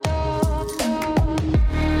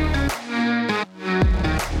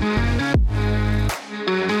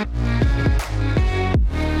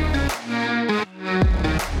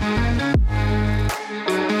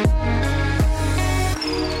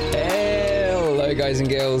guys and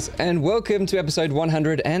girls, and welcome to episode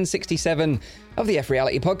 167 of the F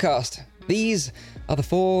Reality Podcast. These are the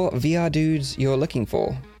 4 VR dudes you're looking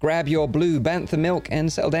for. Grab your blue Bantha milk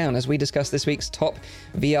and settle down as we discuss this week's top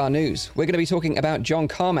VR news. We're going to be talking about John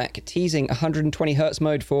Carmack teasing 120Hz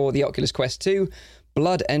mode for the Oculus Quest 2.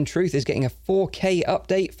 Blood and Truth is getting a 4K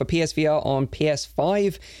update for PSVR on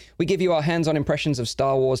PS5. We give you our hands-on impressions of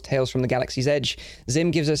Star Wars Tales from the Galaxy's Edge. Zim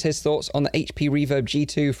gives us his thoughts on the HP Reverb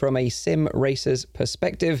G2 from a sim racer's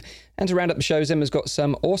perspective. And to round up the show, Zim has got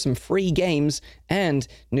some awesome free games and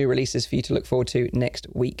new releases for you to look forward to next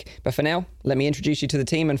week. But for now, let me introduce you to the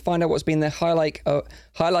team and find out what's been the highlight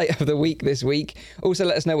of the week this week. Also,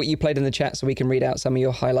 let us know what you played in the chat so we can read out some of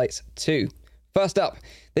your highlights too. First up,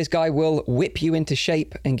 this guy will whip you into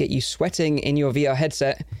shape and get you sweating in your VR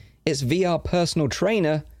headset. It's VR personal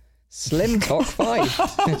trainer, Slim Talk 5.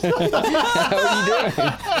 How are you doing?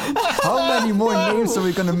 How many more names are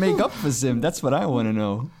we going to make up for Zim? That's what I want to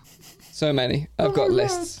know. So many. I've got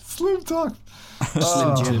lists. Slim Talk.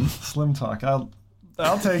 Slim Jim. Slim Talk. I'll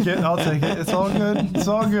take it. It's all good. It's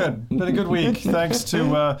all good. Been a good week. Thanks to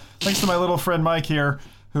my little friend Mike here,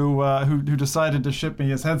 who decided to ship me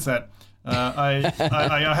his headset. I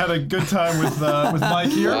had a good time with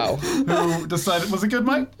Mike here, who decided, was it good,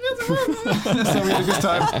 Mike? So we had a good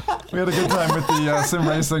time. We had a good time with the sim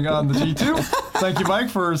racing on the G2. Thank you,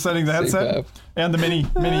 Mike, for sending the headset. Superb. And the mini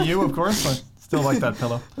U, of course. I still like that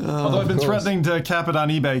pillow. Although I've been threatening to cap it on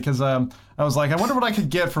eBay because I was like, I wonder what I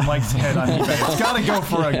could get for Mike's head on eBay. It's got to go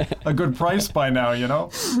for a good price by now, you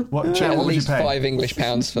know? What, Chad, what would you pay? At least £5 English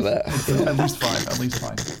for that. At least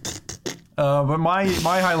five. But my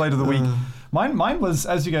highlight of the week, mine was,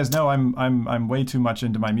 as you guys know, I'm way too much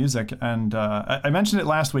into my music, and I mentioned it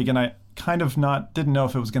last week, and I kind of didn't know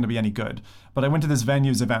if it was going to be any good. But I went to this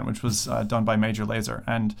Venues event, which was done by Major Lazer,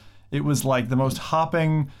 and it was like the most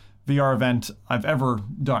hopping VR event I've ever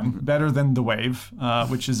done, better than The Wave,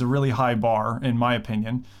 which is a really high bar in my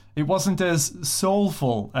opinion. It wasn't as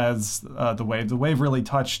soulful as The Wave. The Wave really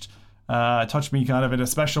touched me kind of in a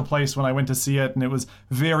special place when I went to see it, and it was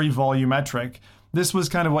very volumetric. This was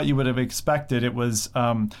kind of what you would have expected. It was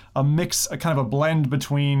a mix, a kind of a blend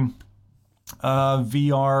between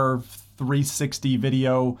VR 360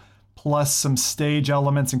 video plus some stage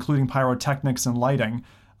elements, including pyrotechnics and lighting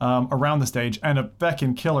around the stage, and a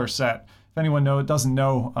feckin' killer set. If anyone doesn't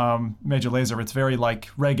know Major Lazer, it's very like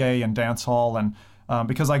reggae and dancehall, and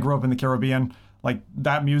because I grew up in the Caribbean, like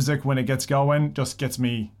that music, when it gets going, just gets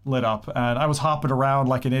me lit up. And I was hopping around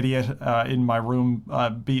like an idiot in my room,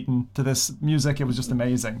 beating to this music. It was just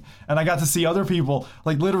amazing. And I got to see other people,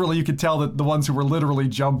 like literally you could tell that the ones who were literally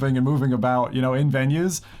jumping and moving about, you know, in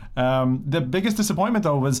venues. The biggest disappointment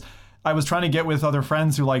though was I was trying to get with other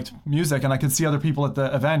friends who liked music, and I could see other people at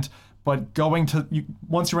the event, but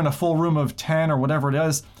once you're in a full room of 10 or whatever it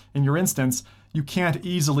is in your instance, you can't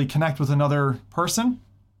easily connect with another person.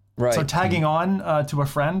 Right. So tagging on to a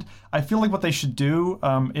friend, I feel like what they should do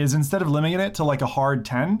is, instead of limiting it to like a hard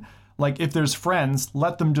 10, like if there's friends,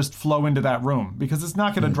 let them just flow into that room, because it's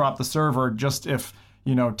not going to drop the server just if,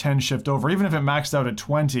 10 shift over. Even if it maxed out at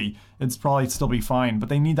 20, it's probably still be fine. But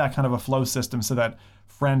they need that kind of a flow system so that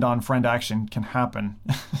friend-on-friend action can happen.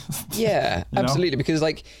 Yeah, absolutely. Because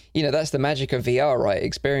that's the magic of VR, right?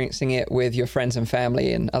 Experiencing it with your friends and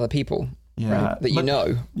family and other people. Yeah, right?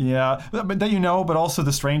 But also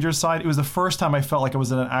the stranger's side. It was the first time I felt like I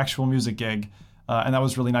was at an actual music gig, and that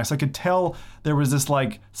was really nice. I could tell there was this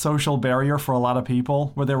like social barrier for a lot of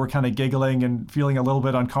people where they were kind of giggling and feeling a little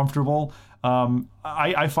bit uncomfortable.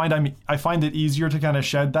 I find it easier to kind of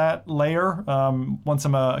shed that layer once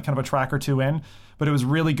I'm a kind of a track or two in. But it was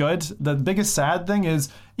really good. The biggest sad thing is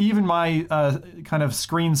even my kind of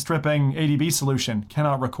screen stripping ADB solution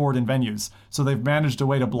cannot record in venues. So they've managed a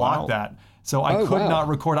way to block that. So I could not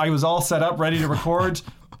record. I was all set up, ready to record.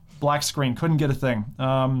 Black screen, couldn't get a thing.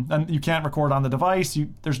 And you can't record on the device.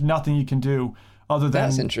 There's nothing you can do other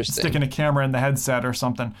than sticking a camera in the headset or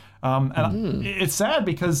something. It's sad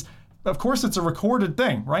because, of course, it's a recorded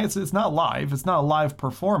thing, right? It's not live. It's not a live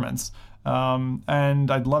performance. And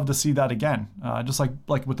I'd love to see that again, just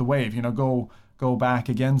like with the Wave, go back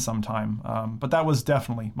again sometime. But that was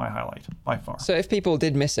definitely my highlight by far. So if people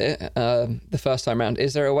did miss it the first time round,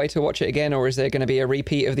 is there a way to watch it again, or is there going to be a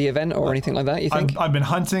repeat of the event or anything like that, you think? I've been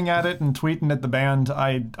hunting at it and tweeting at the band.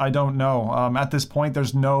 I don't know. At this point,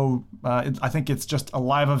 there's no, I think it's just a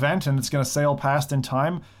live event and it's going to sail past in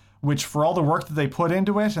time, which for all the work that they put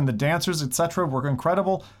into it and the dancers, etc., were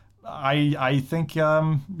incredible. I think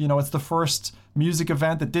it's the first music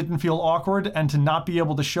event that didn't feel awkward, and to not be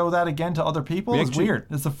able to show that again to other people is weird.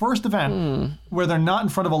 It's the first event where they're not in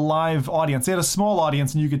front of a live audience. They had a small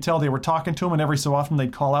audience, and you could tell they were talking to them, and every so often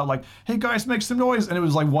they'd call out like, "Hey guys, make some noise," and it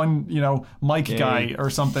was like one mic guy or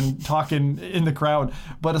something talking in the crowd.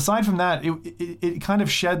 But aside from that, it kind of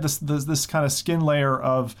shed this kind of skin layer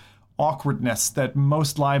of awkwardness that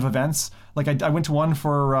most live events, like I went to one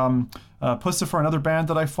for Pussifer, another band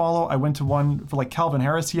that I follow. I went to one for like Calvin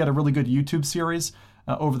Harris. He had a really good YouTube series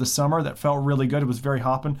over the summer that felt really good. It was very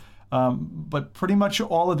hopping. But pretty much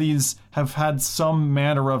all of these have had some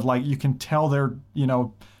manner of like, you can tell they're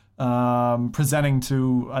presenting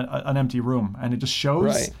to an empty room, and it just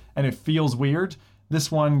shows, and it feels weird.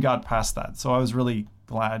 This one got past that, so I was really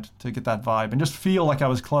glad to get that vibe and just feel like I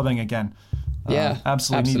was clubbing again.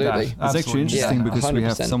 Absolutely. Need that. It's actually interesting because we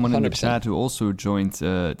have someone in the 100%. chat who also joined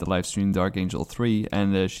the live stream Dark Angel 3,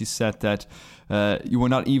 and she said that you were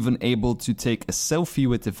not even able to take a selfie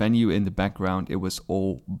with the venue in the background. It was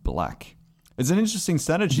all black. It's an interesting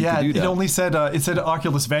strategy to do that. It only said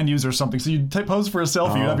Oculus Venues or something. So you pose for a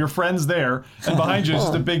selfie, you have your friends there, and behind you is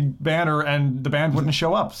just a big banner, and the band wouldn't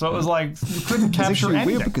show up. So it was like you couldn't capture anything.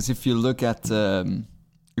 Weird because if you look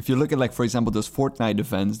at like, for example, those Fortnite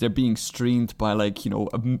events, they're being streamed by like,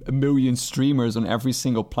 a million streamers on every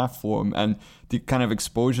single platform, and the kind of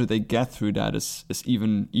exposure they get through that is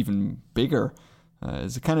even bigger.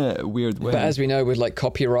 It's a kind of weird way. But as we know, with like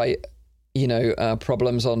copyright,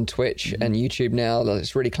 problems on Twitch and YouTube now,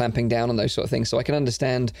 it's really clamping down on those sort of things. So I can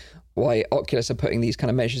understand why Oculus are putting these kind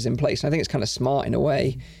of measures in place. And I think it's kind of smart in a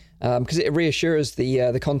way, because it reassures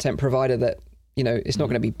the content provider that it's not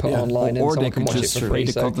going to be put online and someone can watch it for free.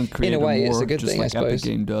 So in a way, it's a good thing, like I suppose. Epic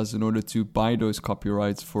Game does in order to buy those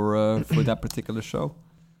copyrights for that particular show.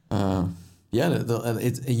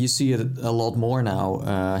 You see it a lot more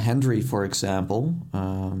now. Hendry, for example,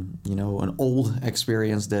 an old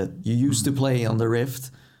experience that you used to play on the Rift,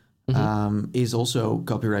 is also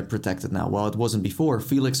copyright protected now. Well, it wasn't before.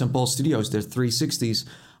 Felix and Paul Studios, their 360s,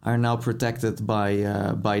 are now protected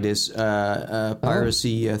by this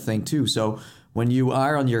piracy thing too. So when you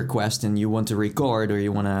are on your Quest and you want to record or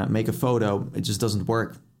you want to make a photo, it just doesn't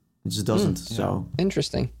work. It just doesn't. So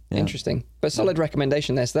Interesting. But solid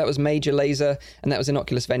recommendation there. So that was Major Lazer, and that was in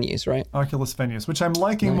Oculus Venues, right? Oculus Venues, which I'm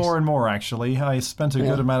liking more and more, actually. I spent a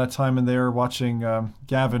good amount of time in there watching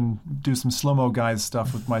Gavin do some slow-mo guys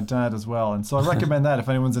stuff with my dad as well. And so I recommend that if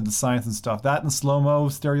anyone's into science and stuff. That and slow-mo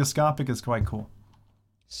stereoscopic is quite cool.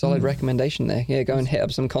 Solid recommendation there. Yeah, go and hit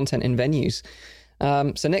up some content in Venues.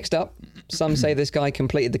 So next up, some say this guy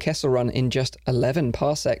completed the Kessel Run in just 11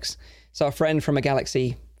 parsecs. So our friend from a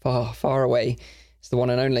galaxy far, far away, it's the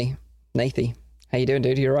one and only Nathie. How you doing,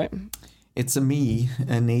 dude? You all right? it's a me,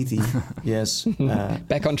 Nathie. Yes.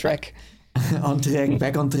 Back on track.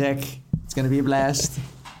 Back on track. It's going to be a blast.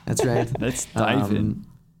 That's right. Let's dive in.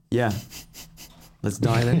 Yeah. Let's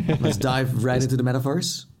dive in. Let's dive right into the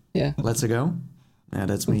metaverse. Yeah. Let's go. Yeah,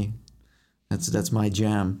 that's me. That's my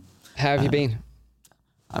jam. How have you been?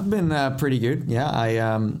 I've been pretty good. Yeah,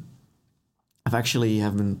 I've actually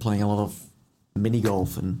have been playing a lot of mini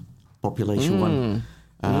golf and Population One.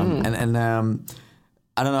 And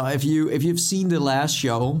I don't know if you've seen the last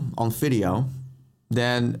show on video,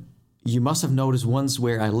 then you must have noticed once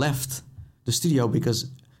where I left the studio because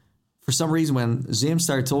for some reason when Zim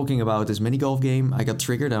started talking about this mini golf game, I got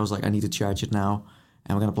triggered. I was like, I need to charge it now.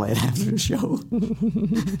 And we're going to play it after the show.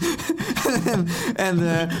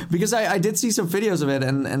 and because I did see some videos of it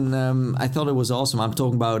and I thought it was awesome. I'm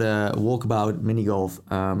talking about Walkabout Mini Golf.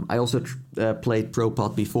 I also played Pro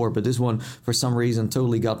Pot before, but this one, for some reason,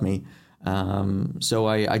 totally got me. So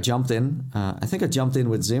I jumped in. I think I jumped in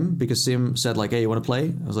with Zim because Zim said, like, hey, you want to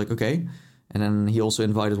play? I was like, okay. And then he also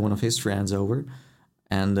invited one of his friends over.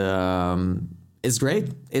 And it's great.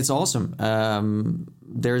 It's awesome.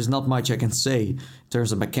 There's not much I can say in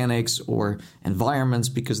terms of mechanics or environments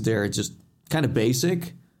because they're just kind of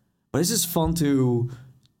basic. But it's just fun to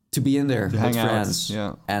be in there with friends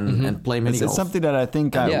and play mini golf. It's something that I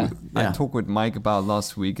think I talked with Mike about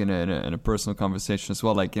last week in a personal conversation as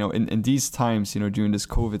well. Like, in these times, during this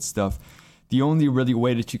COVID stuff, the only really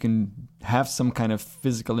way that you can have some kind of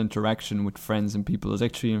physical interaction with friends and people is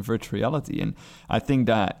actually in virtual reality. And I think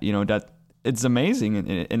that, that it's amazing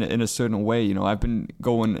in a certain way. I've been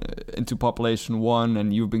going into Population One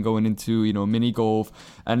and you've been going into, mini golf,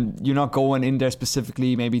 and you're not going in there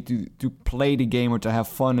specifically maybe to play the game or to have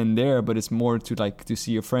fun in there, but it's more to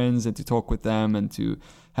see your friends and to talk with them and to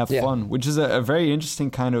have fun, which is a very interesting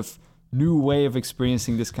kind of new way of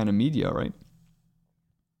experiencing this kind of media, right?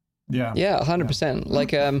 Yeah. Yeah, 100%.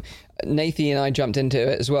 Like, Nathie and I jumped into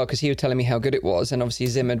it as well because he was telling me how good it was, and obviously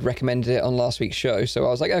Zim had recommended it on last week's show, so I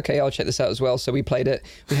was like, okay, I'll check this out as well. So we played it,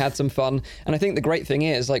 we had some fun, and I think the great thing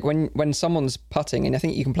is, like, when someone's putting, and I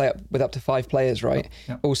think you can play up with up to 5 players, right?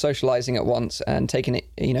 Yep. All socializing at once and taking it,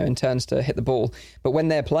 in turns to hit the ball. But when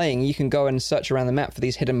they're playing, you can go and search around the map for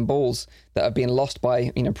these hidden balls that have been lost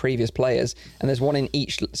by previous players, and there's one in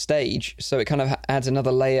each stage, so it kind of adds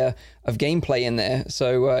another layer of gameplay in there.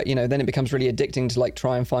 So then it becomes really addicting to like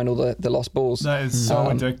try and find all the lost balls. That is so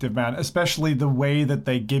addictive, man. Especially the way that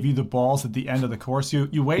they give you the balls at the end of the course.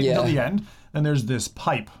 You wait until the end, and there's this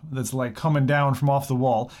pipe that's like coming down from off the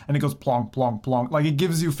wall, and it goes plonk, plonk, plonk. Like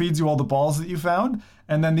it feeds you all the balls that you found,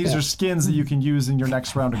 and then these are skins that you can use in your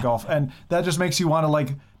next round of golf, and that just makes you want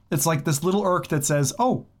to it's like this little irk that says,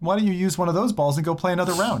 oh, why don't you use one of those balls and go play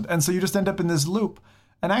another round? And so you just end up in this loop.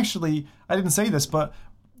 And actually, I didn't say this, but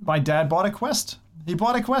my dad bought a Quest. He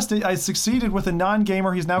bought a Quest. I succeeded with a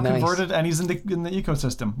non-gamer. He's now converted, and he's in the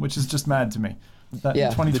ecosystem, which is just mad to me. That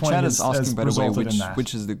 2020 the chat is asking, by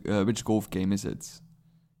the way, which golf game is it?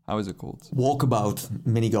 How is it called? Walkabout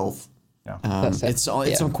Mini Golf. Yeah. It's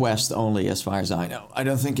on Quest only, as far as I know. I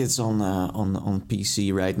don't think it's on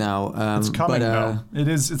PC right now. It's coming though.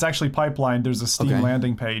 It's actually pipelined. There's a Steam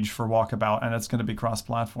landing page for Walkabout, and it's going to be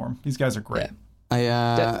cross-platform. These guys are great.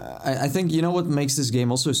 Yeah. I think what makes this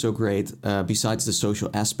game also so great, besides the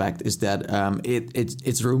social aspect, is that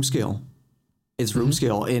it's room skill. It's room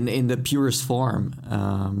skill in the purest form,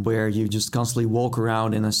 where you just constantly walk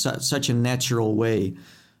around in such a natural way.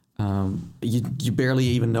 You barely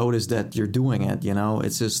even notice that you're doing it.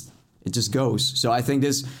 It just goes. So I think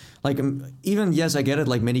this, even yes, I get it.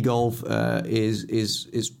 Like mini golf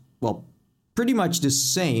is pretty much the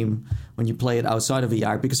same when you play it outside of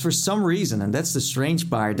VR, because for some reason, and that's the strange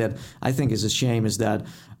part that I think is a shame, is that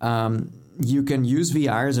you can use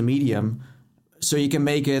VR as a medium, so you can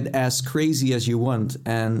make it as crazy as you want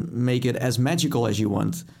and make it as magical as you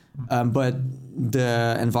want. But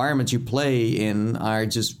the environments you play in are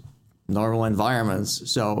just normal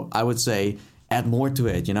environments. So I would say add more to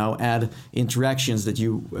it, add interactions that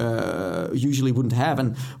you usually wouldn't have.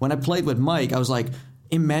 And when I played with Mike, I was like,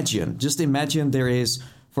 imagine there is,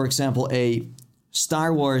 for example, a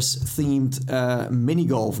Star Wars themed mini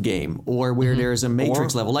golf game, or where there's a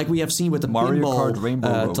Matrix level, like we have seen with the Mario pinball Kart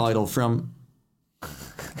Rainbow title from.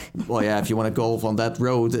 Well, yeah, if you want to golf on that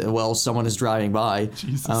road while someone is driving by,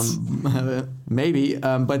 maybe.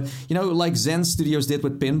 But, like Zen Studios did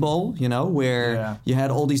with pinball, where you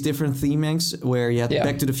had all these different themings, where you had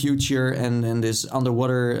Back to the Future and this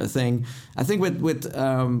underwater thing. I think with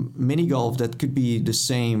mini golf, that could be the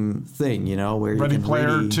same thing, where Ready you can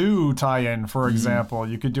Player 2 tie-in, for example.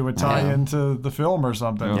 You could do a tie-in to the film or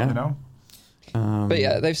something, But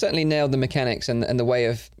they've certainly nailed the mechanics and the way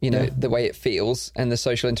of the way it feels, and the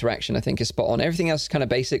social interaction I think is spot on. Everything else is kind of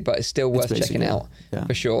basic, but it's still worth checking out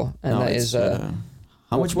for sure. And that is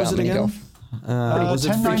how much was it again? Was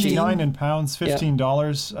it $10.99 in pounds, $15.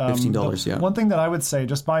 $15, One thing that I would say,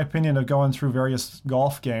 just my opinion of going through various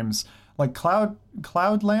golf games, like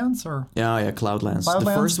Cloudlands or Cloudlands.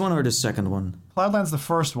 The first one or the second one? Cloudlands, the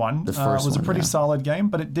first one, was a pretty solid game,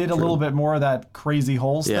 but it did a little bit more of that crazy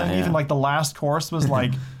holes thing. Yeah. Even like the last course was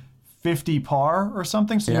like 50 par or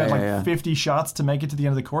something, so you had 50 shots to make it to the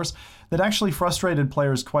end of the course. That actually frustrated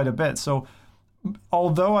players quite a bit. So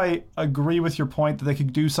although I agree with your point that they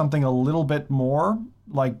could do something a little bit more,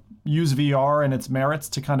 like use VR and its merits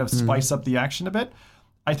to kind of spice up the action a bit,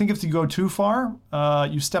 I think if you go too far,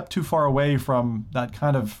 you step too far away from that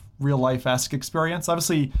kind of real-life-esque experience.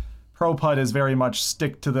 Obviously, Pro Putt is very much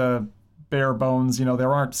stick to the bare bones.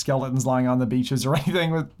 There aren't skeletons lying on the beaches or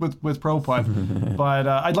anything with Pro Putt. But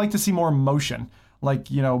I'd like to see more motion,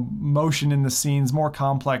 motion in the scenes, more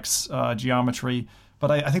complex geometry. But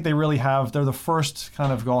I think they really have. They're the first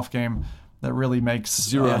kind of golf game that really makes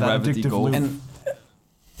Zero Gravity addictive golf. loop.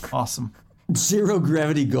 Awesome. Zero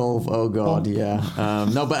Gravity Golf. Oh God, yeah.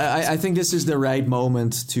 No, but I think this is the right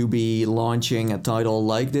moment to be launching a title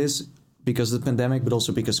like this, because of the pandemic, but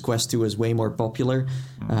also because Quest 2 is way more popular.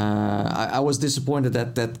 I was disappointed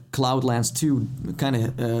that Cloudlands 2 kind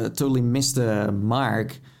of totally missed the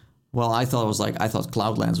mark. Well, I thought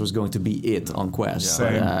Cloudlands was going to be it on Quest,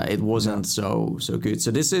 but it wasn't so good.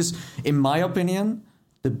 So this is, in my opinion,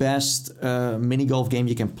 the best mini golf game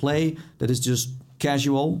you can play. That is just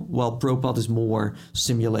casual, while ProPod is more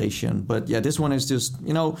simulation. But yeah, this one is just,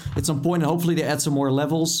 it's on point, and hopefully they add some more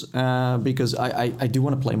levels because I do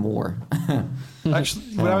want to play more. Actually,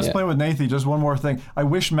 when I was playing with Nathan, just one more thing. I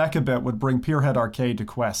wish Mechabit would bring Peerhead Arcade to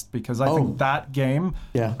Quest, because I think that game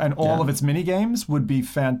and all of its mini games would be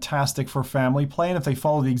fantastic for family play. And if they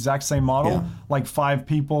follow the exact same model, like 5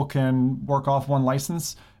 people can work off one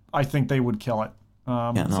license, I think they would kill it. So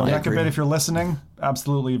Mechabit, if you're listening,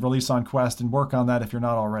 absolutely release on Quest and work on that if you're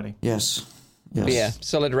not already. Yes. But yeah,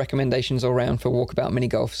 solid recommendations all around for Walkabout Mini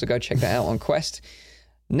Golf, so go check that out on Quest.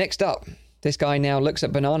 Next up, this guy now looks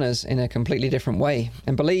at bananas in a completely different way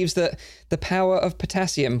and believes that the power of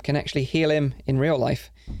potassium can actually heal him in real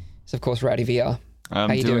life. It's, of course, Rowdy VR.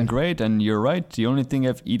 I'm doing great, and you're right. The only thing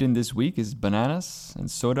I've eaten this week is bananas and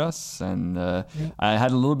sodas, and I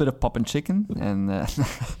had a little bit of poppin' chicken. And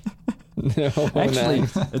actually,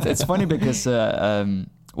 it's funny because,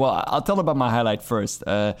 I'll tell about my highlight first.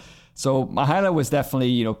 So my highlight was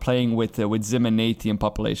definitely, playing with Zim and Nate in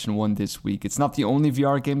Population 1 this week. It's not the only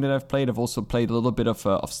VR game that I've played. I've also played a little bit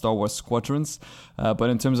of Star Wars Squadrons. But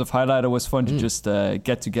in terms of highlight, it was fun to just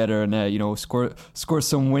get together and score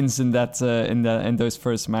some wins in that in those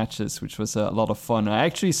first matches, which was a lot of fun. I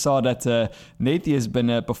actually saw that Nate has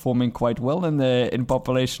been performing quite well in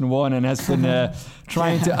Population 1 and has been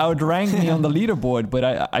trying to outrank me on the leaderboard. But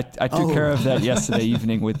I took care of that yesterday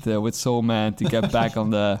evening with Soul Man to get back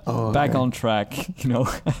on the. On track,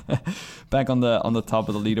 back on the top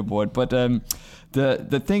of the leaderboard. But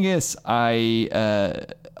the thing is,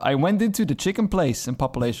 I went into the chicken place in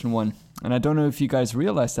Population 1, and I don't know if you guys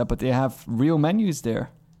realize that, but they have real menus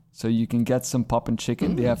there, so you can get some poppin'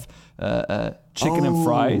 chicken. They have chicken and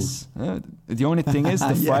fries. The only thing is,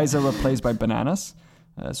 the fries are replaced by bananas.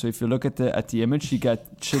 So if you look at the image, you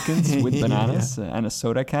get chickens with bananas and a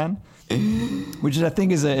soda can, which I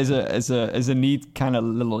think is a neat kind of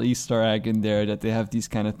little Easter egg in there, that they have these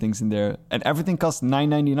kind of things in there, and everything costs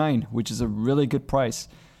 $9.99, which is a really good price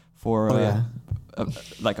for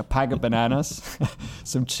like a pack of bananas,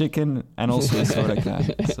 some chicken, and also a soda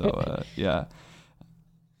can. So yeah,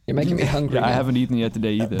 you're making me hungry. I haven't eaten yet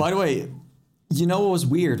today either. By the way, you know what was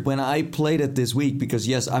weird? When I played it this week, because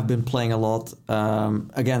yes, I've been playing a lot.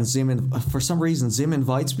 Again, for some reason, Zim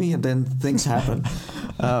invites me and then things happen.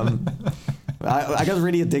 I got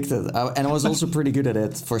really addicted. And I was also pretty good at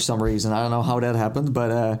it for some reason. I don't know how that happened.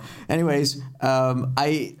 But anyways,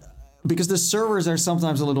 because the servers are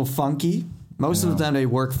sometimes a little funky. Most of the time they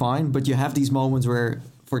work fine, but you have these moments where,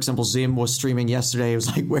 for example, Zim was streaming yesterday. It was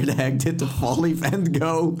like, where the heck did the fall event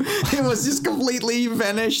go? It was just completely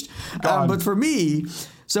vanished. But for me,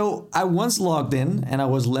 so I once logged in and I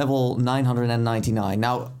was level 999.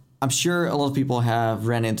 Now, I'm sure a lot of people have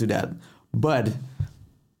ran into that. But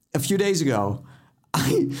a few days ago,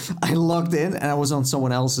 I logged in and I was on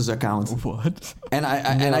someone else's account. What? And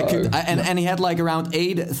and he had like around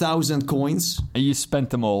 8,000 coins. And you spent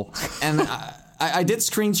them all. And I did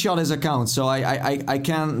screenshot his account, so I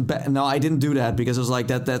can. No, I didn't do that because I was like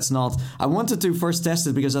that's not. I wanted to first test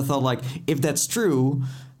it because I thought like if that's true,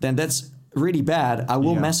 then that's really bad. I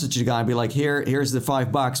will message the guy and be like, here's the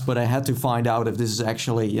 $5, but I had to find out if this is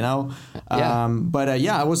actually I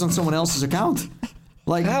was on someone else's account.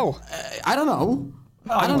 Like how? I don't know.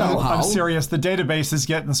 I don't know how. I'm serious. The database is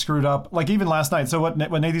getting screwed up. Like even last night. So what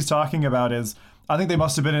Nathan's talking about is, I think they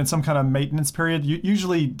must have been in some kind of maintenance period.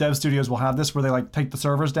 Usually dev studios will have this where they like take the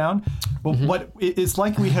servers down. But it's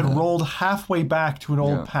like we had rolled halfway back to an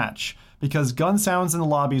old patch, because gun sounds in the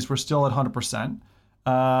lobbies were still at 100%.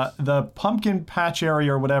 The pumpkin patch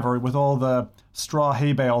area or whatever, with all the straw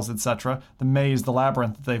hay bales, etc., the maze, the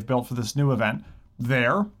labyrinth that they've built for this new event,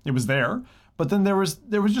 it was there. But then there was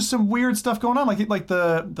just some weird stuff going on, like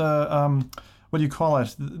the what do you call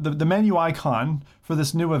it? The menu icon for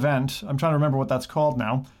this new event, I'm trying to remember what that's called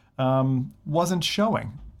now, wasn't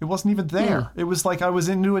showing. It wasn't even there. It was like I was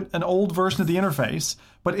into an old version of the interface,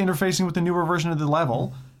 but interfacing with the newer version of the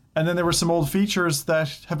level. And then there were some old features that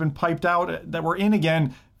have been piped out that were in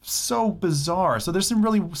again. So bizarre. So there's some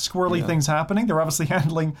really squirrely things happening. They're obviously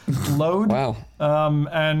handling load. Wow.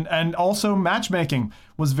 And also matchmaking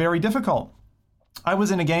was very difficult. I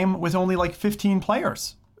was in a game with only like 15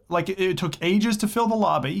 players. Like it took ages to fill the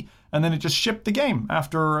lobby, and then it just shipped the game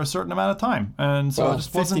after a certain amount of time. And so it just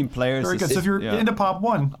 15 wasn't players very good. So if you're into Pop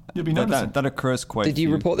 1, you'll be noticing. That occurs quite. Did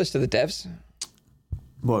you report this to the devs?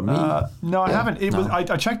 What, me? No, I haven't.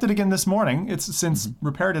 I checked it again this morning. It's since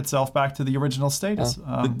repaired itself back to the original status.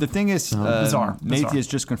 The thing is, bizarre. Nate has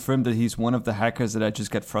just confirmed that he's one of the hackers that I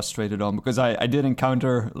just get frustrated on, because I did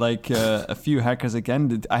encounter like a few hackers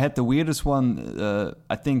again. I had the weirdest one,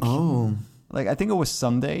 I think. like I think it was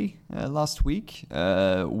Sunday last week,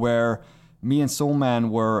 where me and Soulman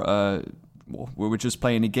we were just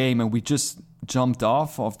playing a game, and we just jumped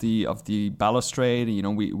off of the balustrade. You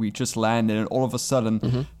know, we just landed, and all of a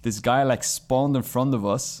sudden, this guy like spawned in front of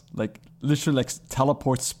us, like literally like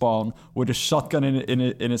teleport spawn with a shotgun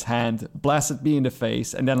in his hand, blasted me in the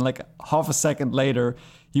face, and then like half a second later,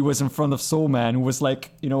 he was in front of Soulman, who was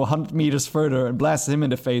like 100 meters further, and blasted him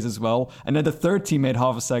in the face as well. And then the third teammate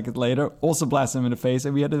half a second later also blasted him in the face,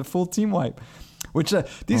 and we had a full team wipe. Which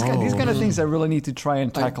these kind of things I really need to try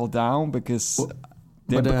and tackle down, because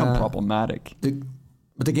they become problematic.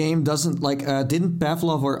 But the game doesn't didn't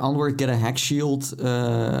Pavlov or Onward get a hack shield?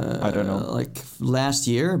 I don't know. Like last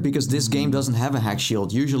year, because this game doesn't have a hack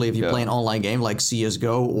shield. Usually, if you play an online game like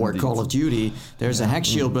CS:GO or Call of Duty, there's a hack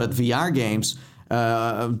shield. But VR games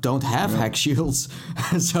don't have hack shields.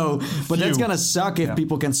 But that's gonna suck if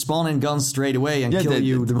people can spawn in guns straight away and kill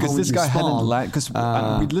you the moment this you guy spawn. Because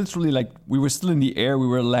we literally we were still in the air, we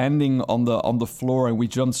were landing on the floor, and we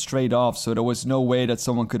jumped straight off. So there was no way that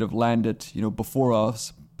someone could have landed before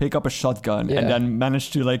us, pick up a shotgun, and then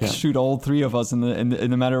manage to shoot all three of us in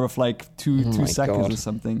the matter of like two seconds or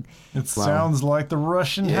something. It sounds like the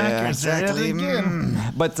Russian hackers exactly. Again.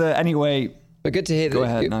 But anyway, but good to hear. Go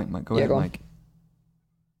ahead, Mike.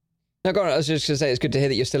 No, go on. I was just going to say, it's good to hear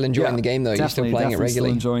that you're still enjoying the game, though. You're still playing it regularly. Still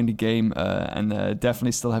enjoying the game, and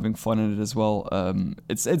definitely still having fun in it as well.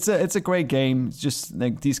 It's a great game. It's just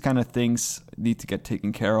like these kind of things need to get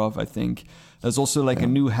taken care of, I think. There's also like a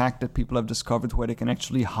new hack that people have discovered where they can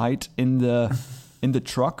actually hide in the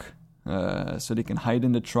truck. So they can hide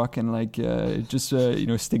in the truck and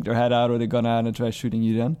stick their head out or their gun out and try shooting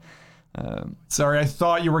you then. Sorry, I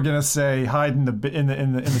thought you were gonna say hide in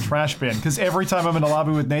the trash bin, because every time I'm in a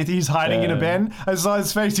lobby with Nate, he's hiding in a bin. I saw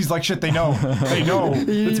his face. He's like, "Shit, they know. They know."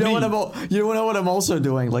 You know what I'm also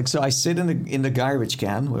doing? Like, so I sit in the garbage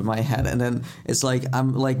can with my head, and then it's like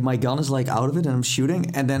I'm like my gun is like out of it, and I'm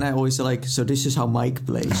shooting, and then I always say like, "So this is how Mike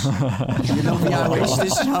plays." This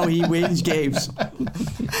is how he wins games.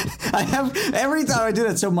 I have every time I do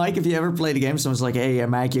that. So Mike, if you ever play the game, someone's like, "Hey,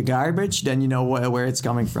 Mike, you're garbage," then you know where it's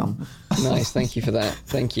coming from. Nice, thank you for that.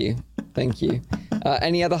 Thank you.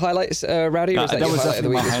 Any other highlights, Rowdy? Or that was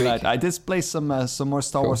definitely my highlight. I did play some more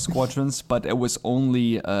Star Wars Squadrons, but it was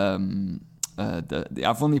only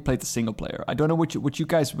I've only played the single player. I don't know what you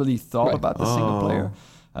guys really thought about the single player.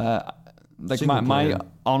 My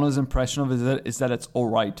honest impression of it is that it's all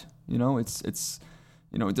right. It's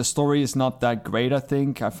the story is not that great, I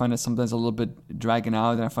think. I find it sometimes a little bit dragging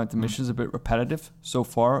out, and I find the missions a bit repetitive. So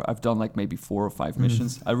far, I've done like maybe 4 or 5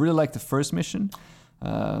 missions. I really like the first mission,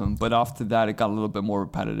 but after that, it got a little bit more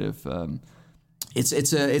repetitive.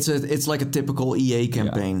 It's like a typical EA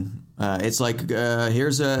campaign. It's like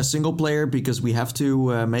here's a single player because we have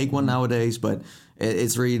to make one nowadays, but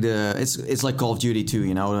it's really it's like Call of Duty 2.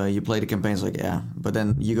 You play the campaigns but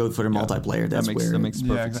then you go for the multiplayer. That makes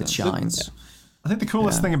perfect sense. It shines. I think the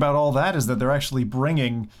coolest thing about all that is that they're actually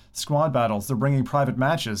bringing squad battles. They're bringing private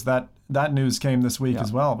matches. That news came this week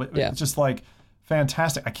as well. But it's just like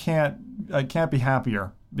fantastic. I can't be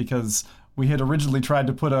happier, because we had originally tried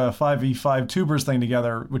to put a 5v5 tubers thing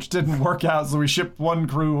together, which didn't work out. So we shipped one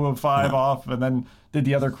crew of 5 off and then did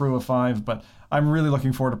the other crew of 5. But I'm really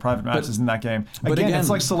looking forward to private matches in that game. Again, it's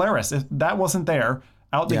like Solaris. If that wasn't there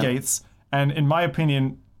out the gates, and in my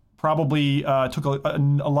opinion, probably took a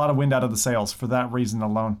lot of wind out of the sails for that reason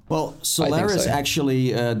alone. Well, Solaris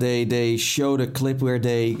actually, they showed a clip where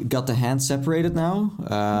they got the hands separated now.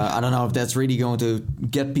 I don't know if that's really going to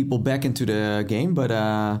get people back into the game, but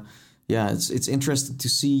it's interesting to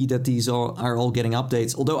see that these are all getting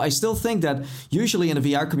updates. Although I still think that usually in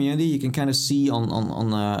the VR community, you can kind of see on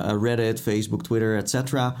Reddit, Facebook, Twitter,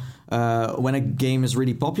 etc., when a game is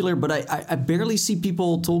really popular, but I barely see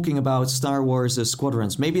people talking about Star Wars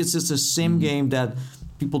Squadrons. Maybe it's just a sim game that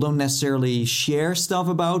people don't necessarily share stuff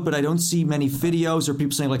about, but I don't see many videos or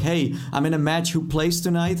people saying like, "Hey, I'm in a match, who plays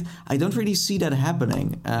tonight?" I don't really see that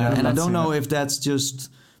happening. And I don't know if that's just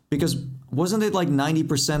because wasn't it like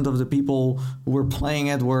 90% of the people who were playing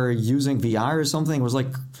it were using VR or something? It was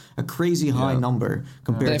like a crazy high number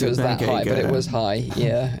compared to it was Pancake. That high, but it was high,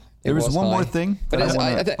 yeah. There was one more thing. But go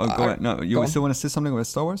ahead. No, you still want to say something about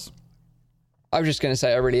Star Wars? I was just going to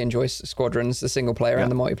say I really enjoy Squadrons, the single player and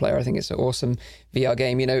the multiplayer. I think it's an awesome VR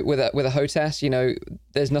game. With a HOTAS,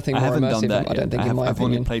 there's nothing more immersive. I don't think, in my opinion. I've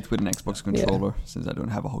only played with an Xbox controller since I don't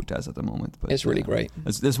have a HOTAS at the moment. But it's really great.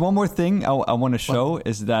 There's one more thing I want to show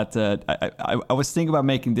is that I was thinking about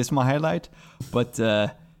making this my highlight, but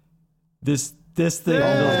this thing.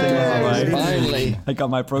 Finally, I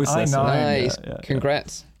got my processor. Nice,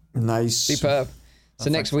 congrats. Nice, superb. So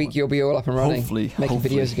next week you'll be all up and running, making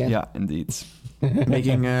videos again. Yeah, indeed.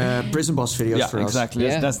 Making Prison Boss videos for us. Exactly.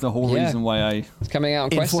 Yeah. That's the whole reason why it's coming out on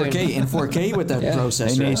Quest soon. In 4K with that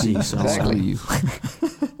processor. Exactly.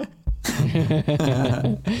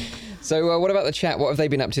 So what about the chat? What have they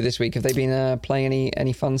been up to this week? Have they been playing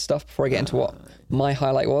any fun stuff before I get into what my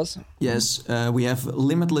highlight was? Yes, we have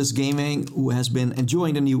Limitless Gaming, who has been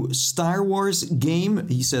enjoying the new Star Wars game.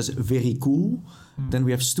 He says, very cool. Then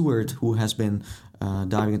we have Stuart, who has been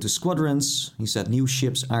diving into Squadrons. He said, new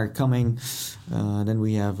ships are coming. Then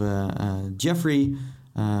we have Jeffrey.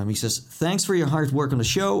 He says, thanks for your hard work on the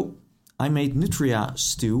show. I made Nutria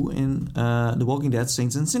stew in The Walking Dead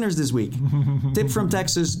Saints and Sinners this week. Tip from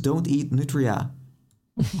Texas, don't eat Nutria.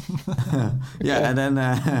 And then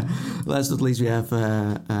last but not least we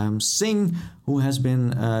have Singh, who has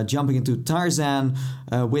been jumping into Tarzan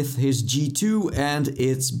with his G2, and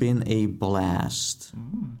it's been a blast.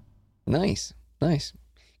 Nice.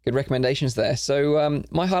 Good recommendations there. So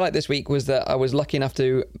my highlight this week was that I was lucky enough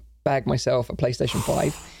to bag myself a PlayStation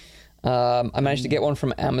 5. I managed to get one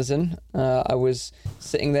from Amazon. I was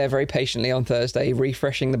sitting there very patiently on Thursday,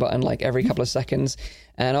 refreshing the button like every couple of seconds.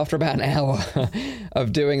 And after about an hour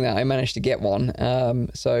of doing that, I managed to get one.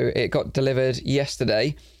 So it got delivered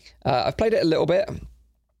yesterday. I've played it a little bit.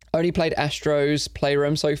 Only played Astro's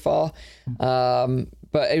Playroom so far.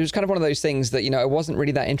 But it was kind of one of those things that, I wasn't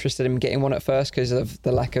really that interested in getting one at first because of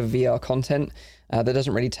the lack of VR content. That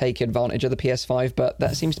doesn't really take advantage of the PS5, but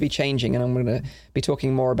that seems to be changing, and I'm going to be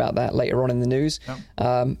talking more about that later on in the news.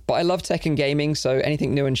 Yep. But I love tech and gaming, so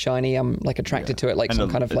anything new and shiny, I'm attracted to it, like some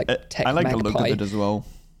kind of tech I like magpie. the look of it as well.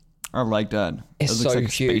 I like that. It's it looks so like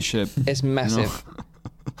a huge. Spaceship, it's massive.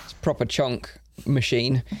 It's proper chunk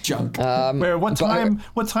machine. Junk. Wait, what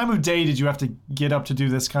time of day did you have to get up to do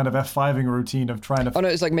this kind of F5ing routine of trying to? Oh no,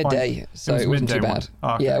 it's like midday, so it wasn't too bad.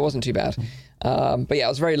 Oh, okay. Yeah, it wasn't too bad. But yeah, I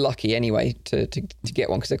was very lucky anyway to get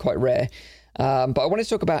one because they're quite rare. But I wanted to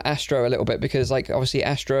talk about Astro a little bit because, obviously,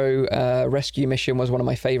 Astro Rescue Mission was one of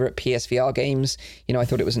my favorite PSVR games. I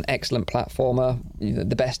thought it was an excellent platformer,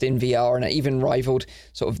 the best in VR, and it even rivaled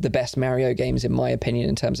sort of the best Mario games, in my opinion,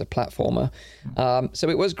 in terms of platformer. So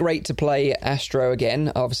it was great to play Astro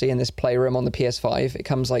again, obviously, in this playroom on the PS5. It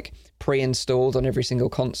comes pre-installed on every single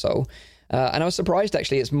console. And I was surprised,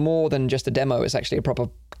 actually, it's more than just a demo. It's actually a proper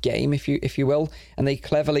game, if you will. And they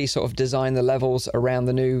cleverly sort of design the levels around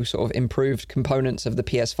the new sort of improved components of the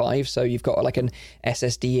PS5. So you've got an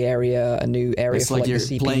SSD area, a new area it's for like you're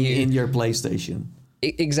the CPU. Playing in your PlayStation.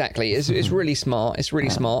 Exactly. It's really smart. It's really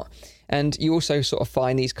smart. And you also sort of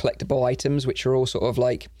find these collectible items, which are all sort of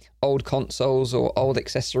old consoles or old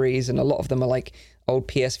accessories. And a lot of them are old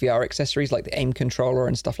PSVR accessories, like the aim controller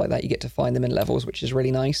and stuff like that. You get to find them in levels, which is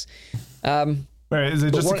really nice. Wait, is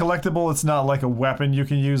it just a collectible? It's not like a weapon you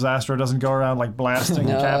can use. Astro doesn't go around blasting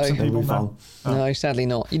caps and people. No, sadly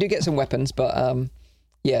not. You do get some weapons, but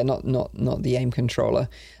not the aim controller.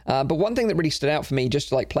 But one thing that really stood out for me,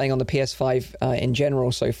 just playing on the PS5 in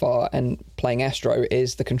general so far and playing Astro,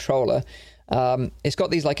 is the controller. It's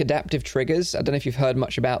got these adaptive triggers. I don't know if you've heard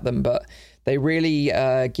much about them, but they really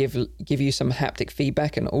give you some haptic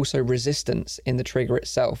feedback and also resistance in the trigger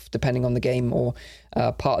itself, depending on the game or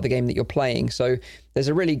part of the game that you're playing. So there's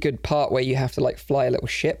a really good part where you have to fly a little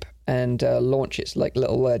ship and launch its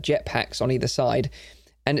little jetpacks on either side,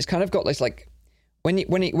 and it's kind of got this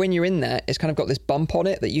when you're in that, it's kind of got this bump on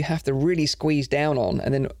it that you have to really squeeze down on,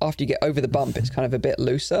 and then after you get over the bump, it's kind of a bit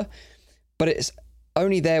looser, but it's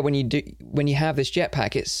only there when you have this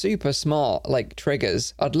jetpack. It's super smart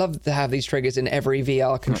triggers. I'd love to have these triggers in every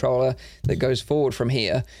VR controller that goes forward from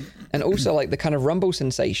here. And also the kind of rumble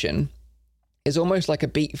sensation is almost like a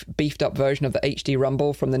beefed up version of the HD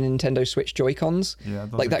rumble from the Nintendo Switch Joy-Cons. Yeah,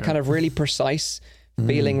 that kind of really precise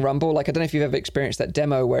feeling rumble. I don't know if you've ever experienced that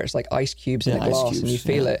demo where it's ice cubes in a glass and you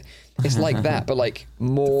feel it. It's like that, but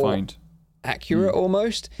more defined. Accurate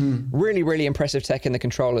almost. Really, really impressive tech in the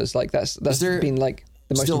controllers. That's been the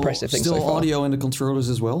most impressive thing so far. Still audio in the controllers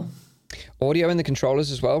as well? Audio in the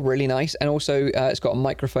controllers as well, really nice. And also it's got a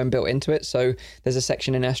microphone built into it, so there's a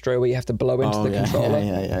section in Astro where you have to blow into the controller.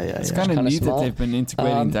 It's kind of neat that they've been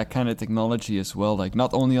integrating that kind of technology as well,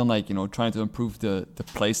 not only on trying to improve the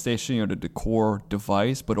PlayStation, the core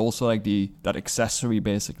device, but also that accessory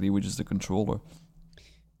basically, which is the controller.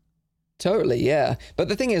 Totally, yeah. But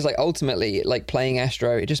the thing is, ultimately, playing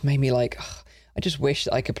Astro, it just made me I just wish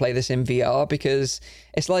that I could play this in VR, because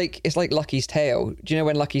it's like Lucky's Tale. Do you know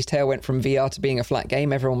when Lucky's Tale went from VR to being a flat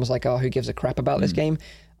game? Everyone was like, oh, who gives a crap about this game?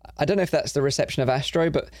 I don't know if that's the reception of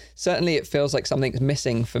Astro, but certainly it feels like something's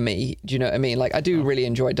missing for me. Do you know what I mean? I do really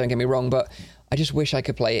enjoy it, don't get me wrong, but I just wish I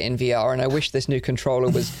could play it in VR, and I wish this new controller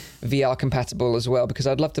was VR compatible as well, because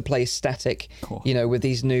I'd love to play static, with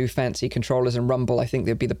these new fancy controllers and Rumble. I think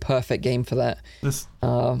they'd be the perfect game for that. This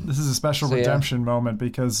is a special redemption moment,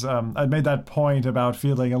 because I made that point about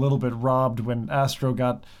feeling a little bit robbed when Astro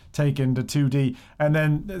got taken to 2D, and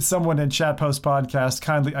then someone in Chat Post Podcast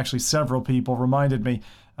kindly, actually several people, reminded me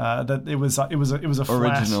that it was a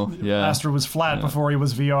original. Flat. Yeah, Astro was flat before he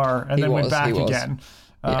was VR, and then went back again.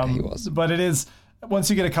 He was. But it is, once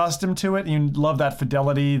you get accustomed to it, you love that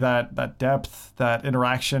fidelity, that depth, that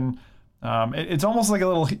interaction. It's almost like a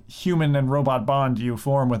little human and robot bond you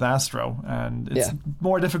form with Astro, and it's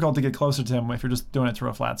more difficult to get closer to him if you're just doing it through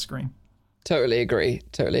a flat screen. Totally agree.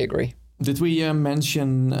 Did we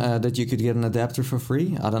mention that you could get an adapter for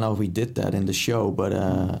free? I don't know if we did that in the show, but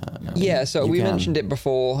so we mentioned it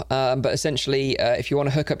before. But essentially, if you want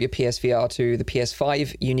to hook up your PSVR to the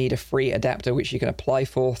PS5, you need a free adapter, which you can apply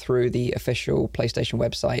for through the official PlayStation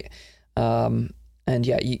website. And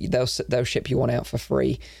they'll ship you one out for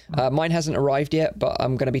free. Mine hasn't arrived yet, but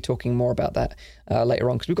I'm going to be talking more about that later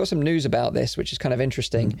on, because we've got some news about this, which is kind of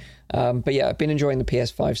interesting. But yeah, I've been enjoying the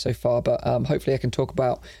PS5 so far, but hopefully I can talk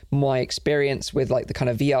about my experience with like the kind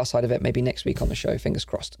of VR side of it maybe next week on the show. Fingers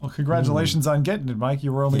crossed. Well, congratulations on getting it, Mike.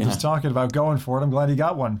 You were only just talking about going for it. I'm glad you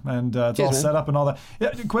got one, and it's all set up and all that.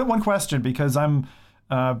 Yeah, one question, because I'm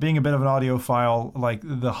being a bit of an audiophile, like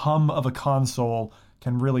the hum of a console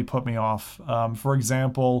can really put me off. For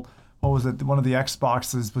example, what was it? One of the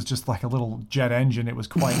Xboxes was just like a little jet engine. It was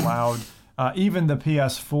quite loud. Even the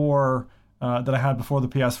PS4 that I had before the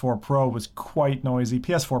PS4 Pro was quite noisy.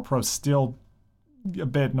 PS4 Pro still a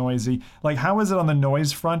bit noisy. Like, how is it on the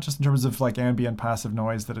noise front, just in terms of like ambient passive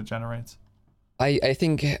noise that it generates? I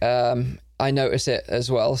think I notice it as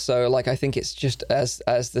well. So like, I think it's just as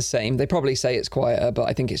the same. They probably say it's quieter, but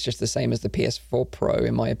I think it's just the same as the PS4 Pro,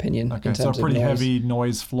 in my opinion. Okay, so a pretty heavy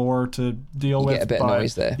noise floor to deal with. Get a bit of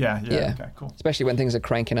noise there. Yeah. Okay, cool. Especially when things are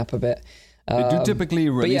cranking up a bit. They do typically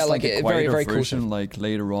release like a quieter very version, cool like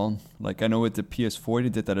later on. Like I know with the PS4 they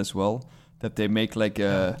did that as well. That they make like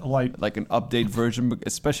an update version,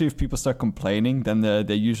 especially if people start complaining, then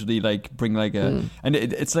they usually like bring like a and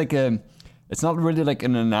it's like a. It's not really like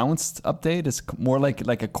an announced update. It's more like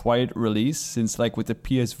a quiet release, since like with the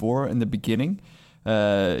PS4 in the beginning,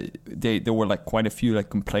 there were like quite a few like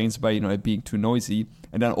complaints about it being too noisy,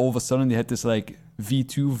 and then all of a sudden they had this like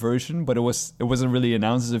V2 version, but it wasn't really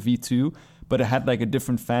announced as a V2, but it had like a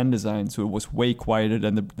different fan design, so it was way quieter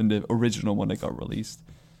than the original one that got released.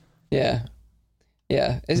 Yeah.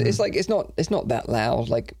 It's like it's not that loud.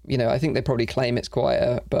 Like I think they probably claim it's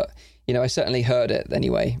quieter, but I certainly heard it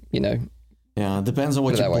anyway. Yeah, it depends on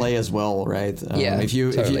what you play as well, right?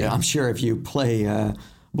 Totally. I'm sure if you play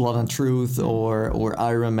Blood and Truth or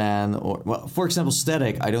Iron Man, for example,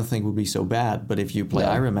 Static, I don't think would be so bad. But if you play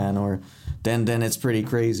Iron Man, then it's pretty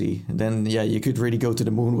crazy. Then you could really go to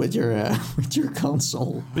the moon with your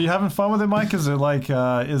console. But you having fun with it, Mike? Is it like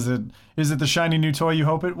is it the shiny new toy you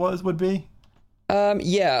hope it would be?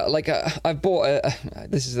 I've bought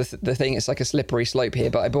this is the thing, it's like a slippery slope here,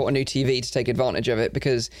 but I bought a new TV to take advantage of it,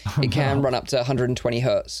 because it can run up to 120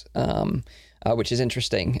 hertz, which is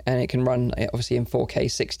interesting, and it can run obviously in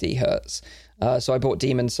 4K 60 hertz. So I bought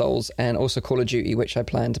Demon's Souls and also Call of Duty, which I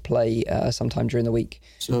plan to play sometime during the week.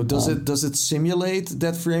 So does it simulate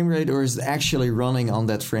that frame rate, or is it actually running on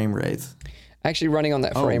that frame rate? Actually running on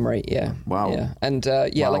that frame rate, yeah. Wow. Yeah. And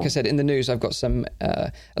like I said, in the news, I've got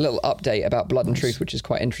a little update about Blood and Truth, which is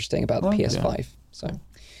quite interesting about the PS5.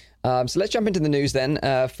 Yeah. So let's jump into the news then.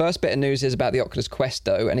 First bit of news is about the Oculus Quest,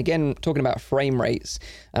 though. And again, talking about frame rates,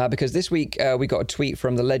 because this week we got a tweet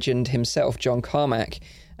from the legend himself, John Carmack,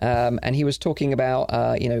 and he was talking about,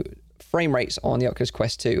 frame rates on the Oculus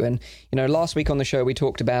Quest 2. And, last week on the show, we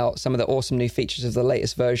talked about some of the awesome new features of the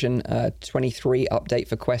latest version, 23 update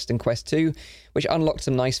for Quest and Quest 2, which unlocked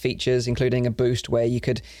some nice features, including a boost where you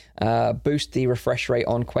could boost the refresh rate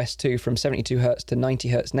on Quest 2 from 72 Hz to 90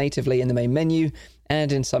 Hz natively in the main menu,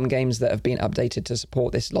 and in some games that have been updated to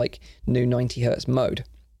support this like new 90 Hz mode.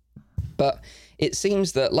 But it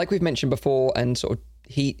seems that, like we've mentioned before, and sort of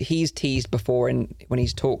he's teased before when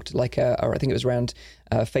he's talked, like or I think it was around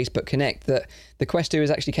Facebook Connect, that the Quest 2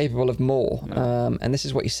 is actually capable of more. And this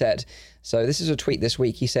is what he said. So this is a tweet this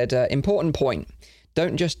week. He said, important point.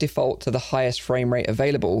 Don't just default to the highest frame rate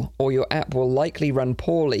available, or your app will likely run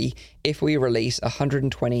poorly if we release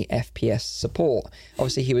 120 FPS support.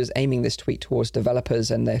 Obviously, he was aiming this tweet towards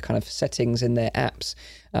developers and their kind of settings in their apps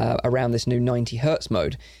around this new 90 Hz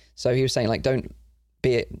mode. So he was saying, like, don't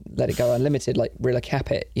be it let it go unlimited, like really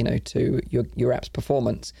cap it, to your app's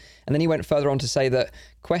performance. And then he went further on to say that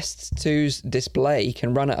Quest 2's display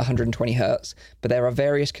can run at 120 hertz, but there are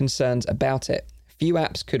various concerns about it. Few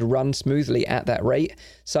apps could run smoothly at that rate.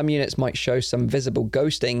 Some units might show some visible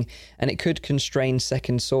ghosting, and it could constrain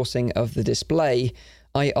second sourcing of the display.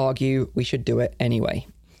 I argue we should do it anyway.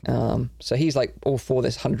 So he's like all for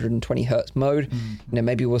this 120 hertz mode.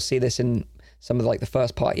 Maybe we'll see this in some of the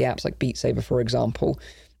first party apps like Beat Saber, for example.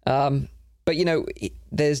 But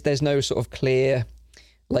there's no sort of clear,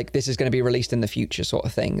 like, this is going to be released in the future sort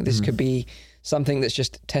of thing. This could be something that's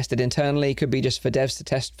just tested internally, could be just for devs to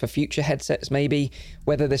test for future headsets maybe.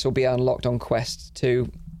 Whether this will be unlocked on Quest 2,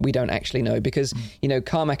 we don't actually know, because,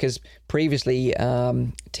 Carmack has previously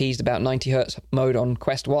teased about 90 hertz mode on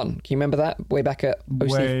Quest 1. Can you remember that? Way back at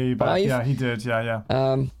OC5? Way back, yeah, he did, yeah.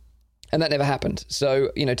 And that never happened.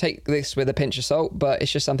 So, take this with a pinch of salt, but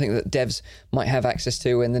it's just something that devs might have access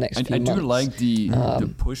to in the next few months. I do like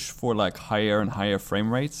the push for higher and higher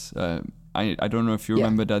frame rates. I don't know if you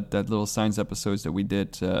remember that little science episodes that we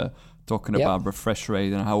did talking about refresh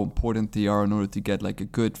rate and how important they are in order to get a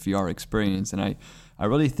good VR experience. And I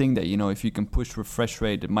really think that, if you can push refresh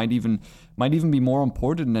rate, it might even be more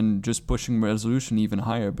important than just pushing resolution even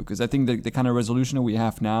higher, because I think the kind of resolution that we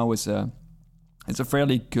have now is it's a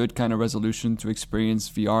fairly good kind of resolution to experience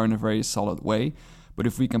VR in a very solid way. But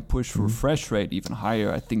if we can push refresh rate even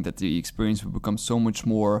higher, I think that the experience will become so much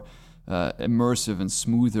more immersive and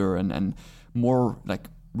smoother and more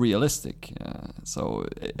realistic. So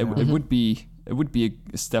it would be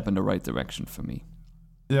a step in the right direction for me.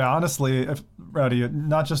 Yeah, honestly, Rowdy,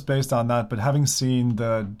 not just based on that, but having seen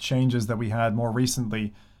the changes that we had more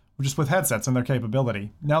recently, just with headsets and their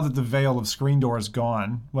capability, now that the veil of screen door is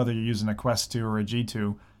gone, whether you're using a Quest 2 or a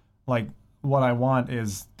G2, what I want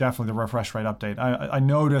is definitely the refresh rate update. I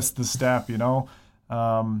noticed the step,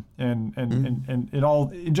 and it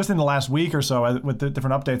all just in the last week or so with the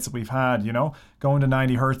different updates that we've had, going to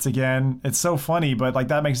 90 hertz again. It's so funny, but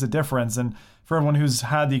that makes a difference. And for everyone who's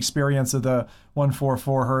had the experience of the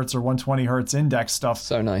 144 hertz or 120 hertz index stuff,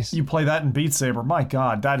 so nice. You play that in Beat Saber. My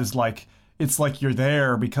God, that is it's like you're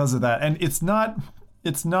there because of that. And it's not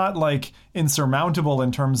insurmountable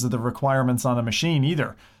in terms of the requirements on a machine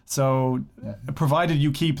either. So provided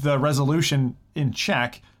you keep the resolution in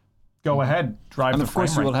check, go ahead, drive the frame rate. And of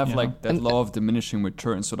course you will have that law of diminishing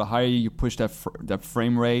returns. So the higher you push that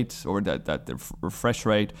frame rate or that refresh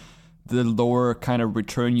rate, the lower kind of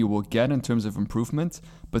return you will get in terms of improvement.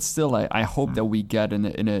 But still, I hope that we get in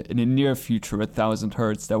a near future 1,000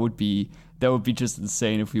 hertz. That would be just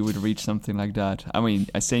insane if we would reach something like that. I mean,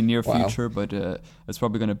 I say near future, but it's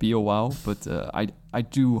probably going to be a while. But I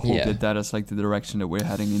do hope that is the direction that we're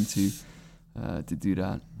heading into to do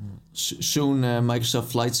that. Soon,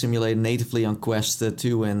 Microsoft Flight Simulator natively on Quest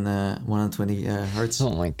 2 and 120 hertz. Oh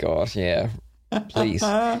my God, yeah. Please.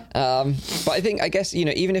 But I guess,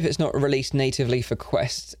 even if it's not released natively for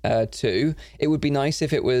Quest 2, it would be nice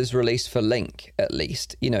if it was released for Link, at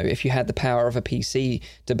least. If you had the power of a PC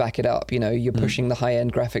to back it up, you're pushing the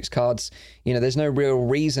high-end graphics cards. There's no real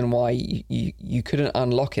reason why you couldn't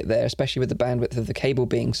unlock it there, especially with the bandwidth of the cable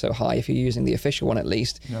being so high, if you're using the official one at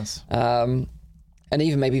least. Yes. And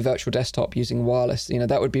even maybe virtual desktop using wireless,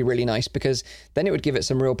 that would be really nice, because then it would give it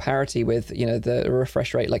some real parity with, the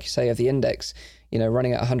refresh rate, like you say, of the index.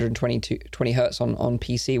 Running at 120 hertz on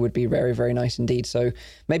PC would be very, very nice indeed. So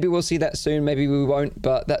maybe we'll see that soon, maybe we won't,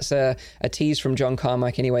 but that's a tease from John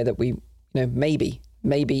Carmack anyway, that we, maybe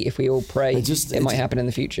if we all pray, it might happen in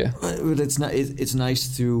the future. But it's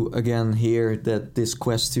nice to, again, hear that this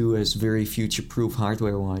Quest 2 is very future-proof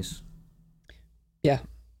hardware-wise. Yeah.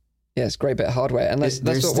 Yeah, it's a great bit of hardware. And there's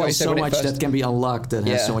still so much that can be unlocked that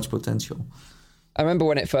has so much potential. I remember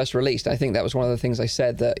when it first released, I think that was one of the things I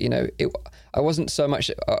said, that, I wasn't so much...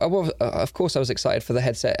 of course, I was excited for the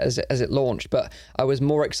headset as it launched, but I was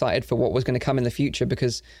more excited for what was going to come in the future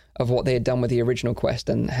because of what they had done with the original Quest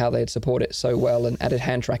and how they had supported it so well and added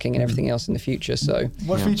hand tracking and everything else in the future. So,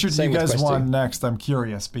 what feature do you guys want next? I'm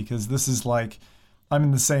curious, because this is I'm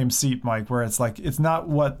in the same seat, Mike, where it's it's not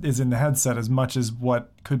what is in the headset as much as what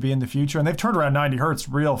could be in the future. And they've turned around 90 hertz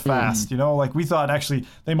real fast, we thought actually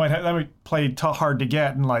they might play hard to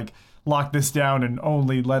get and lock this down and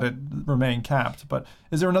only let it remain capped. But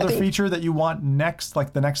is there another feature that you want next,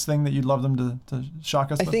 the next thing that you'd love them to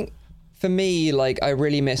shock us with? I think for me, I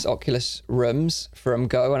really miss Oculus Rooms from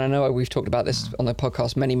Go. And I know we've talked about this on the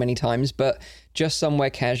podcast many, many times, but just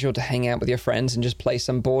somewhere casual to hang out with your friends and just play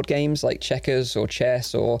some board games like checkers or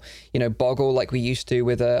chess or, Boggle like we used to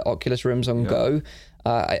with Oculus Rooms on Go.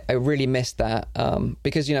 I really missed that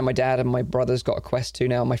because, you know, my dad and my brother's got a Quest 2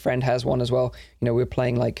 now. My friend has one as well. You know, we were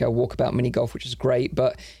playing like a walkabout mini golf, which is great.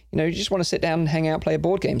 But, you know, you just want to sit down and hang out, play a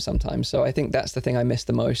board game sometimes. So I think that's the thing I miss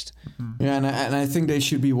the most. Yeah, and I think they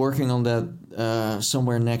should be working on that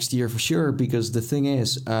somewhere next year for sure. Because the thing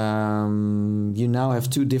is, you now have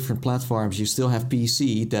two different platforms. You still have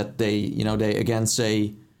PC that they again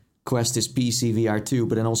say Quest is PC VR 2,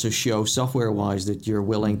 but then also show software-wise that you're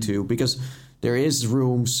willing to, because there is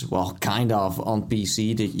rooms, well, kind of on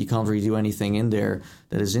PC that you can't really do anything in there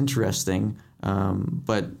that is interesting,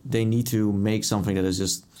 but they need to make something that is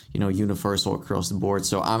just, you know, universal across the board.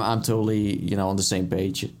 So I'm totally, you know, on the same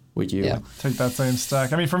page with you. Yeah. Take that same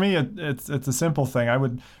stack. I mean, for me, it's a simple thing. I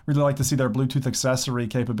would really like to see their Bluetooth accessory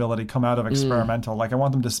capability come out of experimental. Like, I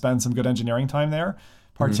want them to spend some good engineering time there,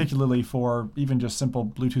 particularly for even just simple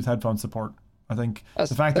Bluetooth headphone support. I think the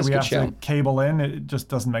fact that we have to cable in, it just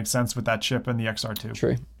doesn't make sense with that chip and the XR2.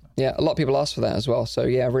 True. Yeah, a lot of people ask for that as well. So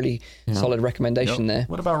yeah, really solid recommendation there.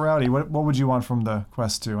 What about Rowdy? What would you want from the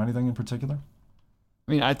Quest 2? Anything in particular?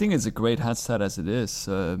 I mean, I think it's a great headset as it is.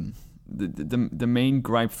 The main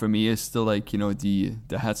gripe for me is still, like, you know, the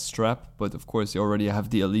head strap, but of course you already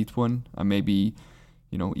have the Elite one, and maybe,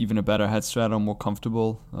 you know, even a better head strap or more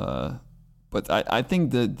comfortable. But I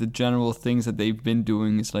think the general things that they've been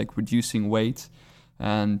doing is like reducing weight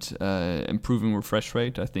and improving refresh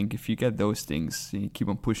rate. I think if you get those things, you keep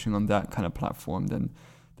on pushing on that kind of platform, then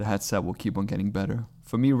the headset will keep on getting better.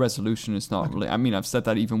 For me, resolution is not really. I mean, I've said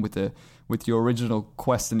that even with the original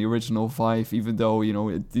Quest and the original Vive. Even though, you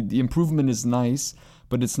know, the improvement is nice,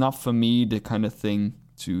 but it's not for me the kind of thing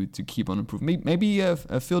to keep on improving. Maybe a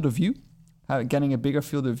field of view, getting a bigger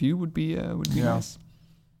field of view would be nice.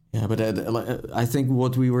 Yeah, but I think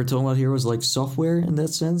what we were talking about here was like software in that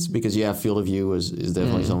sense, because field of view is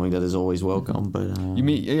definitely something that is always welcome. But you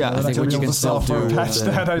mean I think what you can still do patch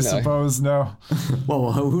that, I suppose. No.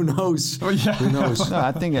 Well, who knows? Oh, yeah. Who knows? No,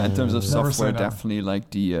 I think in terms of software, definitely like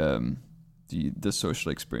the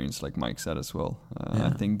social experience, like Mike said as well. I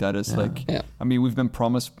think that is I mean, we've been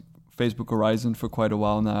promised Facebook Horizon for quite a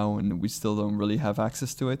while now, and we still don't really have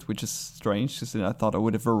access to it, which is strange, because I thought it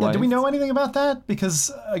would have arrived. Do we know anything about that? Because,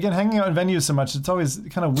 again, hanging out in venues so much, it's always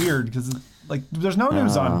kind of weird, because, like, there's no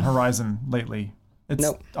news on Horizon lately. It's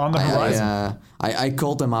on the horizon. I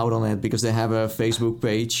called them out on it, because they have a Facebook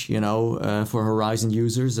page, you know, for Horizon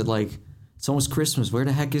users that, like, it's almost Christmas. Where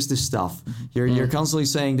the heck is this stuff? You're constantly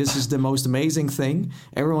saying this is the most amazing thing.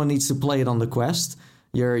 Everyone needs to play it on the Quest.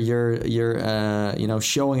 You're you know,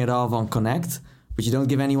 showing it off on Connect, but you don't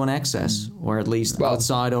give anyone access, or at least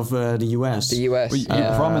outside of the US. The US. Well,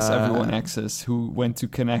 you promise everyone access who went to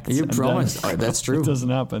Connect. You promised. That's true. It doesn't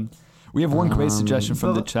happen. We have one great suggestion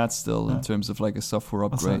from the chat still in terms of like a software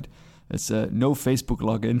upgrade. It's no Facebook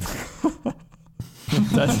login.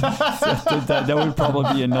 that would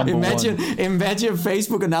probably be a number one. Imagine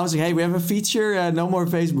Facebook announcing, "Hey, we have a feature. No more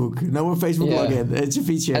Facebook login. It's a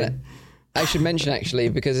feature." I should mention, actually,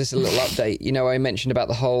 because it's a little update. You know, I mentioned about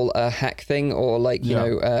the whole hack thing, or like, you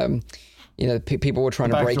know, people were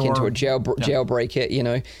trying to break into a jailbreak it. You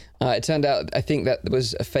know, it turned out, I think that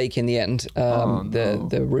was a fake in the end.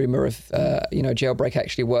 The rumor of jailbreak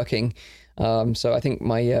actually working. So I think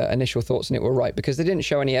my initial thoughts on it were right, because they didn't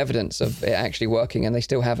show any evidence of it actually working, and they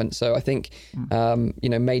still haven't. So I think,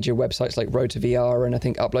 major websites like Road to VR and I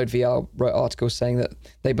think Upload VR wrote articles saying that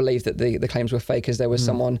they believe that the claims were fake, as there was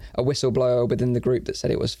a whistleblower within the group that said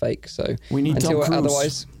it was fake. So we need Tom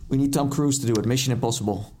Cruise. We need Tom Cruise to do it. Mission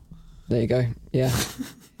Impossible. There you go. Yeah.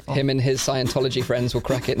 Him and his Scientology friends will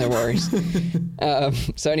crack it, no worries.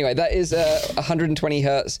 So anyway, that is 120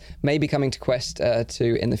 hertz, maybe coming to Quest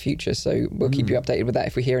 2 in the future. So we'll keep you updated with that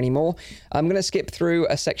if we hear any more. I'm going to skip through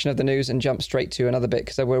a section of the news and jump straight to another bit,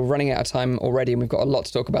 because we're running out of time already, and we've got a lot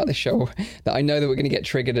to talk about this show that I know that we're going to get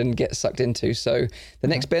triggered and get sucked into. So the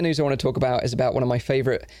next bit of news I want to talk about is about one of my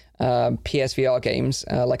favorite PSVR games.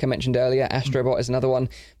 Like I mentioned earlier, Astrobot is another one,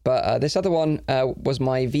 but this other one was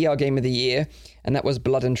my VR game of the year, and that was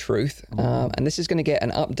Blood and Truth. And this is going to get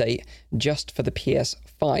an update just for the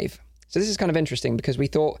PS5. So this is kind of interesting, because we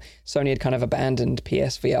thought Sony had kind of abandoned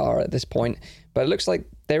PSVR at this point, but it looks like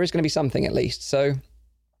there is going to be something at least. So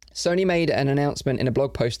Sony made an announcement in a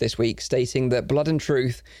blog post this week stating that Blood and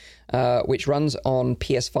Truth, which runs on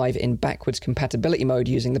PS5 in backwards compatibility mode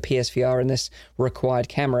using the PSVR and this required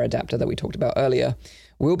camera adapter that we talked about earlier,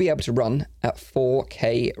 will be able to run at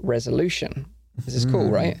 4K resolution. This is cool,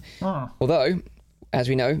 right? Although, as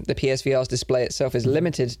we know, the PSVR's display itself is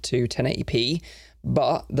limited to 1080p,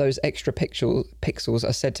 but those extra pixels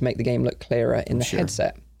are said to make the game look clearer in the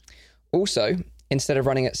headset. Also, Instead of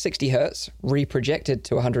running at 60 Hz, reprojected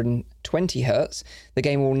to 120 Hz, the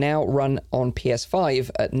game will now run on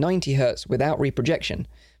PS5 at 90 Hz without reprojection,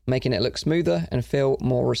 making it look smoother and feel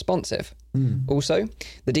more responsive. Also,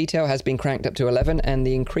 the detail has been cranked up to 11, and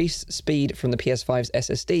the increased speed from the PS5's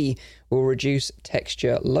SSD will reduce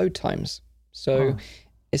texture load times. So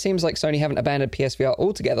it seems like Sony haven't abandoned PSVR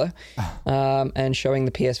altogether, and showing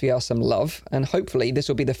the PSVR some love. And hopefully this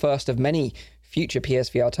will be the first of many future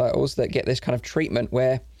PSVR titles that get this kind of treatment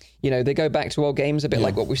where, they go back to old games, a bit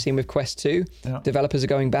like what we've seen with Quest 2. Yeah. Developers are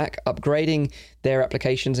going back, upgrading their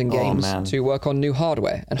applications and games to work on new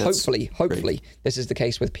hardware. And hopefully, this is the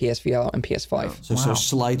case with PSVR and PS5. So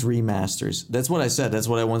slight remasters. That's what I said. That's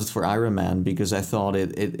what I wanted for Iron Man, because I thought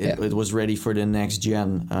it was ready for the next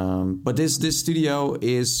gen. But this studio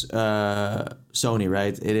is Sony,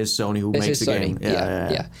 right? It is Sony who makes the game.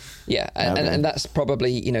 Yeah. And that's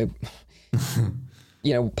probably,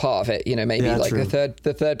 part of it, maybe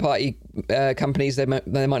the third party companies, they might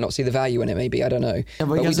not see the value in it, maybe, I don't know. Yeah,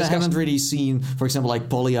 because I haven't really seen, for example, like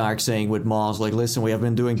Polyarch saying with Moss, like, listen, we have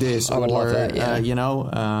been doing this, I would love that,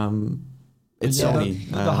 it's Sony.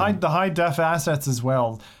 The high def assets as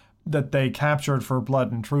well that they captured for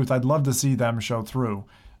Blood and Truth, I'd love to see them show through.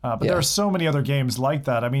 But there are so many other games like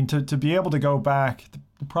that. I mean, to be able to go back,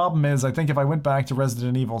 the problem is, I think if I went back to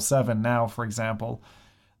Resident Evil 7 now, for example,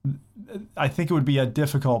 I think it would be a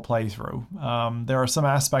difficult playthrough. There are some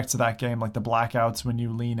aspects of that game, like the blackouts when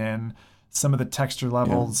you lean in, some of the texture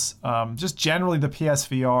levels, just generally the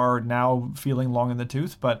PSVR now feeling long in the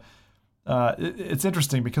tooth. But it's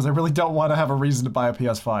interesting because I really don't want to have a reason to buy a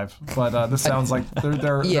PS5. But this sounds like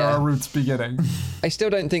there are roots beginning. I still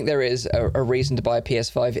don't think there is a reason to buy a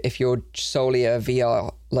PS5 if you're solely a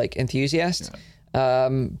VR enthusiast. Yeah.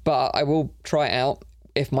 But I will try it out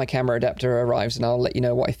if my camera adapter arrives, and I'll let you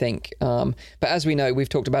know what I think. But as we know, we've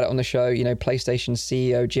talked about it on the show, PlayStation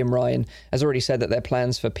CEO Jim Ryan has already said that their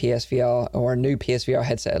plans for PSVR, or a new PSVR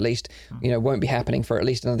headset at least, won't be happening for at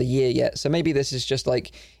least another year yet. So maybe this is just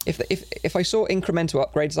like, if I saw incremental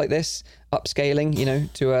upgrades like this,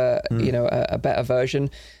 upscaling, to a better version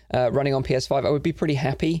running on PS5, I would be pretty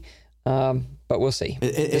happy. But we'll see.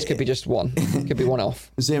 This could be just one. It could be one off.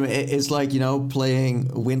 Same. It's like, playing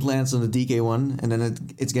Windlands on the DK1, and then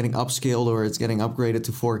it's getting upscaled or it's getting upgraded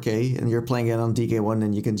to 4K, and you're playing it on DK1,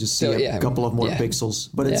 and you can just see a couple of more pixels.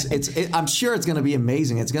 But I'm sure it's going to be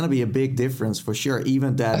amazing. It's going to be a big difference for sure.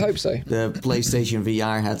 Even that, I hope so. The PlayStation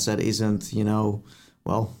VR headset isn't,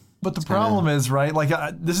 But the problem is, right,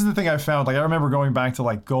 this is the thing I found. I remember going back to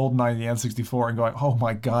GoldenEye, the N64, and going, oh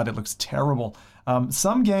my God, it looks terrible.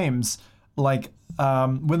 Some games,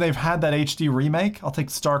 when they've had that HD remake, I'll take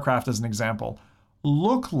StarCraft as an example,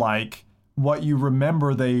 look like what you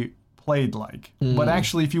remember they played like. But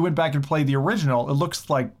actually, if you went back and played the original, it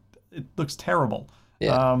looks terrible.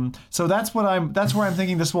 Yeah. So that's where I'm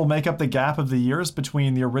thinking this will make up the gap of the years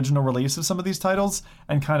between the original release of some of these titles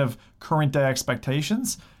and kind of current day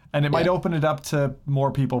expectations. And it might open it up to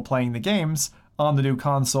more people playing the games on the new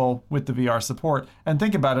console with the VR support. And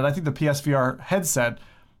think about it, I think the PSVR headset,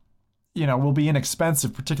 will be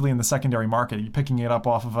inexpensive, particularly in the secondary market. You're picking it up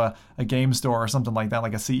off of a game store or something like that,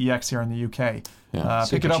 like a CEX here in the UK.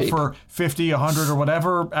 Pick it up for 50, 100 or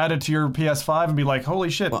whatever, add it to your PS5 and be like, holy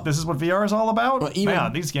shit, this is what VR is all about?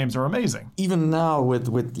 Man, these games are amazing. Even now with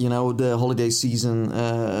the holiday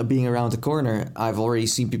season being around the corner, I've already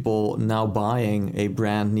seen people now buying a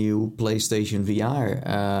brand new PlayStation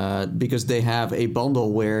VR because they have a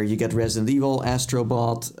bundle where you get Resident Evil,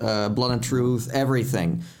 Astrobot, Blood and Truth,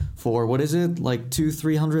 everything. For what is it, like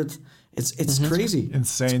 200-300? It's crazy.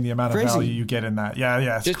 Insane the amount of value you get in that.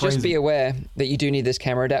 Yeah, it's crazy. Just be aware that you do need this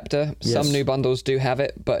camera adapter. Yes. Some new bundles do have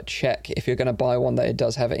it, but check if you're going to buy one that it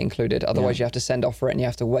does have it included. Otherwise, you have to send off for it and you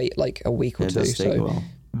have to wait a week or two. Does take a while.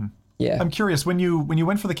 Yeah. I'm curious, when you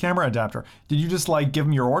went for the camera adapter, did you just give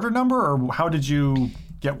them your order number, or how did you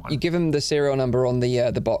get one? You give them the serial number on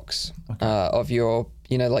the box of your,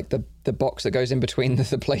 the box that goes in between the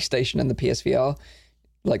PlayStation and the PSVR.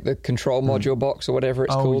 Like the control module box or whatever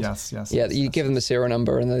it's called. Yes. You give them the serial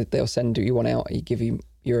number and they'll send you one out. You give you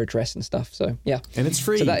your address and stuff. So, yeah. And it's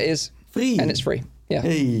free. So that is free. And it's free. Yeah.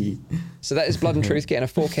 Hey. So that is Blood and Truth getting a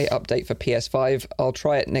 4K update for PS5. I'll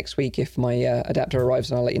try it next week if my adapter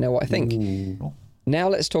arrives and I'll let you know what I think. Ooh. Now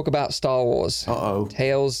let's talk about Star Wars.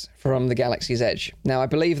 Tales from the Galaxy's Edge. Now, I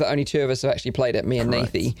believe that only two of us have actually played it, me and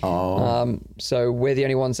Nathie. So we're the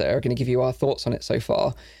only ones that are going to give you our thoughts on it so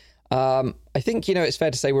far. I think, it's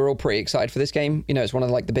fair to say we're all pretty excited for this game. It's one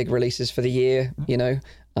of the big releases for the year,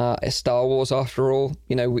 it's Star Wars after all.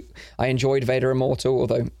 I enjoyed Vader Immortal,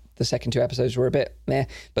 although The second 2 episodes were a bit meh,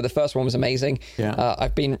 but the first one was amazing. Yeah.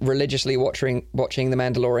 I've been religiously watching The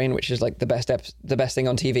Mandalorian, which is like the best thing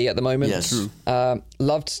on TV at the moment. Yes. True.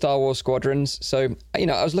 Loved Star Wars Squadrons, so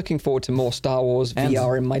I was looking forward to more Star Wars And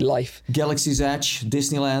VR in my life. Galaxy's Edge,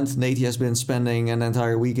 Disneyland. Nate has been spending an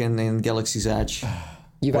entire weekend in Galaxy's Edge.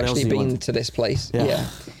 You've What actually else do you been want? to this place. Yeah.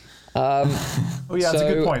 Oh yeah, that's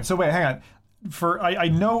a good point. So wait, hang on. I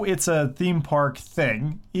know it's a theme park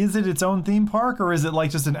thing. Is it its own theme park, or is it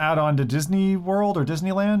like just an add-on to Disney World or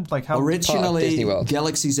Disneyland? Like how Originally, Disney World.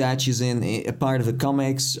 Galaxy's Edge is in a part of the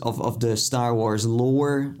comics of the Star Wars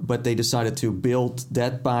lore, but they decided to build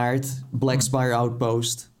that part, Black Spire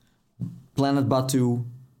Outpost, Planet Batu,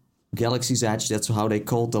 Galaxy's Edge. That's how they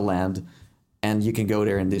called the land, and you can go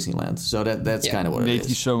there in Disneyland. So that's kind of what it Nate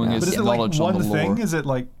is. showing his But is it like knowledge on one the thing? lore. Is it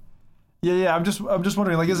like? Yeah. I'm just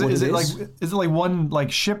wondering. Like, is it like one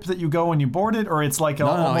like ship that you go and you board it, or it's like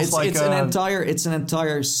almost like it's an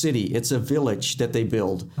entire city. It's a village that they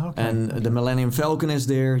build, Okay. and the Millennium Falcon is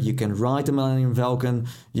there. You can ride the Millennium Falcon.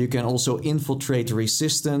 You can also infiltrate the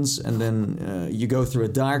Resistance, and then you go through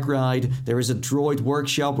a dark ride. There is a droid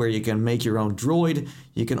workshop where you can make your own droid.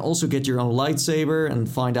 You can also get your own lightsaber and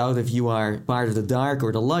find out if you are part of the dark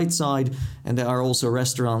or the light side. And there are also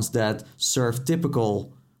restaurants that serve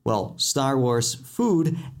typical, Star Wars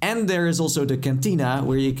food. And there is also the cantina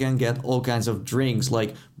where you can get all kinds of drinks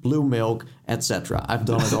like blue milk, etc. I've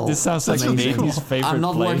done it all. This sounds like Amazing. Nate's favorite I'm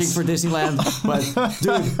not working place. for Disneyland, but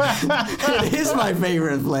dude, it is my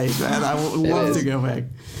favorite place, man. I would love to go back.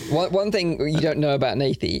 One thing you don't know about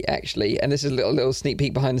Nathy, actually, and this is a little sneak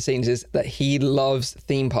peek behind the scenes, is that he loves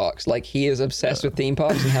theme parks. Like, he is obsessed with theme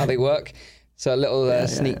parks and how they work. So a little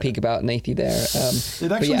sneak peek about Nathy there.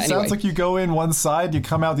 It actually sounds like you go in one side, you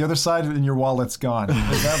come out the other side, and your wallet's gone.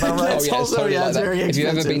 Is that about right? Oh, yeah, also- totally yeah, like it's that. very If you've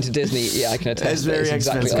ever expensive. been to Disney, I can attest. It's very that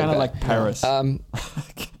exactly It's kind of that. like Paris.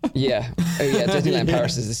 Yeah. Oh, yeah. Disneyland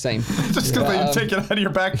Paris is the same. Just because they take it out of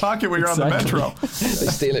your back pocket when you're on the metro. They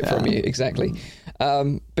steal it from you, exactly.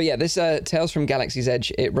 But yeah, this Tales from Galaxy's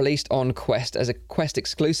Edge, it released on Quest as a Quest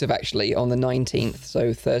exclusive, actually, on the 19th,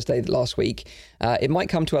 so Thursday last week. It might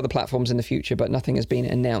come to other platforms in the future, but nothing has been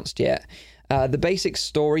announced yet. The basic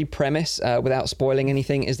story premise, without spoiling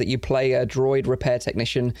anything, is that you play a droid repair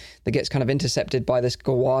technician that gets kind of intercepted by this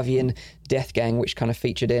Gawavian death gang, which kind of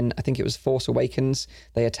featured in, I think it was Force Awakens.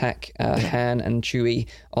 They attack Han and Chewie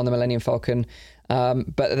on the Millennium Falcon.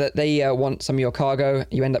 But they want some of your cargo.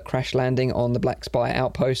 You end up crash landing on the Black Spire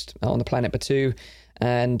outpost on the planet Batu.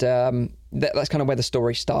 And that's kind of where the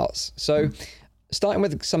story starts. So starting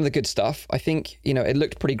with some of the good stuff, I think, it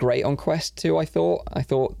looked pretty great on Quest 2, I thought. I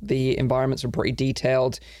thought the environments were pretty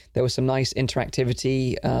detailed. There was some nice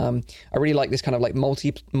interactivity. I really like this kind of like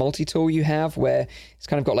multi-tool you have, where it's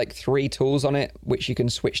kind of got like 3 tools on it, which you can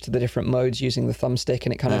switch to the different modes using the thumbstick,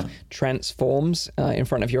 and it kind of transforms in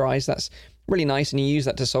front of your eyes. That's really nice, and you use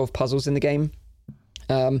that to solve puzzles in the game.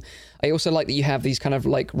 I also like that you have these kind of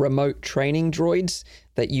like remote training droids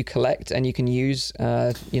that you collect and you can use,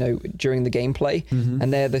 during the gameplay.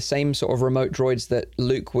 And they're the same sort of remote droids that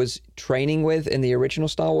Luke was training with in the original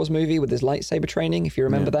Star Wars movie with his lightsaber training, if you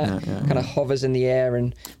remember that. Kind of hovers in the air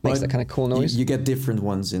and makes that kind of cool noise. You get different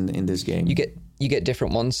ones in this game. You get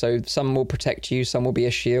different ones. So some will protect you, some will be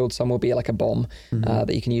a shield, some will be like a bomb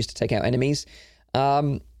that you can use to take out enemies.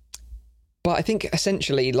 But I think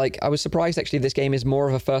essentially, like, I was surprised actually this game is more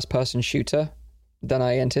of a first-person shooter than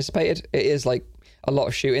I anticipated. It is like a lot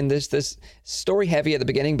of shooting. There's story heavy at the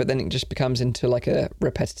beginning, but then it just becomes into like a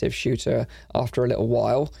repetitive shooter after a little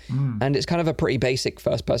while. And it's kind of a pretty basic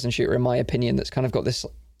first-person shooter in my opinion that's kind of got this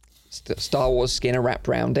Star Wars skin wrapped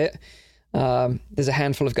around it. There's a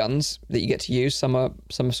handful of guns that you get to use. Some are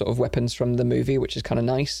some sort of weapons from the movie, which is kind of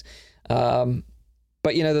nice.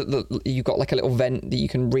 But you've got like a little vent that you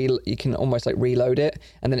can almost like reload it,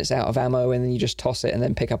 and then it's out of ammo, and then you just toss it and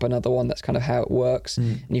then pick up another one. That's kind of how it works.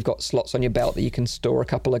 And you've got slots on your belt that you can store a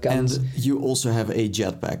couple of guns. And you also have a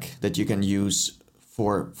jetpack that you can use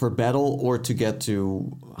for battle or to get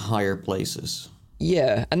to higher places.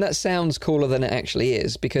 Yeah, and that sounds cooler than it actually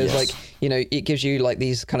is, because it gives you like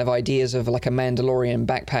these kind of ideas of like a Mandalorian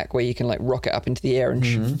backpack where you can like rocket up into the air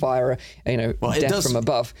and fire death from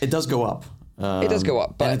above. It does go up. It does go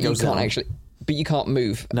up, but you can't actually. But you can't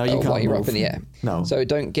move while you're up in the air. No. So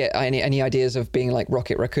don't get any ideas of being like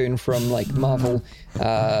Rocket Raccoon from like Marvel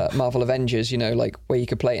Avengers. Like where you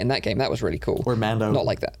could play it in that game. That was really cool. Or Mando. Not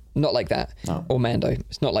like that. No. Or Mando.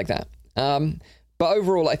 It's not like that. But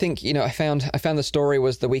overall, I think I found the story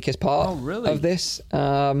was the weakest part of this.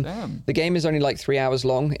 Damn. The game is only like 3 hours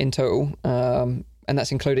long in total, and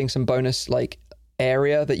that's including some bonus like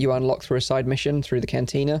area that you unlock through a side mission through the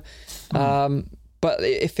cantina. but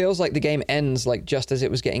it feels like the game ends like just as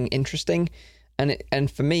it was getting interesting. And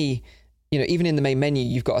for me, you know, even in the main menu,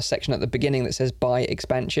 you've got a section at the beginning that says buy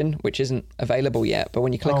expansion, which isn't available yet. But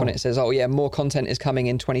when you click on it, it says, oh yeah, more content is coming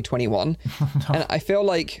in 2021. No. And I feel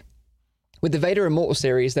like with the Vader Immortal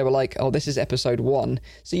series, they were like, oh, this is episode 1.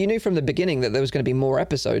 So you knew from the beginning that there was going to be more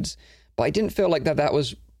episodes. But I didn't feel like that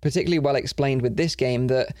was particularly well explained with this game,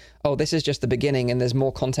 that, oh, this is just the beginning and there's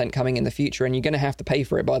more content coming in the future and you're going to have to pay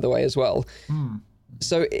for it, by the way, as well.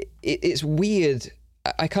 So it's weird.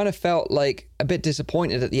 I kind of felt like a bit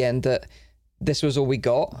disappointed at the end that this was all we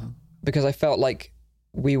got, because I felt like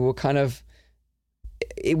we were kind of,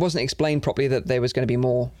 it wasn't explained properly that there was going to be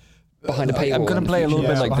more behind a paywall. I'm going to play a little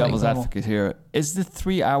bit like devil's advocate here. Is the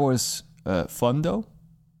 3 hours fun though?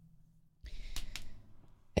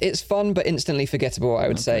 It's fun, but instantly forgettable, I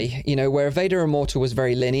would say. You know, where Vader Immortal was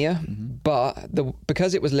very linear, but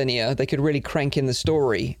because it was linear, they could really crank in the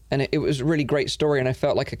story, and it was a really great story, and I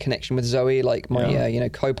felt like a connection with Zoe, like my,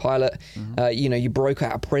 co-pilot. You broke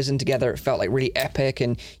out of prison together. It felt like really epic,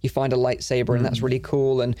 and you find a lightsaber, and that's really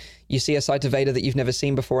cool, and you see a side to Vader that you've never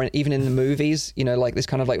seen before, and even in the movies, you know, like this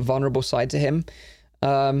kind of like vulnerable side to him.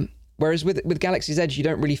 Whereas with Galaxy's Edge, you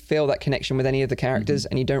don't really feel that connection with any of the characters,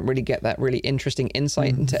 and you don't really get that really interesting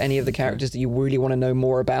insight into any of the characters that you really want to know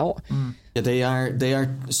more about. Yeah, they are.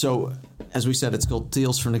 So, as we said, it's called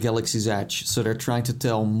Tales from the Galaxy's Edge. So they're trying to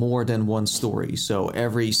tell more than one story. So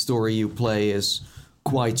every story you play is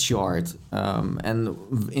quite short.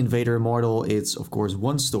 And in Vader Immortal, it's of course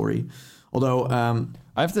one story. Although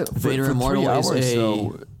I have to Vader Immortal 3 hours,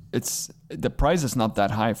 so it's the price is not that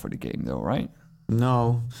high for the game, though, right?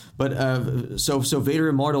 No, but so Vader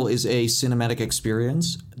Immortal is a cinematic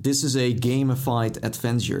experience. This is a gamified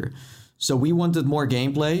adventure. So we wanted more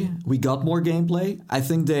gameplay. We got more gameplay. I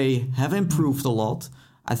think they have improved a lot.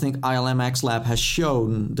 I think ILM X Lab has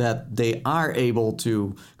shown that they are able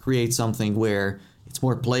to create something where it's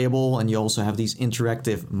more playable and you also have these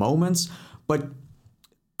interactive moments. But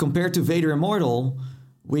compared to Vader Immortal,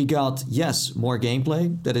 we got, yes, more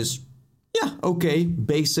gameplay. That is, okay,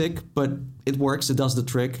 basic, but it works. It does the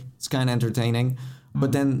trick. It's kind of entertaining.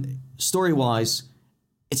 But then story-wise,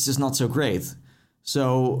 it's just not so great.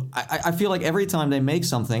 So I feel like every time they make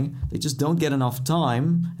something, they just don't get enough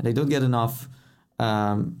time and they don't get enough,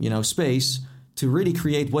 space to really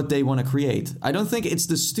create what they want to create. I don't think it's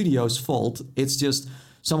the studio's fault. It's just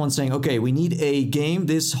someone saying, okay, we need a game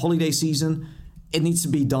this holiday season. It needs to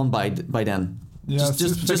be done by then. Yeah,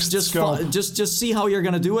 just see how you're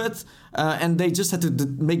gonna do it, and they just had to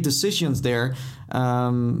make decisions there,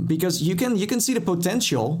 because you can see the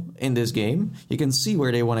potential in this game. You can see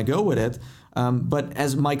where they want to go with it, but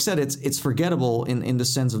as Mike said, it's forgettable in the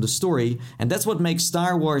sense of the story, and that's what makes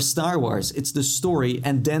Star Wars Star Wars. It's the story,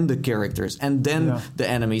 and then the characters, and then the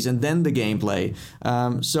enemies, and then the gameplay.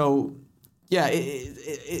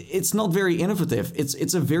 It's not very innovative.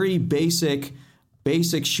 It's a very basic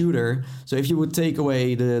shooter. So if you would take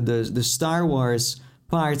away the Star Wars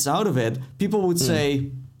parts out of it, people would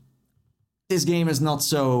say this game is not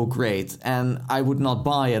so great and I would not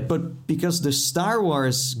buy it. But because the Star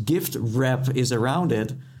Wars gift wrap is around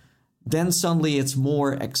it, then suddenly it's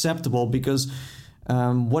more acceptable, because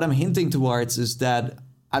what I'm hinting towards is that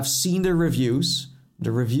I've seen the reviews.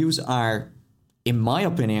 The reviews are, in my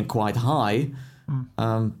opinion, quite high.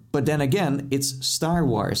 But then again, it's Star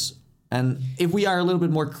Wars. And if we are a little bit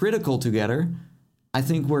more critical together, I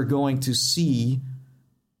think we're going to see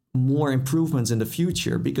more improvements in the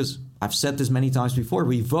future, because I've said this many times before,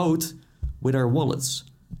 we vote with our wallets.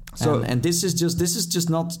 So and this is just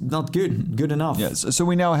not good enough. Yeah, so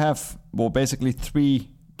we now have basically 3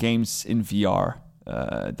 games in VR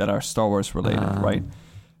that are Star Wars related, right?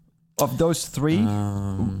 Of those 3,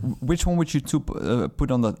 which one would you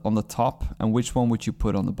put on the top, and which one would you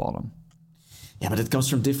put on the bottom? Yeah, but it comes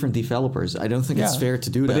from different developers. I don't think it's fair to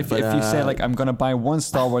do that. But if you say, like, I'm going to buy one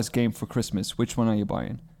Star Wars game for Christmas, which one are you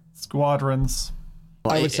buying? Squadrons.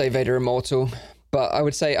 I would say Vader Immortal, but I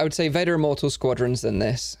would say Vader Immortal, Squadrons than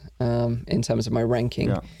this, in terms of my ranking.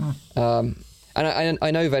 Yeah. And I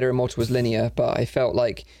know Vader Immortal was linear, but I felt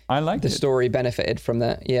like the story benefited from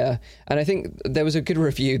that. Yeah. And I think there was a good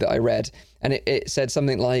review that I read, and it said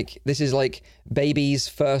something like, this is like baby's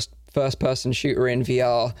first-person shooter in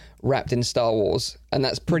VR wrapped in Star Wars, and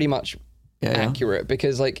that's pretty much accurate,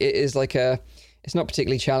 because like it is like it's not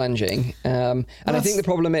particularly challenging, and I think the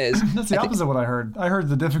problem is that's the opposite of what I heard. I heard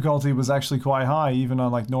the difficulty was actually quite high, even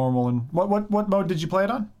on like normal. And what mode did you play it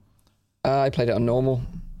on? I played it on normal.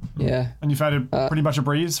 Yeah. And you found it pretty much a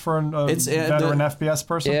breeze for a veteran FPS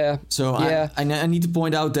person? Yeah. So I need to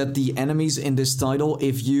point out that the enemies in this title,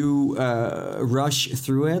 if you rush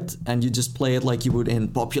through it and you just play it like you would in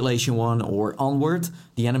Population 1 or Onward,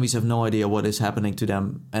 the enemies have no idea what is happening to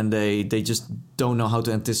them, and they just don't know how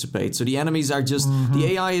to anticipate. So the enemies are just...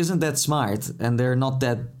 The AI isn't that smart, and they're not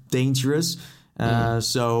that dangerous.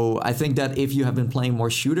 So I think that if you have been playing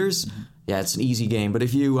more shooters... Yeah, it's an easy game. But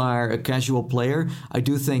if you are a casual player, I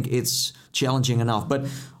do think it's challenging enough. But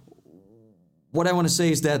what I want to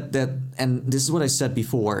say is that and this is what I said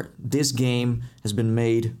before, this game has been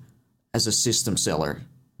made as a system seller.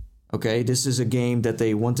 Okay, this is a game that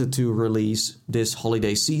they wanted to release this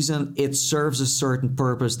holiday season. It serves a certain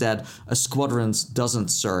purpose that a Squadrons doesn't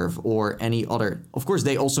serve, or any other. Of course,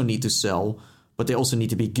 they also need to sell, but they also need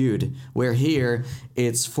to be good. Where here,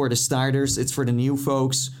 it's for the starters, it's for the new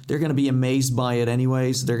folks. They're going to be amazed by it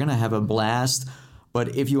anyways. They're going to have a blast.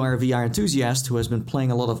 But if you are a VR enthusiast who has been playing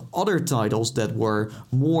a lot of other titles that were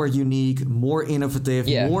more unique, more innovative,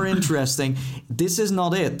 more interesting, this is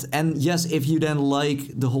not it. And yes, if you then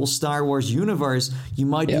like the whole Star Wars universe, you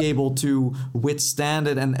might be able to withstand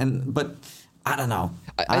it. But I don't know.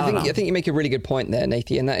 I think you make a really good point there,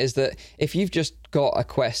 Nathan, and that is that if you've just got a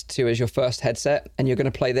Quest 2 as your first headset and you're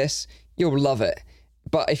going to play this, you'll love it.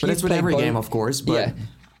 But it's with every game, of course. But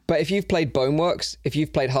But if you've played Boneworks, if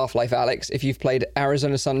you've played Half-Life Alyx, if you've played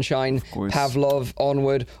Arizona Sunshine, Pavlov,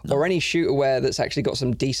 Onward, or any shooterware that's actually got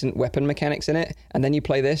some decent weapon mechanics in it, and then you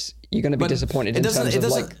play this, you're going to be disappointed in terms of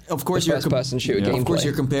like the first-person shooter gameplay. Of course,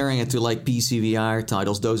 you're comparing it to like PC VR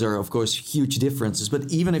titles. Those are, of course, huge differences.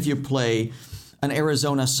 But even if you play an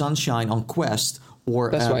Arizona Sunshine on Quest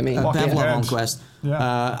or Pavlov on Quest,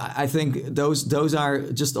 I think those are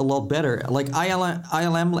just a lot better. Like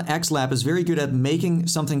ILM X-Lab is very good at making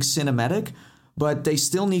something cinematic, but they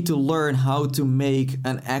still need to learn how to make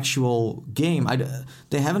an actual game.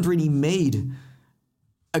 They haven't really made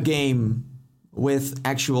a game with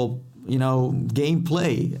actual,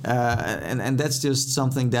 gameplay, and that's just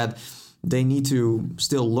something that they need to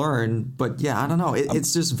still learn. But I don't know.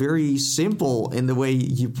 It's just very simple in the way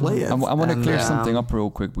you play it. I want to clear something up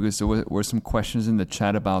real quick, because there were some questions in the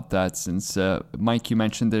chat about that. Since Mike, you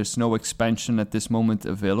mentioned there's no expansion at this moment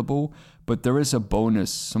available, but there is some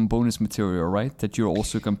bonus material, right? That you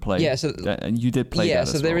also can play. Yeah, and you did play that as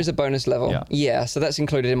well. Yeah, so there is a bonus level. Yeah, so that's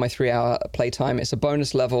included in my 3-hour playtime. It's a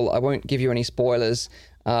bonus level. I won't give you any spoilers.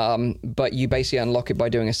 But you basically unlock it by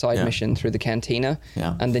doing a side mission through the cantina,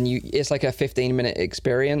 and then it's like a 15-minute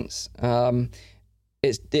experience.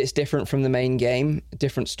 It's different from the main game,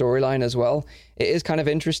 different storyline as well. It is kind of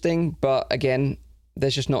interesting, but again,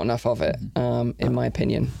 there's just not enough of it, in my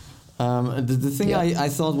opinion. The thing I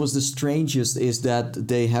thought was the strangest is that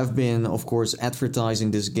they have been, of course,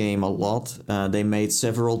 advertising this game a lot. They made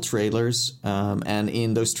several trailers, and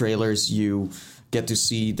in those trailers you get to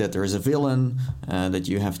see that there is a villain that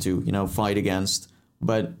you have to, fight against.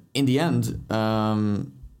 But in the end,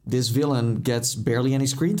 this villain gets barely any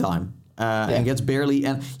screen time. And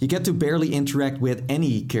you get to barely interact with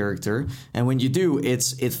any character. And when you do,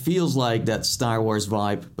 it feels like that Star Wars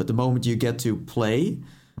vibe. But the moment you get to play,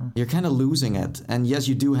 you're kind of losing it. And yes,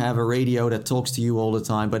 you do have a radio that talks to you all the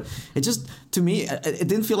time. But it just, to me, it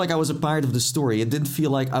didn't feel like I was a part of the story. It didn't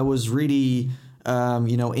feel like I was really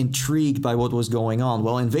intrigued by what was going on.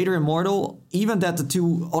 Well, in Vader Immortal, even that the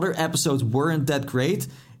 2 other episodes weren't that great,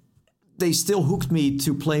 they still hooked me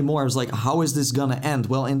to play more. I was like, how is this gonna end?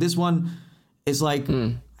 Well, in this one, it's like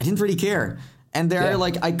I didn't really care. And there are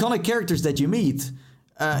like iconic characters that you meet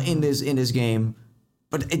in this game,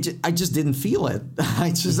 but I just didn't feel it. I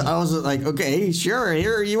was like, okay, sure,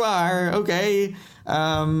 here you are, okay.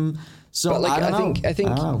 So but I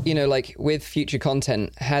think like with future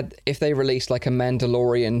content, if they released like a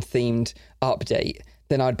Mandalorian themed update,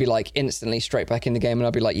 then I'd be like instantly straight back in the game, and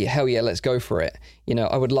I'd be like, hell yeah, let's go for it.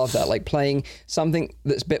 I would love that. Like playing something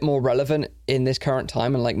that's a bit more relevant in this current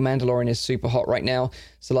time, and like Mandalorian is super hot right now.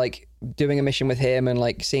 So like doing a mission with him and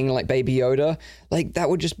like seeing like Baby Yoda, like that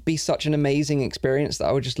would just be such an amazing experience that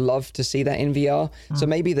I would just love to see that in VR. So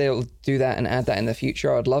maybe they'll do that and add that in the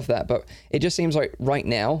future. I'd love that. But it just seems like right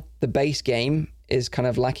now the base game is kind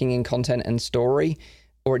of lacking in content and story,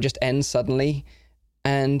 or it just ends suddenly.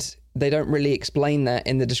 And they don't really explain that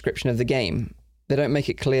in the description of the game. They don't make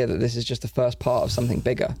it clear that this is just the first part of something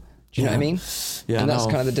bigger. Do you know what I mean? Yeah, and that's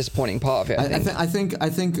kind of the disappointing part of it. I think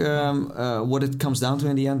what it comes down to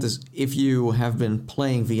in the end is, if you have been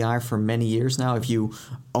playing VR for many years now, if you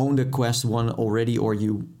owned a Quest 1 already, or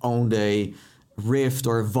you owned a Rift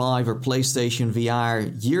or Vive or PlayStation VR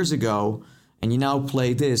years ago, and you now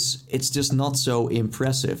play this, it's just not so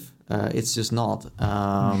impressive. It's just not.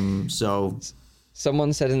 So.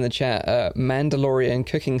 Someone said in the chat, Mandalorian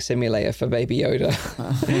cooking simulator for Baby Yoda.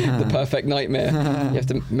 The perfect nightmare. You have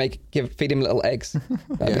to feed him little eggs.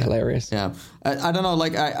 That'd be hilarious. Yeah. I don't know,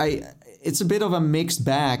 like, it's a bit of a mixed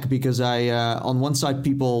bag because on one side,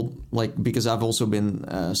 people, like, because I've also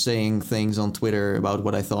been saying things on Twitter about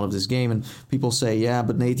what I thought of this game, and people say, yeah,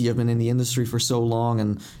 but Nate, you've been in the industry for so long,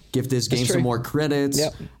 and give this game some more credits.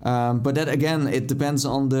 Yep. But that, again, it depends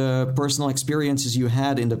on the personal experiences you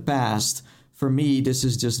had in the past. For me, this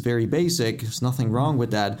is just very basic. There's nothing wrong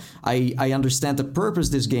with that. I understand the purpose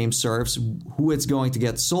this game serves, who it's going to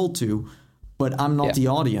get sold to, but I'm not the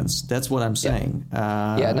audience. That's what I'm saying.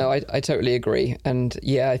 I totally agree. And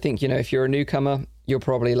I think, if you're a newcomer, you'll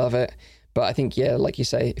probably love it. But I think, like you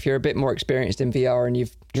say, if you're a bit more experienced in VR and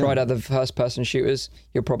you've tried other first-person shooters,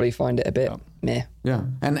 you'll probably find it a bit meh. Yeah,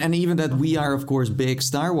 and even that we are, of course, big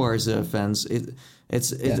Star Wars fans,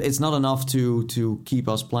 it's not enough to keep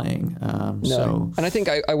us playing. No. So. And I think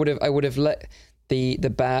I would have let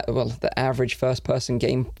the average first-person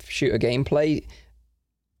shooter gameplay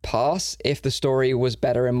pass if the story was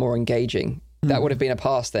better and more engaging. That would have been a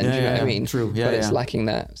pass then. Do you know what I mean? True. Yeah, but it's lacking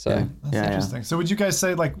that. So that's interesting. Yeah. So would you guys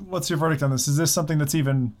say, like, what's your verdict on this? Is this something that's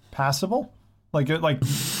even passable? Like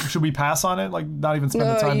should we pass on it? Like, not even spend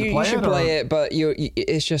the time to play it? You should play it, but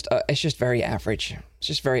it's just very average. It's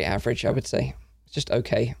just very average, I would say. It's just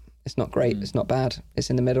okay. It's not great. It's not bad.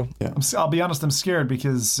 It's in the middle. Yeah. I'll be honest. I'm scared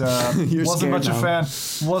because wasn't much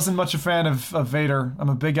a fan of Vader. I'm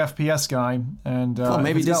a big FPS guy, and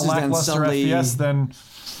maybe if this it's is got lackluster FPS, then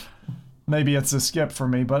maybe it's a skip for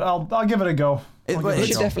me. But I'll give it a go. You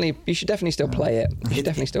should definitely still play it. You should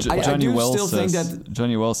definitely still play it.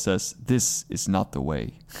 Johnny Wells says this is not the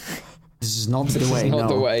way. This is not the way. Not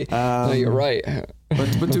the way. No, you're right.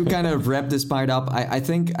 But to kind of wrap this part up, I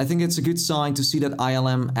think it's a good sign to see that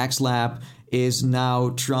ILM X Lab is now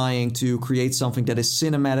trying to create something that is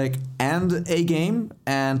cinematic and a game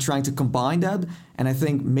and trying to combine that. And I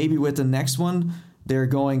think maybe with the next one, they're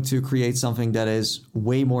going to create something that is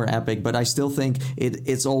way more epic. But I still think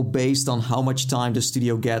it's all based on how much time the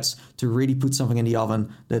studio gets to really put something in the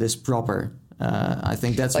oven that is proper. I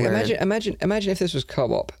think that's like, imagine if this was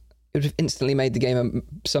co-op. It would have instantly made the game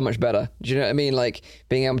so much better. Do you know what I mean? Like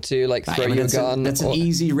being able to throw your gun. That's an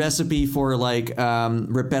easy recipe for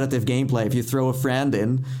repetitive gameplay. If you throw a friend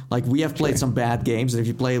in, like we have played some bad games, and if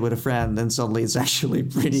you play it with a friend, then suddenly it's actually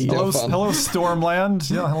pretty. Hello, Stormland.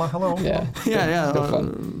 Yeah, hello.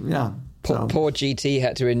 Yeah. Poor GT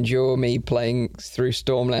had to endure me playing through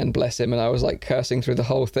Stormland, bless him, and I was like cursing through the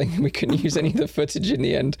whole thing, and we couldn't use any of the footage in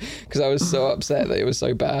the end because I was so upset that it was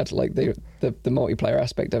so bad, like the multiplayer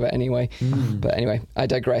aspect of it anyway. But anyway, I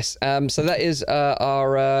digress. So that is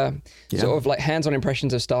our sort of like hands-on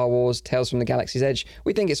impressions of Star Wars Tales from the Galaxy's Edge.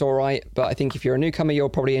 We think it's all right, but I think if you're a newcomer, you'll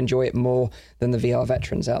probably enjoy it more than the VR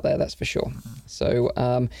veterans out there, that's for sure.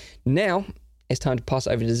 So now it's time to pass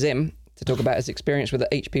it over to Zim to talk about his experience with the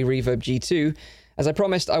HP Reverb G2. As I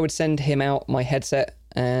promised, I would send him out my headset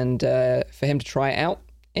and for him to try it out.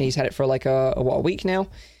 And he's had it for like a week now.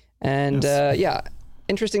 And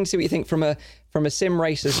interesting to see what you think from a sim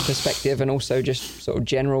racer's perspective and also just sort of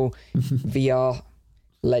general VR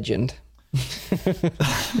legend.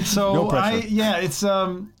 So no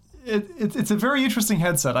it's a very interesting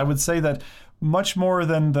headset. I would say that much more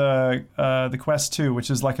than the Quest 2,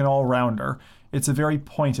 which is like an all-rounder. It's a very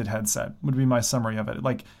pointed headset, would be my summary of it.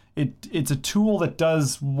 Like it's a tool that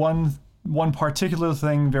does one particular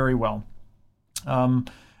thing very well. And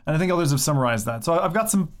I think others have summarized that. So I've got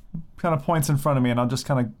some kind of points in front of me, and I'll just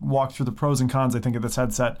kind of walk through the pros and cons, I think, of this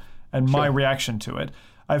headset and my reaction to it.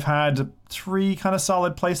 I've had 3 kind of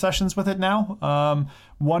solid play sessions with it now.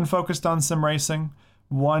 One focused on sim racing,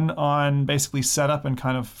 one on basically setup and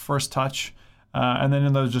kind of first touch, and then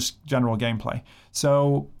another just general gameplay.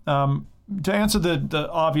 So to answer the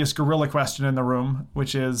obvious gorilla question in the room,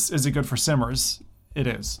 which is it good for simmers? It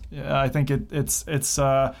is. I think it's.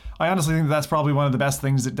 I honestly think that's probably one of the best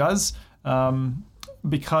things it does,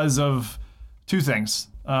 because of 2 things: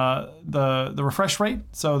 the refresh rate.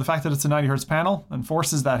 So the fact that it's a 90 hertz panel and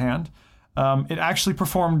forces that hand. It actually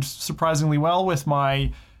performed surprisingly well with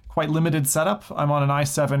my quite limited setup. I'm on an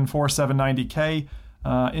i7 4790K.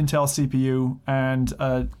 Intel CPU and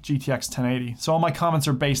a GTX 1080. So all my comments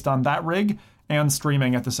are based on that rig and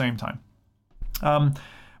streaming at the same time.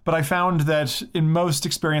 But I found that in most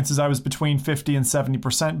experiences, I was between 50 and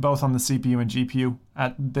 70%, both on the CPU and GPU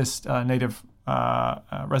at this native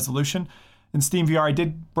resolution. In SteamVR, I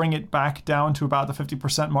did bring it back down to about the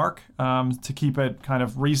 50% mark to keep it kind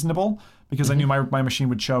of reasonable, because I knew my machine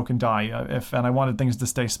would choke and die and I wanted things to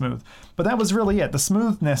stay smooth. But that was really it. The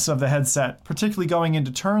smoothness of the headset, particularly going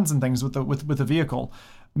into turns and things with the vehicle,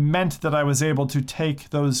 meant that I was able to take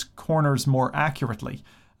those corners more accurately,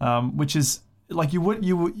 which is like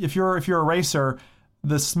if you're a racer,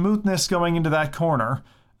 the smoothness going into that corner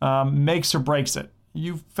makes or breaks it.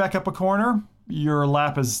 You feck up a corner, your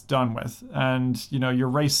lap is done with, and your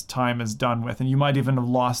race time is done with, and you might even have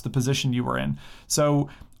lost the position you were in. So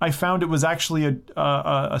I found it was actually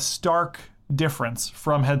a stark difference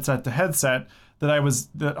from headset to headset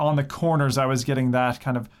that on the corners I was getting that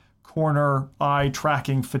kind of corner eye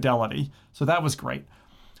tracking fidelity. So that was great.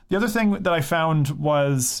 The other thing that I found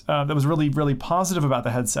was that was really, really positive about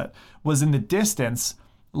the headset was in the distance,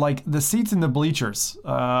 like the seats in the bleachers,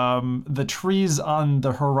 the trees on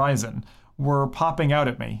the horizon were popping out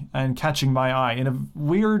at me and catching my eye in a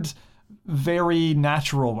weird, very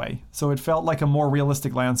natural way. So it felt like a more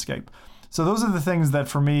realistic landscape. So those are the things that,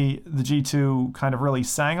 for me, the G2 kind of really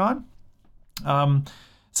sang on.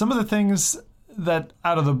 Some of the things that,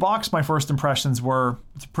 out of the box, my first impressions were,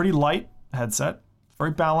 it's a pretty light headset,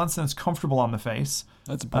 very balanced, and it's comfortable on the face.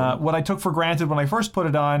 That's important. What I took for granted when I first put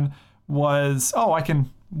it on was, I can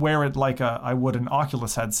wear it like I would an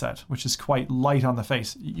Oculus headset, which is quite light on the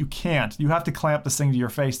face. You can't. You have to clamp this thing to your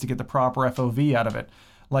face to get the proper FOV out of it.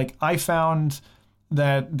 Like, I found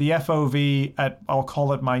that the FOV at, I'll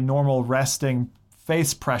call it my normal resting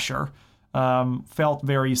face pressure, felt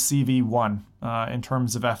very CV1 in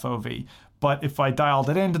terms of FOV. But if I dialed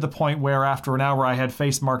it in to the point where after an hour I had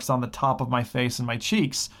face marks on the top of my face and my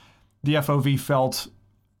cheeks, the FOV felt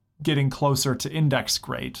getting closer to index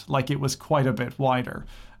grade, like it was quite a bit wider.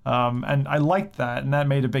 And I liked that, and that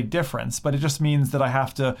made a big difference. But it just means that I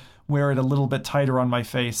have to wear it a little bit tighter on my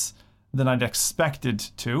face than I'd expected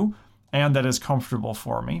to, and that is comfortable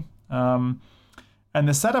for me. And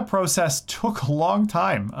the setup process took a long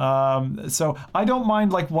time. So I don't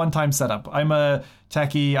mind like one-time setup. I'm a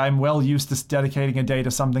techie. I'm well used to dedicating a day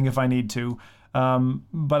to something if I need to.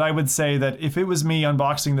 But I would say that if it was me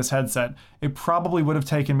unboxing this headset, it probably would have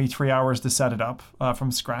taken me 3 hours to set it up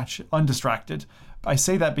from scratch, undistracted. I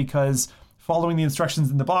say that because following the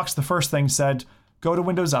instructions in the box, the first thing said, go to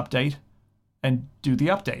Windows Update and do the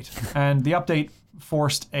update. And the update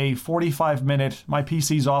forced a 45-minute, my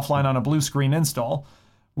PC's offline on a blue screen install,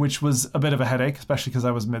 which was a bit of a headache, especially because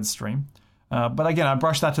I was midstream. But again, I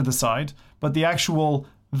brushed that to the side. But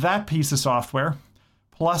that piece of software,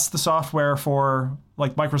 plus the software for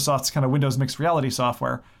like Microsoft's kind of Windows mixed reality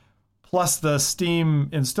software, plus the Steam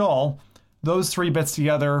install, those three bits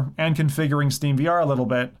together and configuring Steam VR a little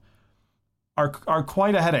bit are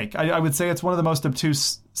quite a headache. I would say it's one of the most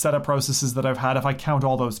obtuse setup processes that I've had if I count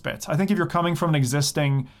all those bits. I think if you're coming from an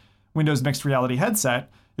existing Windows mixed reality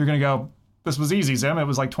headset, you're going to go, this was easy, Zim. It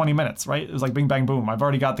was like 20 minutes, right? It was like bing, bang, boom. I've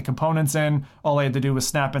already got the components in. All I had to do was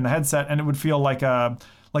snap in the headset, and it would feel like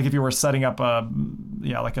if you were setting up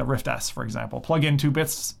like a Rift S, for example. Plug in 2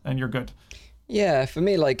 bits and you're good. Yeah, for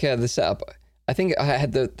me, like the setup, I think I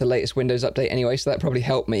had the latest Windows update anyway, so that probably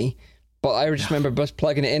helped me. But I just remember just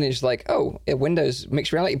plugging it in and it's like, Windows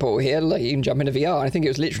mixed reality portal here, like you can jump into VR. I think it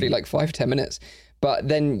was literally like 5 or 10 minutes. But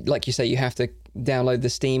then, like you say, you have to download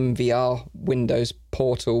the Steam VR Windows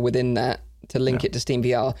portal within that to link it to Steam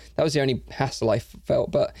VR. That was the only hassle I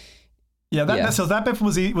felt, but... So that bit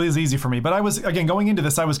was easy for me. But I was, again, going into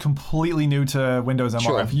this, I was completely new to Windows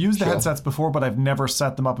MR. I've used the headsets before, but I've never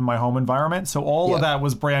set them up in my home environment. So all of that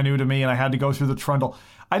was brand new to me, and I had to go through the trundle.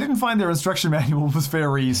 I didn't find their instruction manual was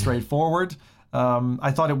very straightforward.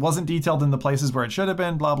 I thought it wasn't detailed in the places where it should have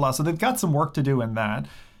been, blah, blah. So they've got some work to do in that.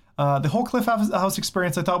 The whole Cliff House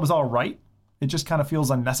experience I thought was all right. It just kind of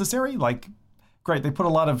feels unnecessary. Like, great, they put a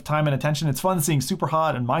lot of time and attention. It's fun seeing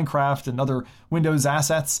Superhot and Minecraft and other Windows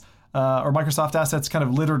assets or Microsoft assets kind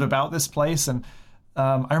of littered about this place. And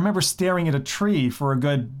I remember staring at a tree for a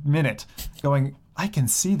good minute going, I can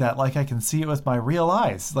see that like I can see it with my real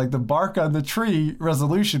eyes. Like the bark on the tree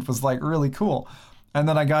resolution was like really cool. And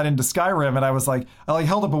then I got into Skyrim and I was like, I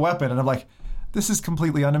held up a weapon and I'm like, this is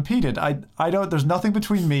completely unimpeded. I don't, there's nothing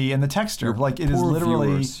between me and the texture. Like it is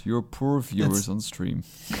literally... Your poor viewers on stream.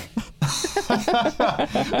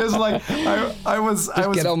 It's like, I was...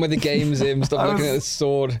 get on with the game, Zim. Stop looking at the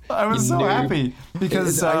sword. I was so happy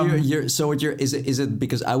because... Is it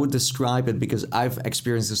because I would describe it because I've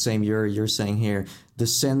experienced the same you're saying here, a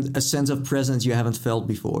sense of presence you haven't felt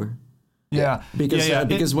before. Yeah.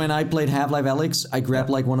 Because when I played Half-Life Alyx, I grabbed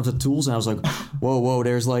like one of the tools and I was like, whoa,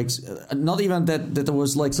 there's like, not even that there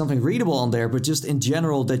was like something readable on there, but just in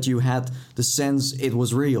general that you had the sense it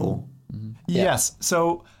was real. Mm-hmm. Yes.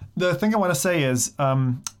 So the thing I want to say is,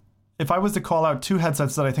 if I was to call out two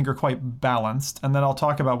headsets that I think are quite balanced, and then I'll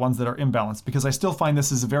talk about ones that are imbalanced, because I still find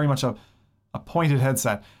this is very much a pointed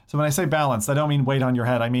headset. So when I say balanced, I don't mean weight on your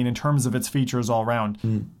head. I mean in terms of its features all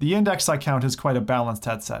around. The Index I count is quite a balanced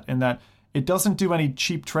headset in that it doesn't do any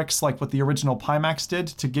cheap tricks like what the original Pimax did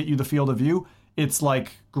to get you the field of view. It's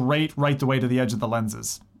like great right the way to the edge of the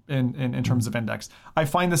lenses in terms of Index. I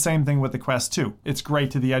find the same thing with the Quest 2. It's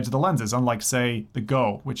great to the edge of the lenses, unlike, say, the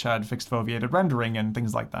Go, which had fixed foveated rendering and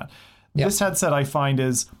things like that. Yep. This headset I find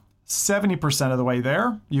is 70% of the way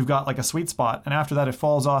there. You've got like a sweet spot, and after that it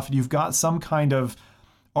falls off, and you've got some kind of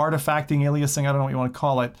artifacting, aliasing, I don't know what you want to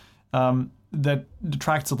call it, that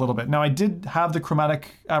detracts a little bit. Now, I did have the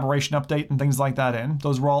chromatic aberration update and things like that in.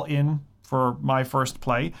 Those were all in for my first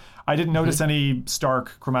play. I didn't notice any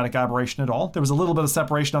stark chromatic aberration at all. There was a little bit of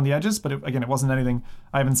separation on the edges, but again, it wasn't anything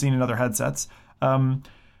I haven't seen in other headsets.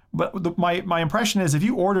 But my impression is if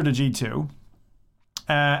you ordered a G2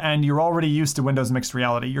 and you're already used to Windows Mixed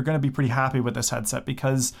Reality, you're going to be pretty happy with this headset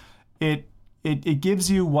because it gives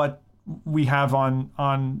you what we have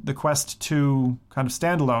on the Quest 2 kind of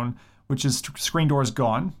standalone, which is screen doors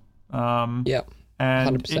gone. Yeah.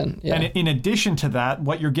 And 100%, and in addition to that,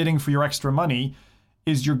 what you're getting for your extra money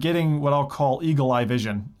is you're getting what I'll call eagle eye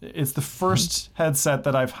vision. It's the first headset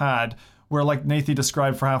that I've had where, like Nathan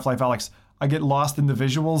described for Half-Life Alyx, I get lost in the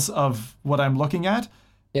visuals of what I'm looking at.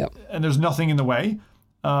 Yeah. And there's nothing in the way.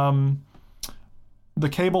 The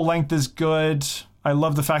cable length is good. I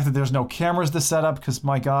love the fact that there's no cameras to set up because,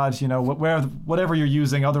 my God, whatever you're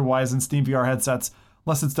using otherwise in SteamVR headsets,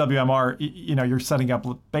 unless it's WMR, you're setting up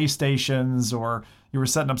base stations or you were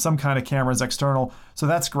setting up some kind of cameras external. So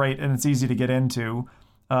that's great, and it's easy to get into.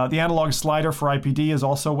 The analog slider for IPD is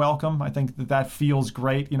also welcome. I think that feels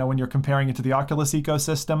great, when you're comparing it to the Oculus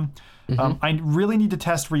ecosystem. I really need to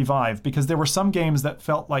test Revive because there were some games that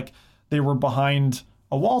felt like they were behind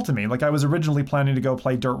a wall to me. Like I was originally planning to go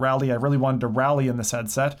play Dirt Rally. I really wanted to rally in this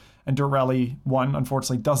headset, and Dirt Rally 1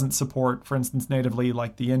 unfortunately doesn't support, for instance, natively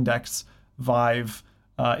like the Index, Vive.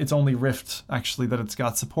 It's only Rift actually that it's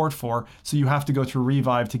got support for, so you have to go through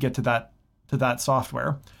Revive to get to that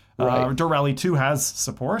software. Right. Dirt Rally 2 has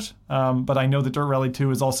support, but I know that Dirt Rally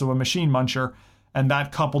 2 is also a machine muncher, and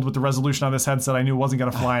that coupled with the resolution on this headset, I knew wasn't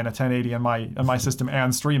going to fly in a 1080 on my system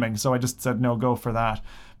and streaming, so I just said no go for that.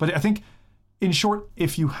 But I think, in short,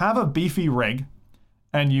 if you have a beefy rig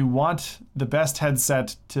and you want the best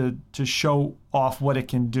headset to show off what it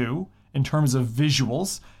can do in terms of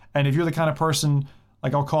visuals, and if you're the kind of person,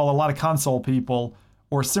 like I'll call a lot of console people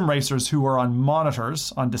or sim racers who are on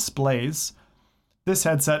monitors, on displays, this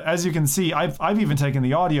headset, as you can see, I've even taken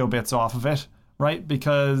the audio bits off of it, right?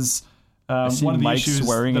 Because one of the Mike's issues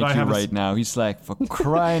swearing that at I you have right now. He's like, for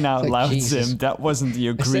crying out loud, Jesus. Sim, that wasn't the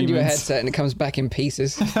agreement. I send you a headset and it comes back in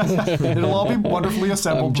pieces. It'll all be wonderfully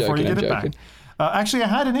assembled before you get it back. Actually, I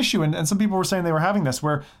had an issue, and some people were saying they were having this,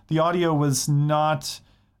 where the audio was not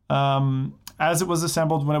as it was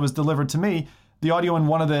assembled when it was delivered to me. The audio in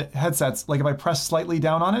one of the headsets, like if I pressed slightly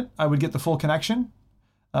down on it, I would get the full connection.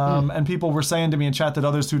 And people were saying to me in chat that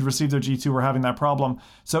others who'd received their G2 were having that problem.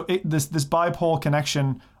 So this bipole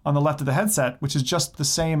connection on the left of the headset, which is just the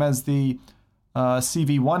same as the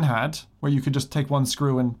CV1 had, where you could just take one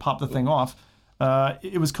screw and pop the thing off,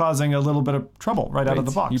 it was causing a little bit of trouble right out of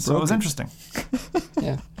the box. So it was interesting.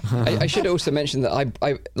 Yeah. I should also mention that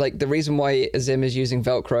I like the reason why Zim is using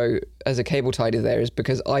Velcro as a cable tie there is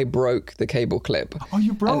because I broke the cable clip. Oh,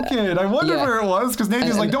 you broke it. I wonder where it was, because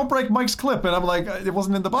Nathan's like, don't break Mike's clip. And I'm like, it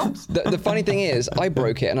wasn't in the box. The funny thing is, I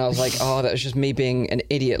broke it and I was like, oh, that was just me being an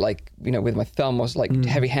idiot, like, with my thumb. I was like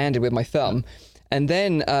heavy-handed with my thumb. And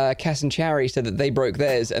then Cass and Chari said that they broke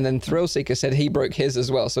theirs, and then Thrillseeker said he broke his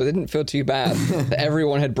as well. So it didn't feel too bad that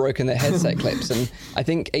everyone had broken their headset clips. And I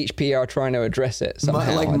think HP are trying to address it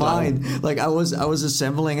somehow. Like mine, like I was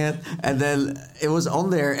assembling it, and then it was on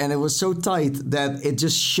there, and it was so tight that it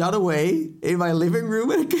just shut away in my living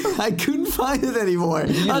room, and I couldn't find it anymore.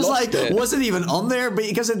 I was like, was it even on there?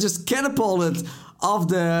 Because it just catapulted off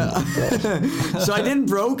the so I didn't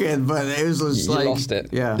broke it, but it was just you lost it.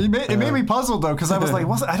 Yeah, it made me puzzled though, because I was like,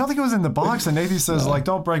 I don't think it was in the box. And Nathan says like,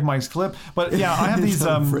 don't break Mike's clip. But yeah, I have these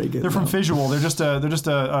they're from Visual. They're just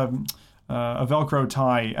a Velcro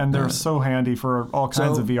tie, and they're so handy for all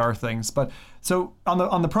kinds of VR things. But so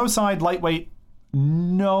on the Pro side, lightweight,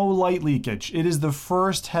 no light leakage. It is the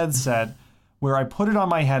first headset where I put it on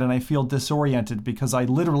my head and I feel disoriented because I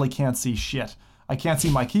literally can't see shit. I can't see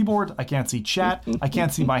my keyboard. I can't see chat. I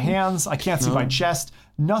can't see my hands. I can't see my chest.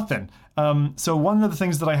 Nothing. So one of the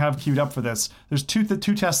things that I have queued up for this, there's two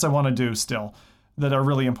tests I want to do still that are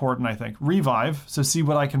really important, I think. Revive. So see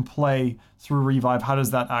what I can play through Revive. How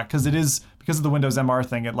does that act? Because it is because of the Windows MR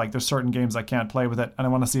thing, there's certain games I can't play with it, and I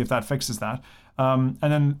want to see if that fixes that. And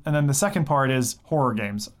then the second part is horror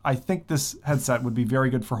games. I think this headset would be very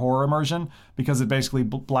good for horror immersion because it basically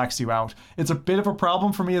blacks you out. It's a bit of a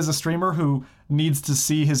problem for me as a streamer who needs to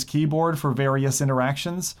see his keyboard for various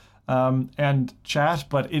interactions and chat,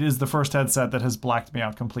 but it is the first headset that has blacked me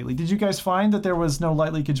out completely. Did you guys find that there was no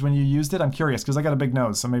light leakage when you used it? I'm curious because I got a big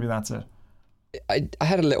nose, so maybe that's it. I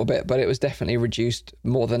had a little bit, but it was definitely reduced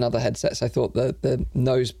more than other headsets. I thought the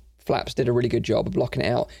nose flaps did a really good job of blocking it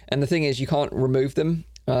out. And the thing is, you can't remove them.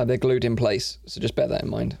 They're glued in place, so just bear that in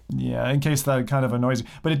mind. Yeah, in case that kind of annoys you.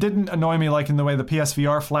 But it didn't annoy me like in the way the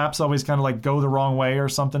PSVR flaps always kind of go the wrong way or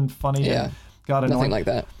something funny. Yeah, got annoying. Nothing like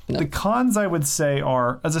that. No. The cons, I would say,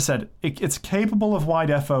 are, as I said, it's capable of wide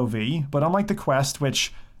FOV, but unlike the Quest,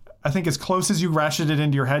 which I think as close as you ratchet it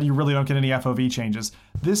into your head, you really don't get any FOV changes.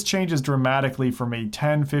 This changes dramatically for me,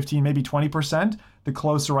 10, 15, maybe 20%, the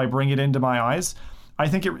closer I bring it into my eyes. I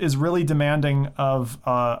think it is really demanding of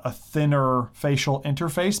a thinner facial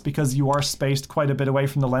interface because you are spaced quite a bit away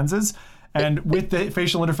from the lenses. And with the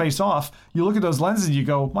facial interface off, you look at those lenses and you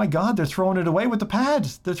go, my God, they're throwing it away with the pad.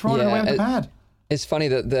 They're throwing it away with the pad. It's funny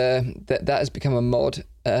that that has become a mod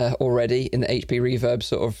already in the HP Reverb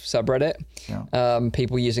sort of subreddit. Yeah.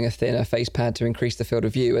 People using a thinner face pad to increase the field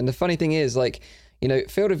of view. And the funny thing is,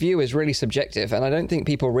 field of view is really subjective, and I don't think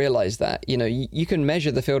people realize that. You can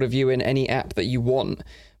measure the field of view in any app that you want,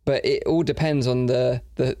 but it all depends on the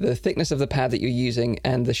thickness of the pad that you're using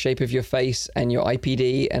and the shape of your face and your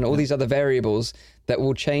IPD and all these other variables that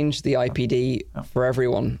will change the IPD for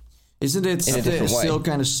everyone. Isn't it still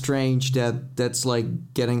kind of strange that that's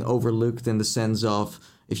getting overlooked in the sense of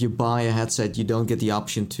if you buy a headset, you don't get the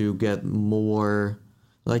option to get more.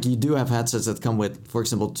 You do have headsets that come with, for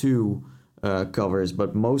example, 2 covers,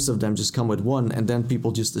 but most of them just come with 1, and then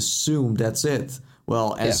people just assume that's it.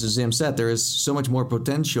 Well, as Zim said, there is so much more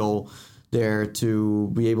potential there to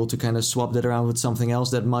be able to kind of swap that around with something else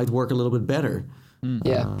that might work a little bit better.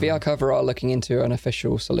 Yeah, VR Cover are looking into an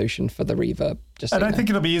official solution for the Reverb. I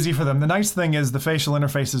think it'll be easy for them. The nice thing is the facial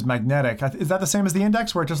interface is magnetic. Is that the same as the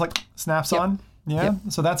Index, where it just snaps on? Yeah. Yep.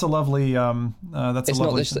 So that's a lovely.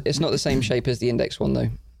 It's not the same shape as the Index one though,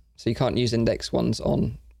 so you can't use Index ones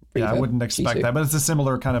on. Reverb I wouldn't expect G2. that, but it's a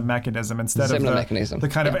similar kind of mechanism instead of the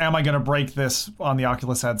kind of am I going to break this on the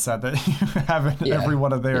Oculus headset that you have in every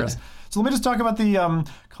one of theirs. Yeah. So let me just talk about the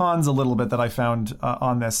cons a little bit that I found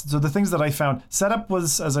on this. So the things that I found, setup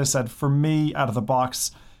was, as I said, for me out of the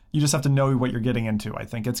box, you just have to know what you're getting into. I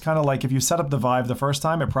think it's kind of like if you set up the Vive the first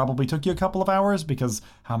time, it probably took you a couple of hours because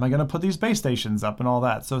how am I going to put these base stations up and all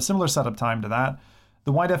that? So similar setup time to that.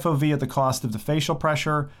 The wide FOV at the cost of the facial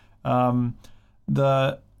pressure.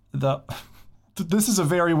 This is a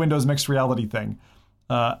very Windows mixed reality thing.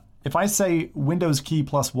 If I say Windows key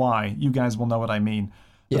plus Y, you guys will know what I mean.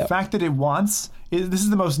 The fact that this is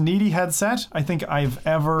the most needy headset I think I've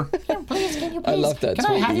ever. Can you please? I love that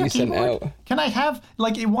tweet that you sent out. Can I have,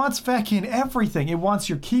 it wants fucking everything. It wants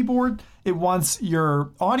your keyboard. It wants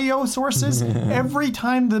your audio sources. Every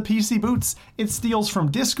time the PC boots, it steals from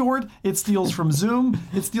Discord. It steals from Zoom.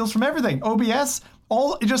 It steals from everything. OBS.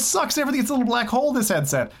 It just sucks everything. It's a little black hole, this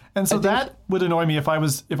headset, and so that would annoy me if I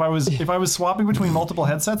was swapping between multiple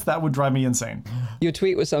headsets. That would drive me insane. Your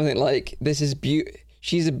tweet was something like, "This is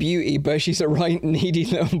she's a beauty, but she's a right needy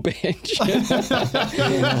little bitch."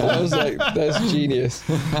 I was like, "That's genius."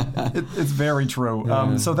 It's very true.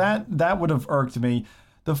 So that would have irked me.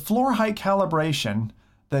 The floor height calibration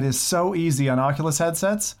that is so easy on Oculus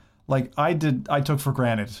headsets. I took for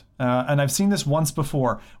granted. And I've seen this once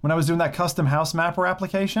before. When I was doing that custom house mapper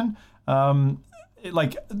application,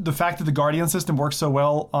 the fact that the Guardian system works so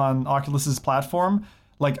well on Oculus's platform,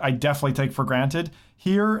 I definitely take for granted.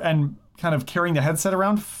 Here, and kind of carrying the headset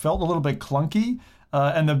around felt a little bit clunky.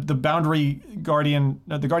 And the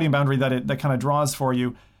Guardian boundary that kind of draws for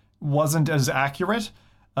you wasn't as accurate.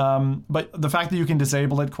 But the fact that you can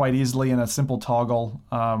disable it quite easily in a simple toggle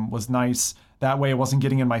was nice. That way it wasn't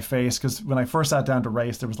getting in my face, because when I first sat down to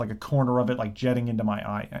race, there was a corner of it jetting into my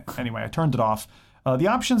eye. Anyway, I turned it off. The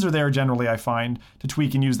options are there generally, I find, to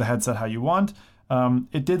tweak and use the headset how you want.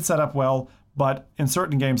 It did set up well, but in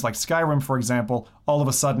certain games like Skyrim, for example, all of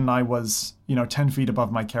a sudden I was 10 feet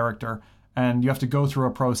above my character, and you have to go through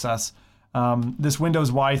a process. This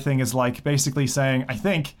Windows Y thing is basically saying, I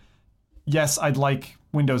think, yes, I'd like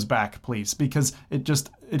Windows back, please, because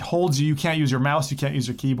it holds you. You can't use your mouse, you can't use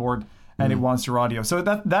your keyboard, and it wants your audio. So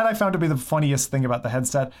that I found to be the funniest thing about the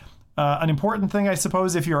headset. An important thing, I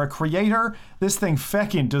suppose, if you're a creator, this thing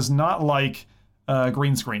feckin' does not like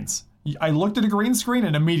green screens. I looked at a green screen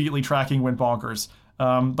and immediately tracking went bonkers.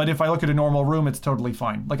 But if I look at a normal room, it's totally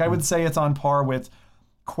fine. Like I would say it's on par with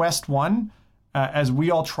Quest 1, as we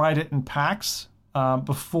all tried it in PAX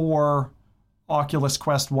before Oculus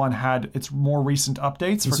Quest 1 had its more recent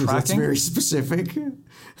updates for tracking. That's very specific.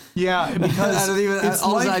 Yeah, because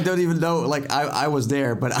I don't even know. Like I was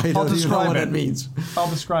there, but I don't even know what it means. I'll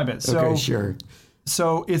describe it. So, okay, sure.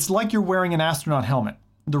 So it's like you're wearing an astronaut helmet.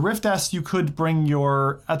 The Rift S, you could bring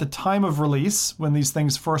at the time of release, when these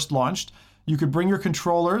things first launched, you could bring your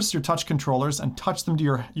controllers, your touch controllers, and touch them to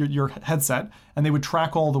your headset, and they would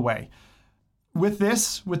track all the way. With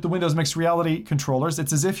the Windows Mixed Reality controllers,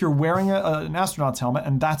 it's as if you're wearing an astronaut's helmet,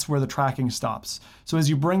 and that's where the tracking stops. So as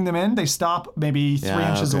you bring them in, they stop maybe 3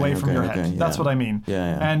 inches away from your head. That's what I mean.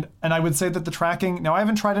 And I would say that the tracking, now I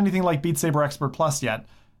haven't tried anything like Beat Saber Expert Plus yet.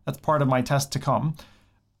 That's part of my test to come.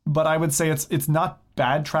 But I would say it's not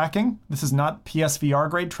bad tracking. This is not PSVR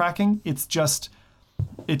grade tracking. It's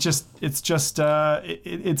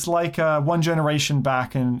like one generation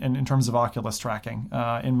back in terms of Oculus tracking,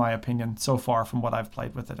 in my opinion, so far from what I've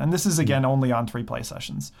played with it. And this is, again, only on 3 play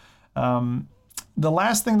sessions. The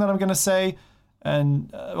last thing that I'm going to say,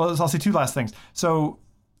 I'll say 2 last things. So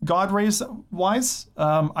God rays wise,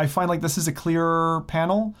 I find like this is a clearer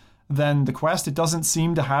panel than the Quest. It doesn't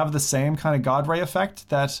seem to have the same kind of God ray effect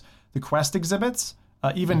that the Quest exhibits,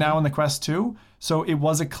 even now in the Quest 2. So it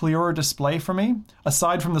was a clearer display for me,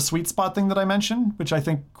 aside from the sweet spot thing that I mentioned, which I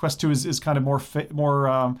think Quest 2 is kind of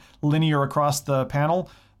more linear across the panel.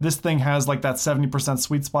 This thing has like that 70%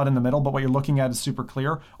 sweet spot in the middle, but what you're looking at is super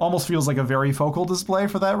clear. Almost feels like a very focal display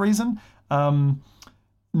for that reason. No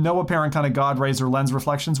apparent kind of God rays or lens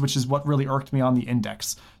reflections, which is what really irked me on the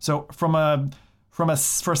Index. So for a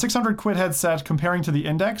 600 quid headset comparing to the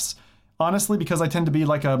Index, honestly, because I tend to be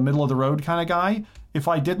like a middle of the road kind of guy, if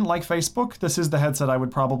I didn't like Facebook, this is the headset I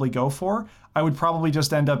would probably go for. I would probably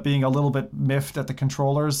just end up being a little bit miffed at the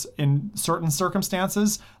controllers in certain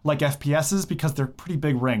circumstances, like FPSs, because they're pretty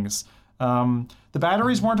big rings. The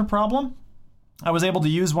batteries weren't a problem. I was able to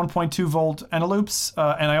use 1.2 volt Eneloops,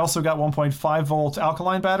 and I also got 1.5 volt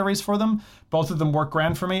alkaline batteries for them. Both of them work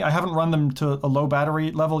grand for me. I haven't run them to a low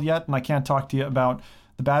battery level yet, and I can't talk to you about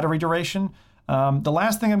the battery duration. The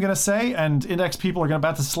last thing I'm going to say, and Index people are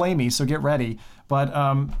about to slay me, so get ready, but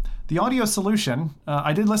the audio solution,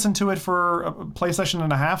 I did listen to it for a play session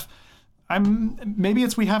and a half. Maybe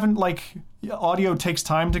we haven't, like, audio takes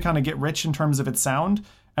time to kind of get rich in terms of its sound,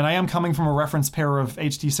 and I am coming from a reference pair of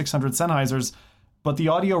HD600 Sennheisers, but the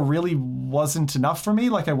audio really wasn't enough for me.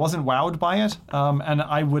 Like, I wasn't wowed by it, and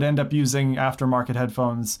I would end up using aftermarket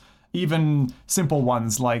headphones, even simple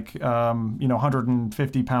ones like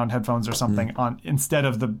 150-pound headphones or something instead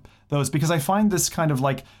of those, because I find this kind of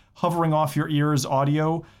like hovering off your ears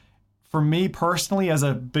audio, for me personally, as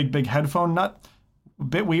a big headphone nut, a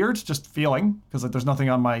bit weird, just feeling, because like, there's nothing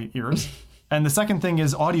on my ears. And the second thing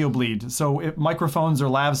is audio bleed. So if microphones or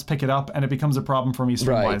lavs pick it up, and it becomes a problem for me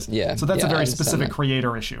stream-wise. Right, yeah. So that's a very specific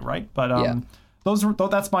creator issue, right? But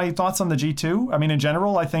that's my thoughts on the G2. I mean, in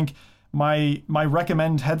general, I think my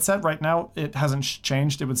recommend headset right now, it hasn't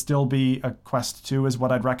changed. It would still be a Quest 2 is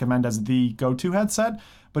what I'd recommend as the go-to headset.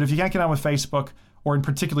 But if you can't get on with Facebook, or in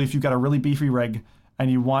particular if you've got a really beefy rig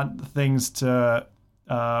and you want things to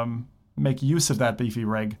make use of that beefy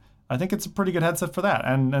rig, I think it's a pretty good headset for that.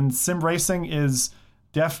 And sim racing is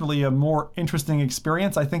definitely a more interesting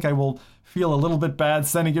experience. I think I will feel a little bit bad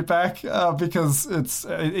sending it back because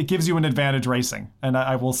it gives you an advantage racing. And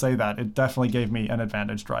I will say that. It definitely gave me an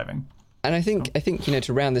advantage driving. And I think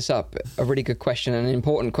to round this up, a really good question and an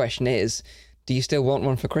important question is, do you still want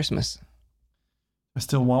one for Christmas? I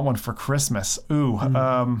still want one for Christmas. Ooh,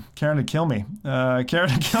 Karen would kill me. Karen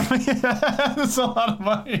would kill me. That's a lot of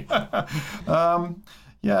money.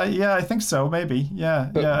 Yeah, I think so. Maybe. Yeah.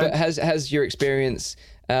 But has your experience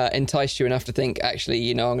enticed you enough to think,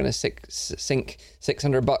 actually, I'm going to sink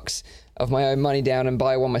 $600 of my own money down and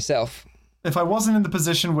buy one myself? If I wasn't in the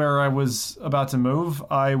position where I was about to move,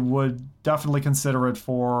 I would definitely consider it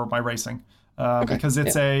for my racing, because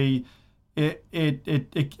it's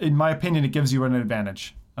in my opinion, it gives you an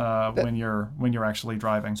advantage when you're actually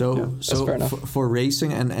driving. So for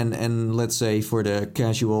racing and let's say for the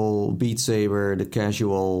casual Beat Saber, the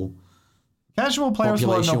casual players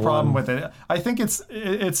will have no problem with it. I think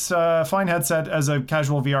it's a fine headset as a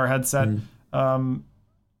casual VR headset.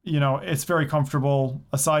 It's very comfortable,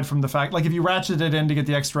 aside from the fact, like if you ratchet it in to get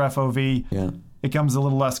the extra FOV, it comes a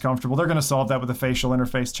little less comfortable. They're going to solve that with a facial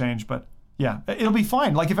interface change, but yeah, it'll be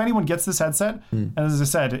fine. Like if anyone gets this headset, and as I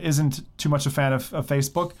said, isn't too much a fan of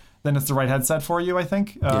Facebook, then it's the right headset for you, I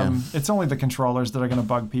think. It's only the controllers that are going to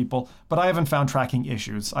bug people, but I haven't found tracking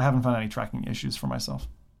issues. I haven't found any tracking issues for myself.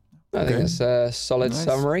 I think it's a solid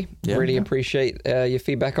summary. Yeah. Really appreciate your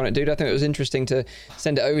feedback on it, dude. I think it was interesting to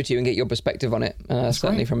send it over to you and get your perspective on it.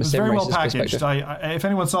 Certainly from a sim very well racer's packaged. perspective. If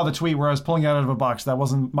anyone saw the tweet where I was pulling it out of a box, that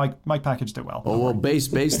wasn't Mike packaged it well. Oh well,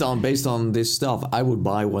 based on this stuff, I would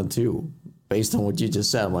buy one too. Based on what you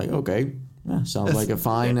just said, I'm like, okay, yeah, sounds like a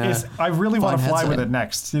fine. I really want to fly headset. with it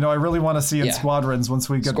next. I really want to see in Squadrons once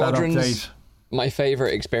we get that update. My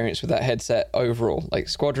favorite experience with that headset overall. Like,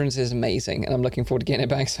 Squadrons is amazing, and I'm looking forward to getting it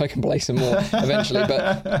back so I can play some more eventually.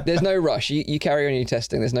 But there's no rush. You carry on your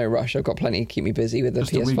testing. There's no rush. I've got plenty to keep me busy with the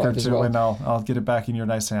Just PS5 a week or as two, well. and I'll get it back in your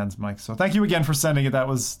nice hands, Mike. So thank you again for sending it. That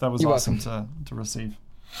was You're awesome to receive.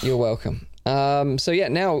 You're welcome. So yeah,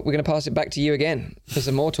 now we're going to pass it back to you again for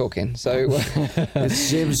some more talking. So It's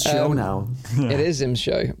Zim's show now. It is Zim's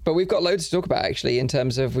show, but we've got loads to talk about actually. In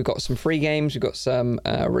terms of, we've got some free games, we've got some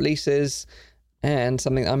releases, and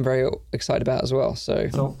something I'm very excited about as well. So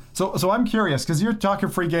I'm curious, because you're talking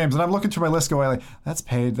free games, and I'm looking through my list going like, that's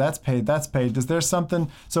paid. Is there something?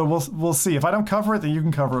 So we'll see. If I don't cover it, then you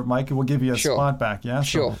can cover it, Mike, and we'll give you a spot back. Yeah.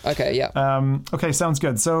 Sure. Okay. Yeah. Okay. Sounds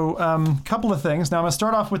good. So couple of things. Now I'm gonna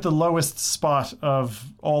start off with the lowest spot of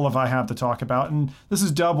all of I have to talk about, and this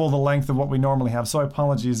is double the length of what we normally have. So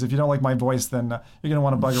apologies if you don't like my voice. Then you're gonna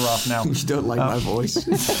want to bugger off now. You don't like my voice. See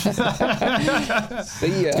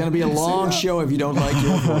ya. It's gonna be a long show if you don't like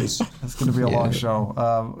your voice. It's going to be a long show.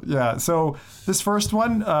 So this first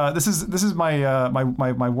one, this is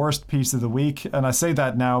my worst piece of the week, and I say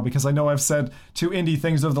that now because I know I've said two indie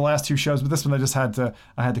things over the last two shows, but this one I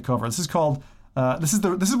had to cover. This is called. This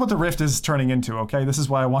is what the Rift is turning into. Okay, this is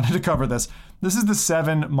why I wanted to cover this. This is the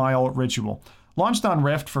 7 Mile Ritual. Launched on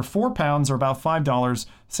Rift for £4 or about $5.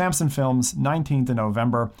 Samson Films, 19th of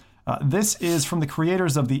November. This is from the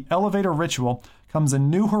creators of the Elevator Ritual. Comes a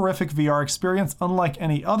new horrific VR experience unlike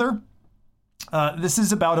any other. This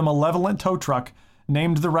is about a malevolent tow truck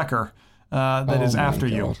named the Wrecker that is after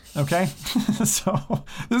you. Okay? So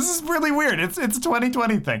this is really weird. It's a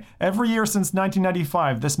 2020 thing. Every year since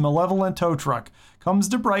 1995, this malevolent tow truck comes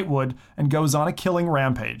to Brightwood and goes on a killing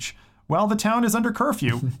rampage. While the town is under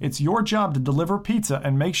curfew, it's your job to deliver pizza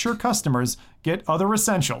and make sure customers get other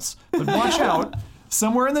essentials. But watch out.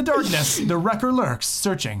 Somewhere in the darkness, the Wrecker lurks,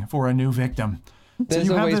 searching for a new victim. There's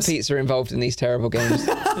always pizza involved in these terrible games.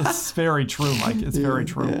 It's very true, Mike. It's very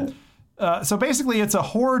true. So basically, it's a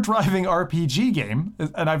horror driving RPG game,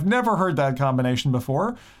 and I've never heard that combination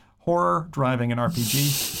before. Horror driving and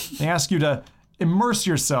RPG. They ask you to immerse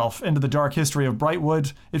yourself into the dark history of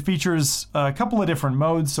Brightwood. It features a couple of different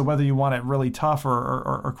modes, so whether you want it really tough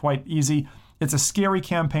or quite easy. It's a scary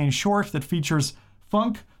campaign short that features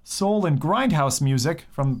funk, soul, and grindhouse music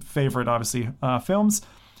from favorite, obviously, films.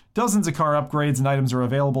 Dozens of car upgrades and items are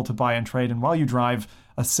available to buy and trade, and while you drive,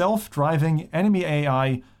 a self-driving enemy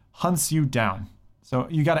AI hunts you down. So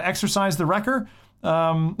you got to exercise the Wrecker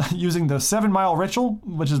using the 7 Mile Ritual,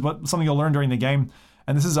 which is something you'll learn during the game.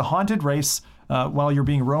 And this is a haunted race while you're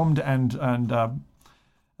being roamed and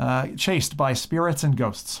chased by spirits and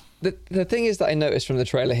ghosts. The thing is that I noticed from the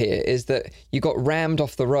trailer here is that you got rammed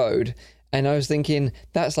off the road. And I was thinking,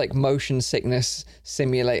 that's like motion sickness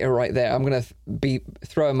simulator right there. I'm going to be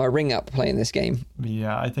throwing my ring up playing this game.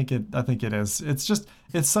 Yeah, I think it is.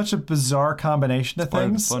 It's such a bizarre combination of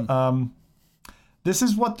things. This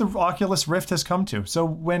is what the Oculus Rift has come to. So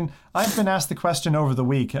when I've been asked the question over the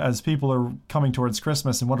week, as people are coming towards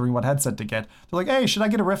Christmas and wondering what headset to get, they're like, hey, should I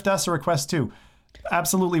get a Rift S or a Quest 2?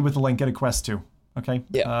 Absolutely, with the link, get a Quest 2. Okay.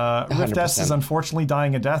 Yeah. Rift S is unfortunately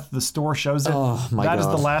dying a death. The store shows it. Oh, my God. That is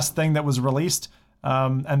the last thing that was released.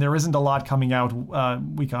 And there isn't a lot coming out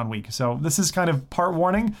week on week. So this is kind of part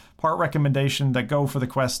warning, part recommendation that go for the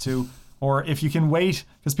Quest 2. Or if you can wait,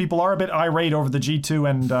 because people are a bit irate over the G2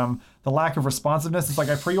 and the lack of responsiveness. It's like,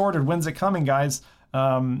 I pre-ordered. When's it coming, guys?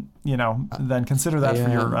 Then consider that for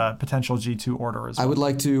your potential G2 order as well. I would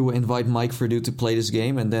like to invite Mike Verdu to play this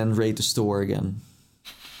game and then rate the store again.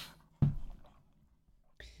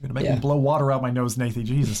 You're going to make me blow water out my nose, Nathan.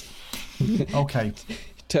 Jesus. Okay.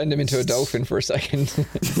 Turned him into a dolphin for a second.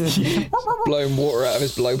 Blowing water out of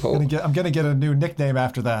his blowhole. I'm going to get a new nickname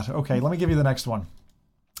after that. Okay, let me give you the next one,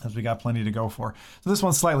 as we got plenty to go for. So this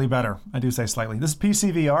one's slightly better. I do say slightly. This is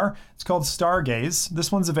PC VR. It's called Stargaze.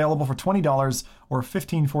 This one's available for $20 or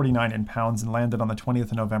 $15.49 in pounds and landed on the 20th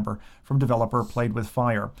of November from developer Played With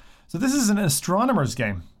Fire. So this is an astronomer's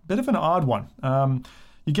game. Bit of an odd one.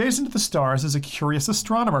 You gaze into the stars as a curious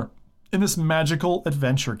astronomer in this magical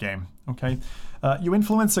adventure game. Okay, you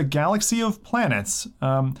influence a galaxy of planets,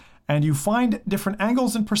 and And you find different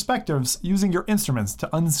angles and perspectives using your instruments to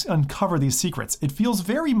uncover these secrets. It feels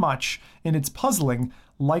very much in its puzzling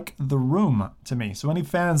like The Room to me. So any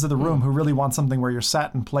fans of The Room who really want something where you're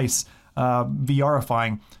sat in place,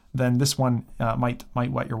 VRifying, then this one might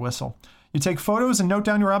wet your whistle. You take photos and note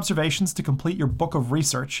down your observations to complete your book of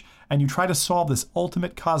research, and you try to solve this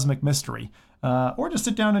ultimate cosmic mystery. Or just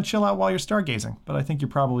sit down and chill out while you're stargazing. But I think you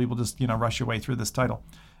probably will just, rush your way through this title.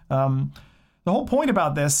 The whole point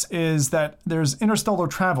about this is that there's interstellar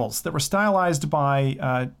travels that were stylized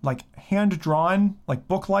by like hand-drawn, like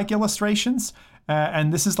book-like illustrations.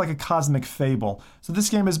 And this is like a cosmic fable. So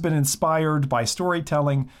this game has been inspired by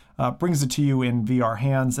storytelling, brings it to you in VR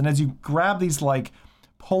hands. And as you grab these like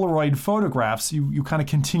Polaroid photographs, you kind of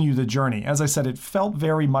continue the journey. As I said, it felt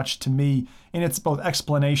very much to me in its both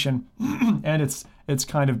explanation and its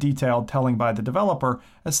kind of detailed telling by the developer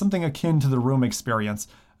as something akin to the Room experience.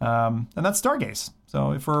 And that's Stargaze.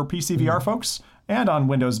 So for PC VR folks and on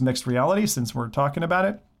Windows Mixed Reality, since we're talking about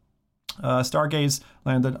it, Stargaze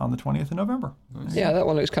landed on the 20th of November. Yeah, that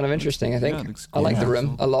one looks kind of interesting, I think. Yeah, I like The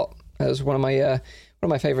Room a lot. It was one of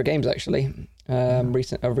my favorite games, actually,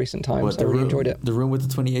 recent times. I really enjoyed it. The Room with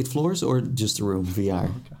the 28 floors or just The Room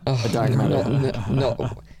VR? Oh, a dark matter. No.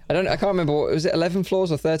 I can't remember. Was it 11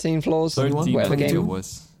 floors or 13 floors? 13, whatever game it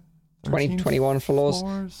was. 21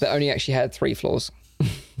 floors. That only actually had 3 floors.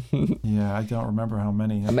 Yeah, I don't remember how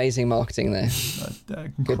many. Amazing marketing there.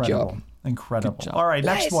 Good job. Incredible. All right,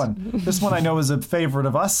 next one. This one I know is a favorite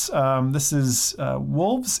of us. This is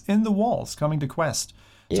Wolves in the Walls coming to Quest.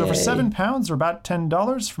 So for £7 or about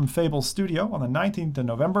 $10 from Fable Studio on the 19th of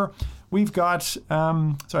November, we've got, it's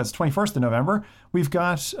 21st of November, we've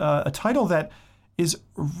got a title that is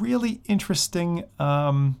really interesting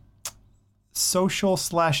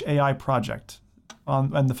social/AI project.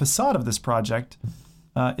 And the facade of this project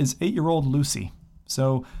is 8-year-old Lucy.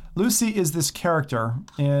 So Lucy is this character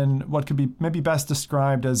in what could be maybe best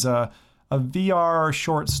described as a VR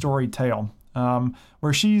short story tale,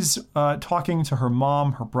 where she's talking to her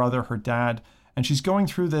mom, her brother, her dad, and she's going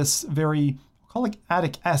through this very, call it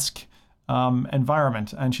attic-esque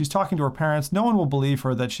environment. And she's talking to her parents. No one will believe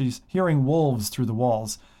her that she's hearing wolves through the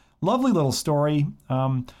walls. Lovely little story.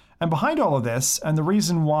 And behind all of this, and the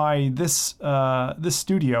reason why this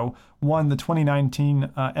studio won the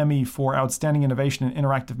 2019 Emmy for Outstanding Innovation in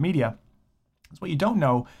Interactive Media, is what you don't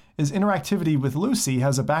know is interactivity with Lucy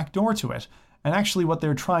has a back door to it. And actually what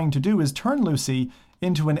they're trying to do is turn Lucy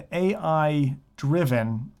into an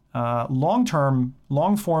AI-driven,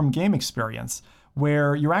 long-form game experience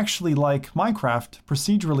where you're actually, like Minecraft,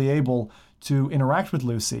 procedurally able to interact with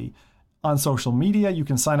Lucy. On social media, you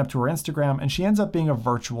can sign up to her Instagram, and she ends up being a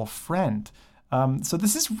virtual friend. So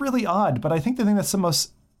this is really odd, but I think the thing that's the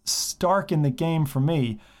most stark in the game for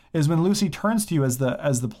me is when Lucy turns to you as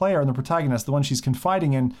the player and the protagonist, the one she's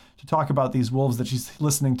confiding in to talk about these wolves that she's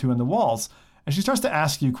listening to in the walls, and she starts to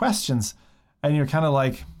ask you questions, and you're kind of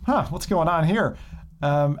like, what's going on here?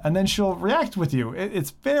 And then she'll react with you.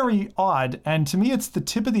 It's very odd, and to me, it's the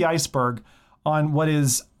tip of the iceberg on what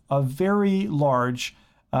is a very large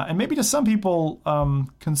and maybe to some people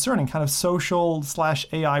concerning kind of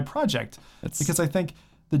social/AI project. Because I think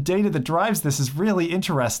the data that drives this is really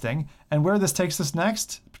interesting, and where this takes us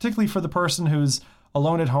next, particularly for the person who's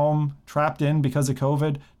alone at home, trapped in because of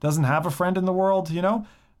COVID, doesn't have a friend in the world,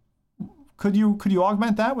 could you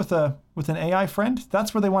augment that with an AI friend?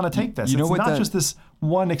 That's where they want to take this. It's not just this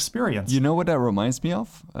one experience. You know what that reminds me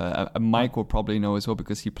of? Mike will probably know as well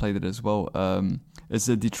because he played it as well. It's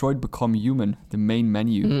the Detroit Become Human, the main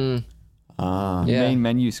menu. Main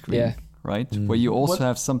menu screen, right? Where you also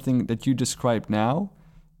have something that you described now.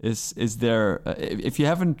 Is there, if you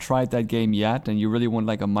haven't tried that game yet and you really want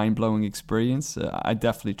like a mind-blowing experience, I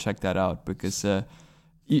definitely check that out because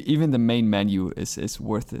even the main menu is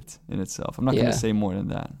worth it in itself. I'm not going to say more than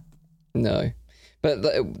that. No. But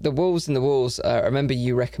the Wolves in the Walls, I remember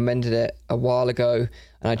you recommended it a while ago,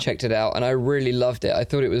 and I checked it out, and I really loved it. I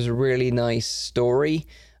thought it was a really nice story.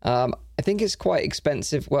 I think it's quite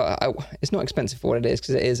expensive. Well, it's not expensive for what it is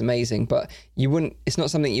because it is amazing, but you wouldn't. It's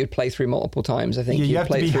not something you'd play through multiple times. I think you have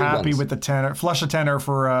to be happy with the tenor, flush a tenor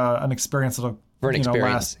for an experience that'll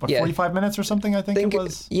last 45 minutes or something. I think it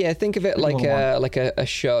was. Yeah, think of it like a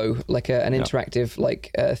show, like an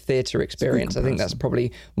interactive theater experience. I think that's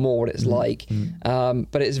probably more what it's like.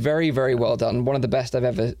 But it's very, very well done. One of the best I've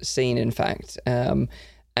ever seen, in fact.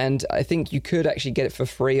 And I think you could actually get it for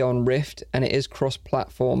free on Rift, and it is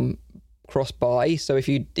cross-platform, cross-buy. So if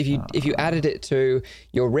you added it to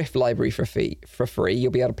your Rift library for free,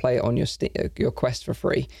 you'll be able to play it on your Quest for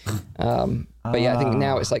free. But yeah, I think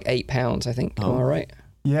now it's like £8. I think. Am I right?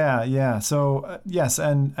 Yeah. So yes,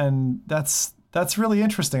 and that's really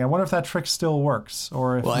interesting. I wonder if that trick still works,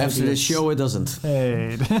 or if after this show it doesn't.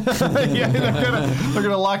 Hey, yeah, they're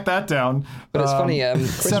gonna lock that down. But it's funny.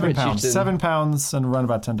 Chris £7 and around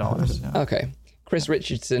about $10. Yeah. Okay. Chris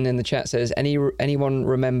Richardson in the chat says, anyone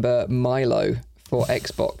remember Milo for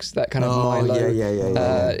Xbox? That kind of Milo.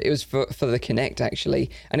 Yeah. It was for the Kinect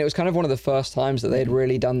actually, and it was kind of one of the first times that they had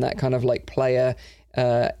really done that kind of like player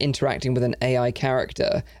interacting with an AI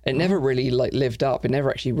character. It never really like lived up. It never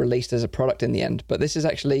actually released as a product in the end. But this is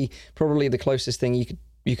actually probably the closest thing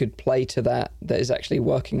you could play to that is actually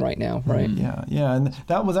working right now, right? Yeah, and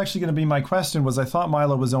that was actually going to be my question. Was I thought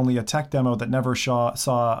Milo was only a tech demo that never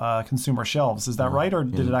saw consumer shelves? Is that right, or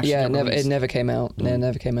did it actually? Yeah, it never came out. It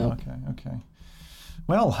never came out. Okay.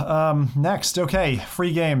 Well, next,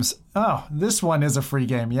 free games. Oh, this one is a free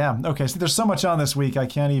game. Yeah. Okay. So there's so much on this week, I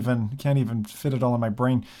can't even fit it all in my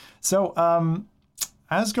brain. So,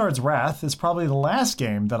 Asgard's Wrath is probably the last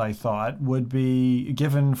game that I thought would be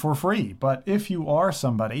given for free. But if you are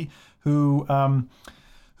somebody who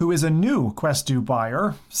is a new Quest 2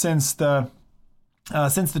 buyer since the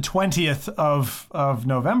 20th of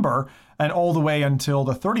November and all the way until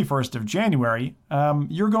the 31st of January,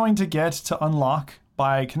 you're going to get to unlock,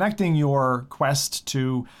 by connecting your Quest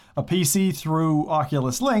to a PC through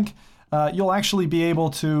Oculus Link, you'll actually be able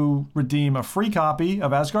to redeem a free copy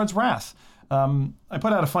of Asgard's Wrath. I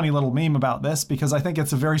put out a funny little meme about this because I think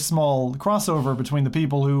it's a very small crossover between the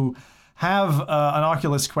people who have an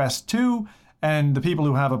Oculus Quest 2 and the people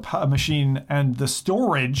who have a machine and the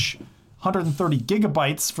storage, 130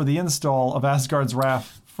 gigabytes for the install of Asgard's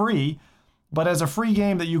Wrath free. But as a free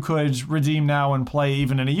game that you could redeem now and play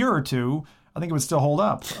even in a year or two, I think it would still hold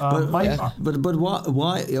up. But why?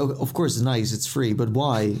 Of course, it's nice. It's free. But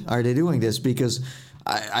why are they doing this? Because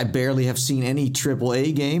I barely have seen any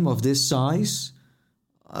AAA game of this size.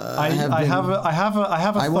 I have a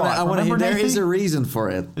thought. I want to hear. There is a reason for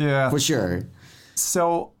it. Yeah, for sure.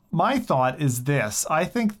 So my thought is this. I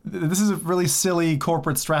think this is a really silly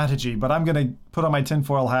corporate strategy, but I'm going to put on my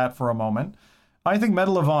tinfoil hat for a moment. I think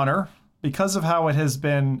Medal of Honor, because of how it has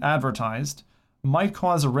been advertised, might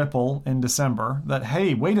cause a ripple in December that,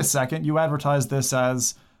 hey, wait a second, you advertised this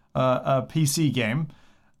as a PC game,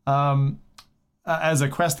 as a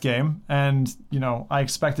Quest game, and, I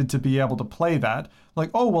expected to be able to play that. Like,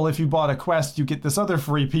 oh, well, if you bought a Quest, you get this other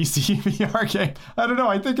free PC VR game. I don't know.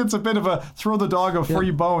 I think it's a bit of a throw the dog a free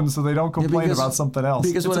bone so they don't complain about something else.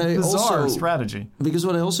 Because it's a bizarre strategy. Because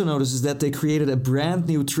what I also noticed is that they created a brand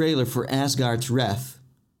new trailer for Asgard's Wrath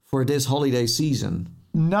for this holiday season.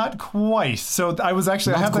 Not quite. So I was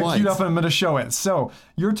actually, I have that queued up and I'm going to show it. So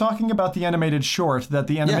you're talking about the animated short that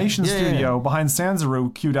the animation studio behind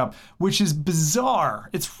Sanzaru queued up, which is bizarre.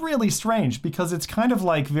 It's really strange because it's kind of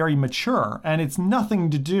like very mature and it's nothing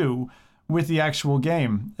to do with the actual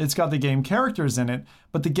game. It's got the game characters in it,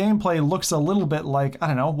 but the gameplay looks a little bit like, I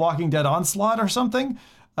don't know, Walking Dead Onslaught or something.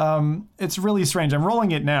 It's really strange. I'm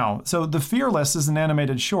rolling it now. So The Fearless is an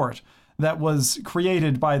animated short that was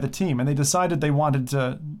created by the team, and they decided they wanted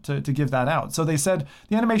to give that out. So they said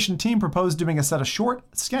the animation team proposed doing a set of short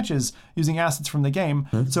sketches using assets from the game.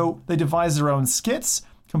 So they devised their own skits,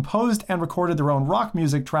 composed and recorded their own rock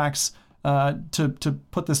music tracks to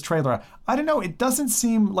put this trailer out. I don't know, it doesn't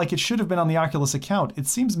seem like it should have been on the Oculus account. It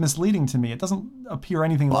seems misleading to me. It doesn't appear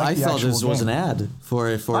anything like the actual game. I thought this was an ad for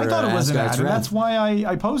I thought it was an ad, and that's why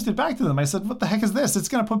I posed it back to them. I said, what the heck is this? It's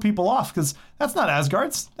going to put people off, because that's not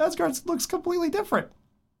Asgard's. Asgard's looks completely different.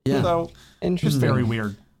 Yeah. So, interesting. It's very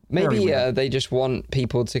weird. Maybe they just want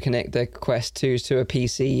people to connect their Quest 2s to a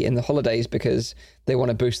PC in the holidays because they want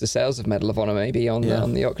to boost the sales of Medal of Honor maybe on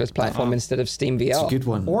the Oculus platform instead of Steam VR. It's a good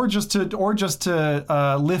one. Or just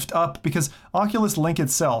to lift up, because Oculus Link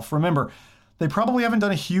itself, remember, they probably haven't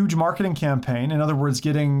done a huge marketing campaign. In other words,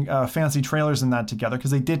 getting fancy trailers and that together,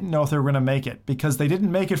 because they didn't know if they were going to make it. Because they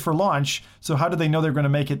didn't make it for launch, so how did they know they're going to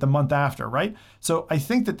make it the month after, right? So I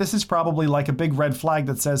think that this is probably like a big red flag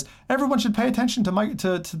that says everyone should pay attention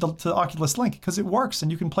to Oculus Link, because it works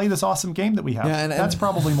and you can play this awesome game that we have. Yeah, that's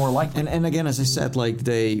probably more likely. And again, as I said, like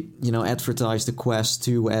they advertise the Quest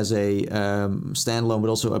 2 as a standalone, but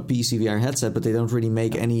also a PC VR headset, but they don't really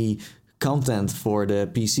make any content for the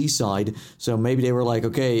PC side. So maybe they were like,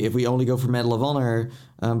 okay, if we only go for Medal of Honor,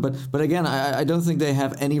 but again, I don't think they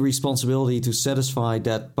have any responsibility to satisfy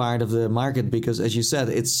that part of the market, because as you said,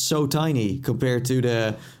 it's so tiny compared to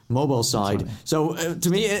the mobile side. So to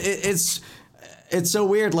me, it's so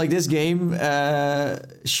weird. Like, this game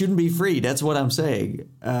shouldn't be free. That's what I'm saying.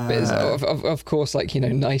 Of course,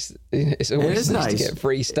 nice. It's always nice to get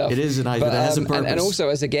free stuff. It is nice, but it has a purpose. And also,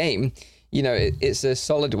 as a game, it's a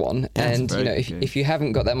solid one. And if you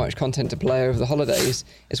haven't got that much content to play over the holidays,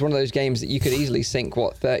 it's one of those games that you could easily sink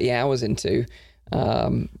 30 hours into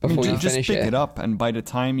before you just finish pick it up, and by the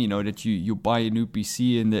time that you buy a new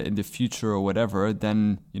PC in the future or whatever,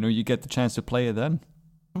 then you get the chance to play it then.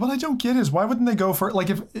 What I don't get is why wouldn't they go for, like,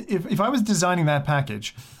 if I was designing that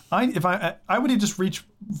package, I would have just reached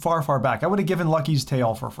far back. I would have given Lucky's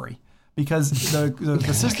Tale for free, because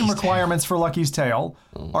the system requirements for Lucky's Tale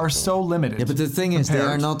are so limited. Yeah, but the thing is, they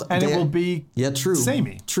are not, and it will be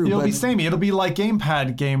samey. It'll be samey. It'll be like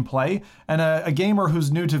gamepad gameplay, and a gamer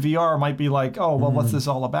who's new to VR might be like, oh, well, what's this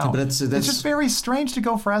all about? But it's just very strange to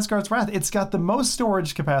go for Asgard's Wrath. It's got the most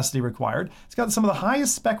storage capacity required. It's got some of the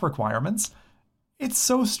highest spec requirements. It's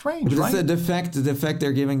so strange, right? The fact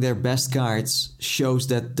they're giving their best cards shows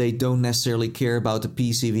that they don't necessarily care about the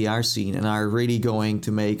PC VR scene and are really going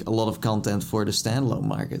to make a lot of content for the standalone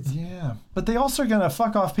market. Yeah, but they also are going to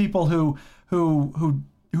fuck off people who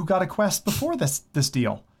got a Quest before this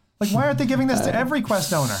deal. Like, why aren't they giving this to every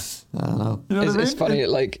Quest owner? I don't know. It's funny,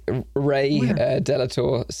 like Ray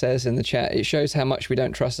Delator says in the chat, it shows how much we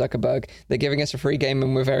don't trust Zuckerberg. They're giving us a free game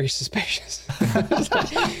and we're very suspicious.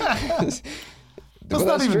 It's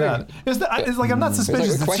not even that. It's like, I'm not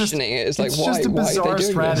suspicious. It's like we're questioning it. It's like, why? Just a bizarre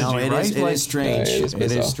strategy, no, right? It is strange. It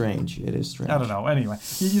is strange. I don't know. Anyway,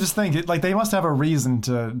 you just think it, like, they must have a reason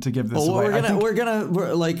to give this away. We're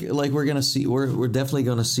gonna see. We're definitely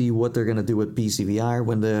gonna see what they're gonna do with PC VR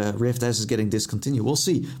when the Rift S is getting discontinued. We'll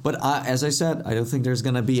see. But as I said, I don't think there's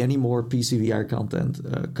gonna be any more PC VR content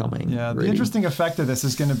coming. Yeah, the interesting effect of this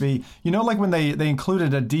is going to be, like when they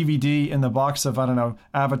included a DVD in the box of, I don't know,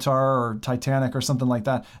 Avatar or Titanic or something like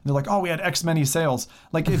that. And they're like, oh, we had X many sales.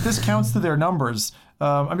 Like, if this counts to their numbers,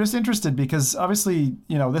 I'm just interested because obviously,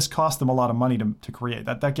 this cost them a lot of money to create.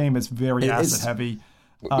 That game is very asset heavy.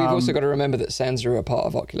 We've also got to remember that Sansa are part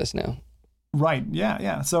of Oculus now. Right.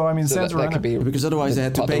 Yeah. So I mean, Sansa that could be, because otherwise they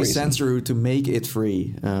had to pay Sansa to make it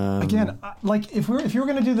free. Again, like if you're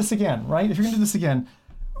going to do this again, right? If you're going to do this again,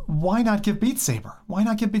 why not give Beat Saber? Why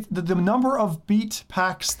not give the number of Beat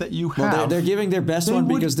packs that you have? Well, they're giving their best one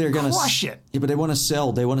because they're going to crush it. Yeah, but they want to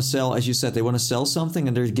sell. They want to sell, as you said, they want to sell something,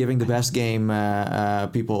 and they're giving the best game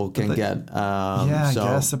people can get. I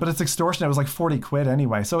guess, but it's extortion. It was like 40 quid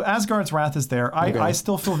anyway. So Asgard's Wrath is there. I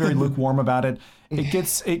still feel very lukewarm about it.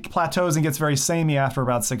 It plateaus and gets very samey after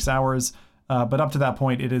about 6 hours. But up to that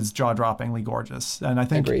point, it is jaw-droppingly gorgeous. And I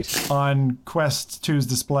think on Quest 2's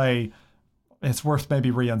display, it's worth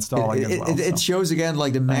maybe reinstalling as well. It shows again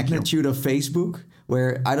like the magnitude of Facebook,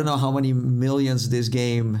 where I don't know how many millions this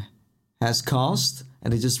game has cost,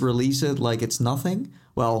 and they just release it like it's nothing.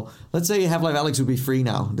 Well, let's say Half-Life Alyx would be free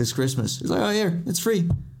now this Christmas. It's like, oh, here, it's free.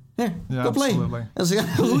 Here, go play. Like,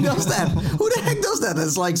 who does that? Who the heck does that?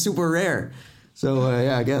 That's like super rare. So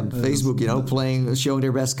again, Facebook, showing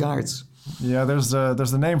their best cards. Yeah, there's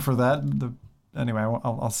a name for that. Anyway,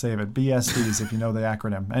 I'll save it. BSDs, if you know the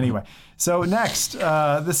acronym. Anyway, so next,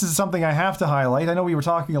 this is something I have to highlight. I know we were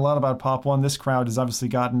talking a lot about Pop 1. This crowd has obviously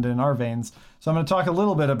gotten in our veins. So I'm going to talk a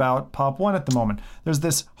little bit about Pop 1 at the moment. There's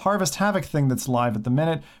this Harvest Havoc thing that's live at the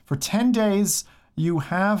minute. For 10 days, you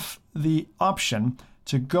have the option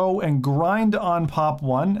to go and grind on Pop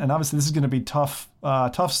 1. And obviously, this is going to be tough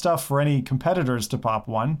stuff for any competitors to Pop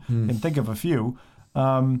 1. You can think of a few.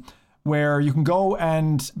 Where you can go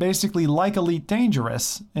and basically, like Elite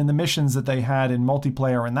Dangerous in the missions that they had in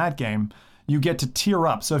multiplayer in that game, you get to tier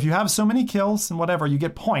up. So if you have so many kills and whatever, you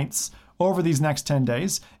get points over these next 10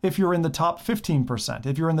 days. If you're in the top 15%,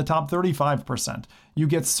 if you're in the top 35%, you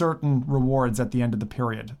get certain rewards at the end of the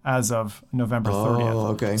period as of November 30th. Oh,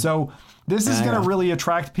 okay. So this is going to really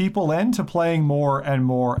attract people into playing more and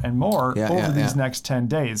more and more over these next 10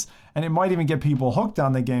 days. And it might even get people hooked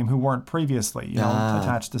on the game who weren't previously,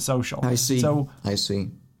 attached to social. I see.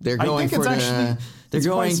 They're going for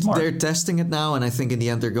they're testing it now, and I think in the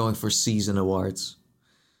end they're going for season awards.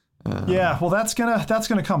 Well, that's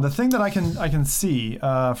gonna come. The thing that I can see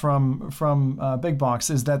from Big Box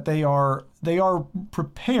is that they are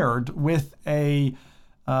prepared with a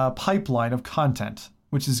pipeline of content,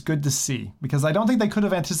 which is good to see, because I don't think they could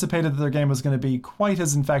have anticipated that their game was going to be quite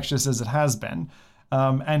as infectious as it has been.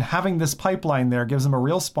 And having this pipeline there gives them a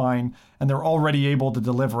real spine, and they're already able to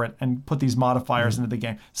deliver it and put these modifiers into the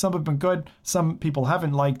game. Some have been good, some people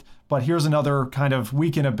haven't liked, but here's another kind of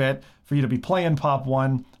week and a bit for you to be playing Pop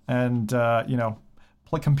 1 and,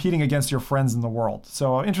 competing against your friends in the world.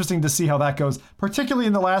 So interesting to see how that goes, particularly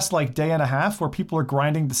in the last day and a half where people are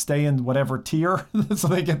grinding to stay in whatever tier so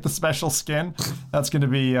they get the special skin. That's going to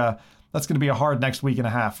be a hard next week and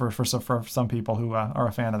a half for some people who are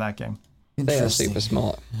a fan of that game. They are super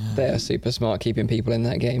smart. They are super smart keeping people in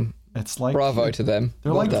that game. It's like bravo to them.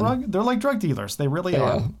 They're Well like done. they're like drug dealers. They really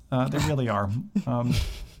are. They really are.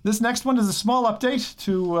 This next one is a small update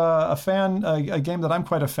to a game that I'm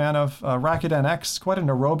quite a fan of, Racket NX. Quite an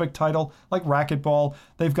aerobic title, like Racquetball.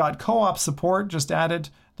 They've got co-op support just added.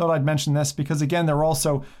 Thought I'd mention this because, again, they're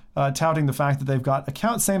also touting the fact that they've got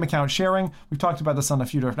same account sharing. We've talked about this on a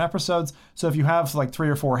few different episodes. So if you have like 3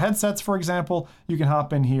 or 4 headsets, for example, you can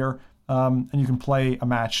hop in here and you can play a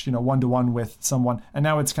match, 1-to-1 with someone. And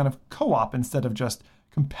now it's kind of co-op instead of just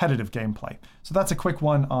competitive gameplay. So that's a quick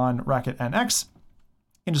one on Racket NX.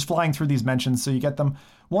 And just flying through these mentions so you get them.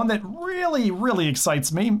 One that really, really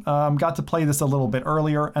excites me. Got to play this a little bit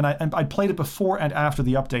earlier, and I played it before and after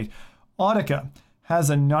the update. Audica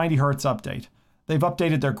has a 90 hertz update. They've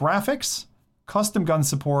updated their graphics, custom gun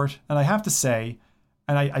support, and I have to say,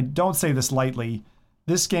 and I don't say this lightly,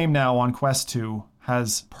 this game now on Quest 2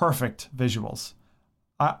 has perfect visuals.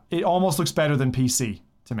 It almost looks better than PC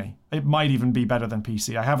to me. It might even be better than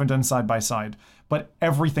PC. I haven't done side by side, but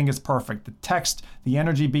everything is perfect. The text, the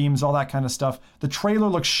energy beams, all that kind of stuff. The trailer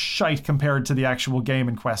looks shite compared to the actual game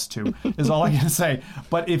in Quest 2, is all I can say.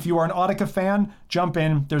 But if you are an Audica fan, jump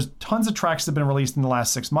in. There's tons of tracks that have been released in the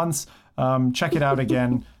last 6 months. Check it out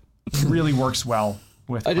again. It really works well.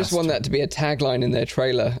 I just want that to be a tagline in their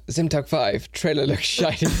trailer. Zimtug 5, trailer looks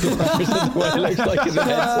shiny compared to what it looks like in the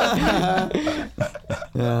headset.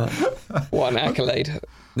 Yeah. One accolade.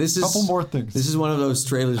 Couple more things. This is one of those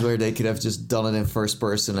trailers where they could have just done it in first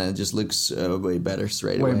person and it just looks way better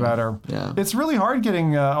straight away. Way better. Yeah. It's really hard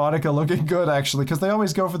getting Audica looking good, actually, because they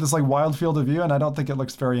always go for this like wild field of view, and I don't think it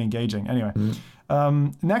looks very engaging. Anyway.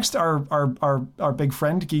 Next, our big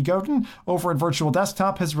friend, Guy Godin, over at Virtual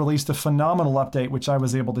Desktop, has released a phenomenal update, which I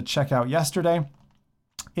was able to check out yesterday.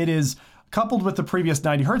 It is coupled with the previous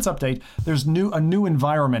 90 hertz update. There's a new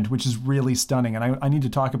environment, which is really stunning, and I need to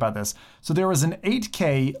talk about this. So there was an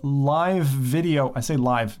 8K live video, I say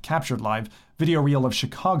live, captured live, video reel of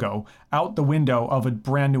Chicago out the window of a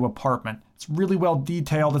brand new apartment. It's really well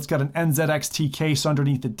detailed. It's got an NZXT case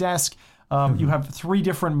underneath the desk. You have 3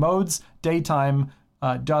 different modes: daytime,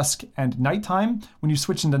 dusk, and nighttime. When you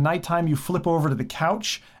switch into nighttime, you flip over to the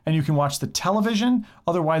couch and you can watch the television.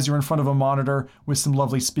 Otherwise, you're in front of a monitor with some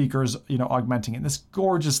lovely speakers, augmenting it. This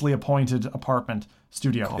gorgeously appointed apartment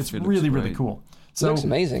studio. It's really, really cool. So, looks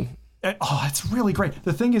amazing. It's really great.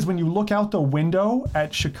 The thing is, when you look out the window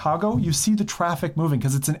at Chicago, you see the traffic moving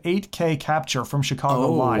because it's an 8K capture from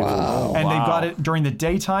Chicago Live. Wow. And they've got it during the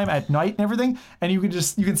daytime, at night and everything. And you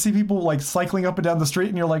can see people like cycling up and down the street,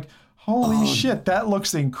 and you're like, holy shit, that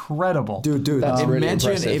looks incredible. Dude, that's really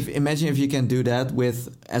imagine if you can do that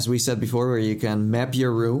with, as we said before, where you can map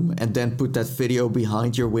your room and then put that video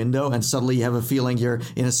behind your window and suddenly you have a feeling you're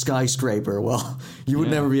in a skyscraper. Well, you would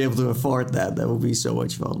never be able to afford that. That would be so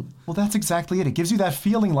much fun. Well, that's exactly it. It gives you that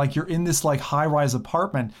feeling like you're in this like high-rise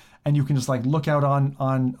apartment and you can just like look out on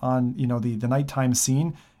the nighttime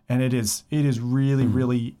scene, and it is really,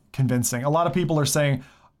 really convincing. A lot of people are saying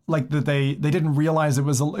like that they didn't realize it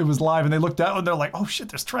was live, and they looked out and they're like, oh shit,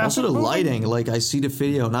 there's traffic. Also the lighting, like I see the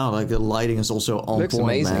video now, like the lighting is also on looks point,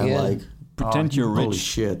 amazing, man. yeah. Like pretend you're rich. Holy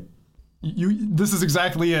shit. This is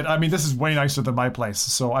exactly it. I mean, this is way nicer than my place,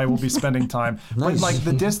 so I will be spending time. Nice. But like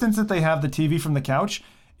the distance that they have the TV from the couch,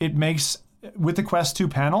 it makes, with the Quest 2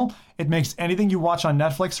 panel, it makes anything you watch on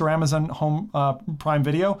Netflix or Amazon Home Prime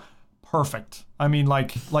Video perfect. I mean,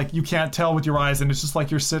 like you can't tell with your eyes, and it's just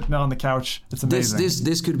like you're sitting on the couch. It's amazing.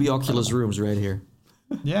 This could be Oculus Rooms right here.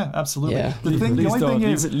 Yeah, absolutely. Yeah. The only thing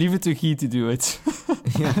is, leave it to He to do it.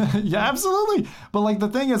 yeah, absolutely. But like the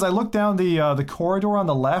thing is, I looked down the corridor on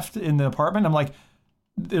the left in the apartment. I'm like,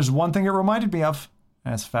 there's one thing it reminded me of,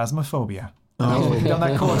 and it's Phasmophobia. And I was looking down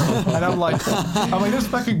that corridor, and I'm like, there's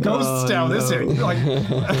fucking ghosts down this here. Like,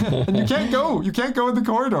 and you can't go in the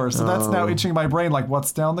corridor. So that's now itching my brain. Like,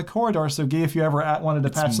 what's down the corridor? So, Guy, if you ever wanted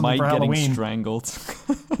to patch something for Halloween, Mike getting strangled.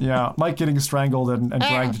 Yeah, Mike getting strangled and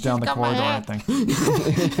dragged down the corridor, I think.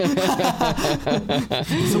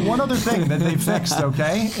 So one other thing that they fixed,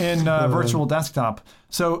 okay, in Virtual Desktop.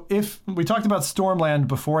 So if we talked about Stormland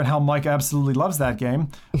before and how Mike absolutely loves that game,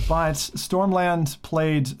 but Stormland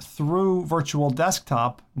played through Virtual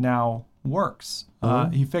Desktop now works.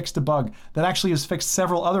 He fixed a bug that actually has fixed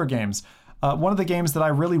several other games. One of the games that I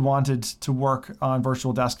really wanted to work on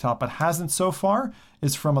Virtual Desktop but hasn't so far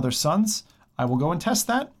is From Other Suns. I will go and test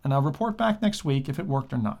that, and I'll report back next week if it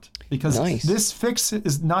worked or not. Because this fix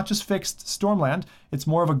is not just fixed Stormland, it's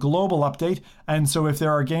more of a global update. And so if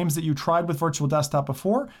there are games that you tried with Virtual Desktop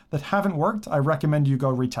before that haven't worked, I recommend you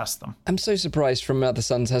go retest them. I'm so surprised From Other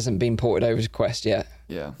Suns hasn't been ported over to Quest yet.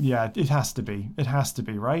 Yeah, it has to be. It has to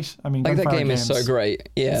be, right? I mean, like that game is so great.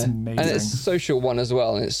 Yeah. It's amazing. And it's a social one as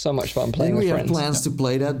well, and it's so much fun playing with friends. We have plans to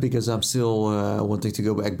play that because I'm still wanting to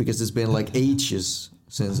go back because it's been like ages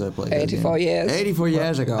since I played 84 years. 84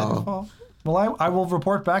 years ago. Well, I will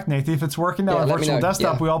report back, Nathan. If it's working now on Virtual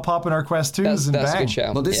Desktop, we all pop in our Quest 2s and that's bang. A good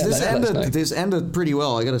shout. But this ended pretty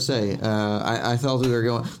well, I gotta say. I thought we were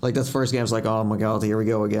going like that first game was like, oh my god, here we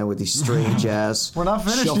go again with these strange ass. We're not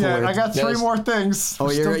finished yet. I got 3 more things.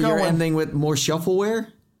 Oh, you're ending with more shuffleware?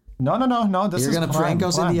 No. This you're is gonna prank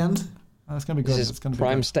us in the end. That's going to be good. This is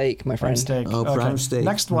prime steak, my friend. Prime steak.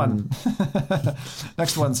 Next one.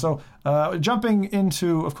 Next one. So jumping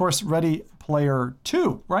into, of course, Ready Player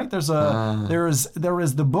 2, right? There is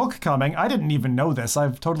the book coming. I didn't even know this.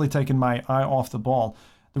 I've totally taken my eye off the ball.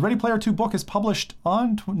 The Ready Player 2 book is published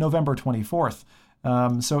on November 24th.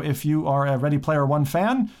 So if you are a Ready Player 1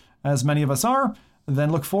 fan, as many of us are,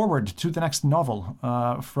 then look forward to the next novel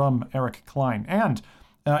from Eric Klein. And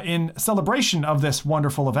in celebration of this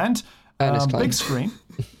wonderful event, big screen.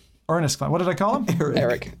 Ernest Klein. What did I call him?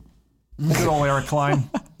 Eric. Good old Eric Klein.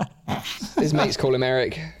 His mates call him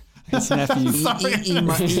Eric. His nephew.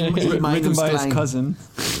 Written by his cousin.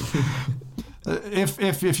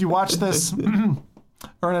 If you watch this,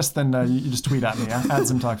 Ernest, then you just tweet at me. At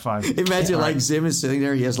ZimTalk5. Imagine like Zim is sitting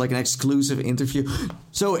there. He has like an exclusive interview.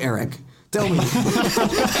 So Eric, tell me.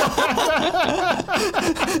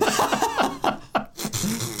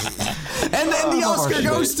 And then the Oscar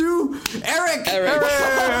goes to Eric.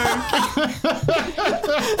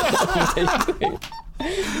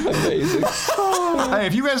 Amazing. Hey,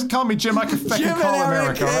 if you guys call me Jim, I can call him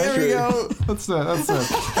Eric. All right? There we go. That's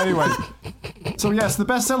it. Anyway, so yes, the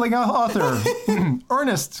best-selling author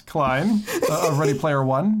Ernest Klein of Ready Player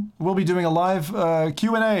One will be doing a live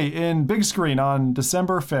Q&A in Big Screen on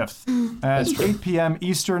December 5th at 8 p.m.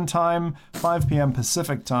 Eastern Time, 5 p.m.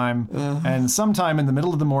 Pacific Time, and sometime in the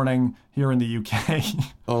middle of the morning here in the UK.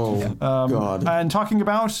 God. And talking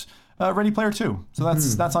about Ready Player 2. So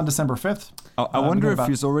that's on December 5th. I wonder if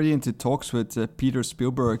he's already into talks with Peter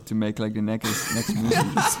Spielberg to make like the next movie.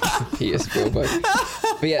 Peter Spielberg.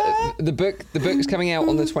 But yeah, the book is coming out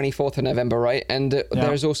on the 24th of November, right? And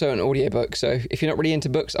there's also an audiobook. So if you're not really into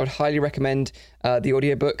books, I would highly recommend the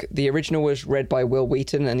audiobook. The original was read by Will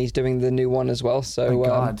Wheaton, and he's doing the new one as well.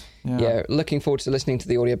 So looking forward to listening to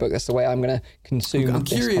the audiobook. That's the way I'm going to consume. I'm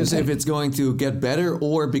curious if it's going to get better,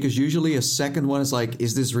 or because usually a second one is like,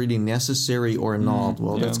 is this really necessary or not?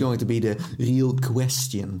 Well, that's going to be the real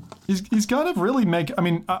question. He's got to really make. I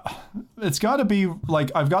mean, it's got to be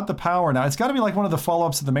like, I've got the power now. It's got to be like one of the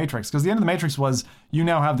follow-ups of the Matrix, because the end of the Matrix was, you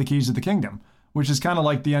now have the keys to the kingdom, which is kind of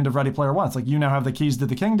like the end of Ready Player One. It's like, you now have the keys to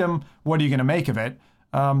the kingdom. What are you going to make of it?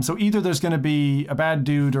 So either there's going to be a bad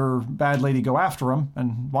dude or bad lady go after him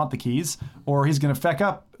and want the keys, or he's going to feck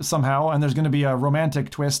up somehow, and there's going to be a romantic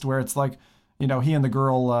twist where it's like, he and the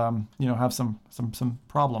girl, have some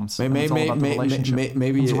problems. Maybe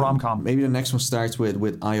it's a rom-com. Maybe the next one starts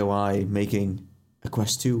with IOI making a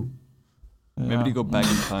Quest 2. Yeah. Maybe they go back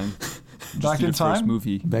in time. Back in time? First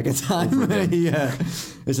movie. Back in time. Yeah.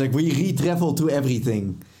 It's like we re-travel to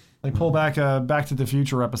everything. They pull back a Back to the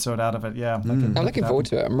Future episode out of it. Yeah. I'm looking forward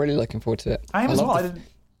to it. I'm really looking forward to it. I am as well.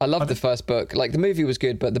 I love the first book. Like, the movie was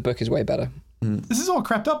good, but the book is way better. This is all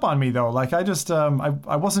crept up on me, though. Like, I just,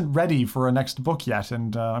 I wasn't ready for a next book yet,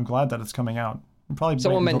 and I'm glad that it's coming out.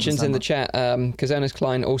 Someone mentions in the chat, because Ernest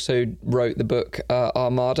Klein also wrote the book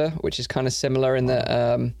Armada, which is kind of similar in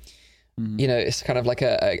that, it's kind of like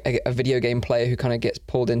a video game player who kind of gets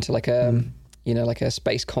pulled into like a, like a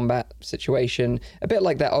space combat situation. A bit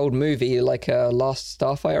like that old movie, like Last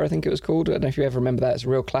Starfighter, I think it was called. I don't know if you ever remember that. It's a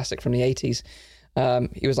real classic from the 80s.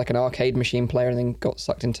 He was like an arcade machine player and then got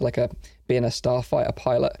sucked into like being a starfighter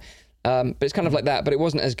pilot. But it's kind of like that, but it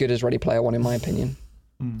wasn't as good as Ready Player One, in my opinion.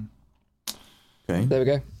 Okay. There we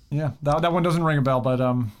go. Yeah, that one doesn't ring a bell, but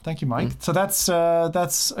thank you, Mike. So that's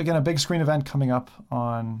again a big screen event coming up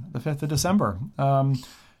on the 5th of December.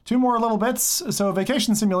 2 more little bits. So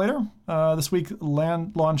Vacation Simulator this week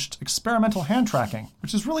launched experimental hand tracking,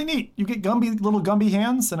 which is really neat. You get little Gumby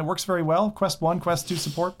hands, and it works very well. Quest 1, Quest 2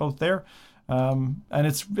 support both there. And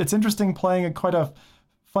it's interesting playing quite a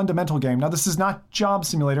fundamental game. Now, this is not Job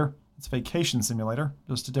Simulator. It's Vacation Simulator,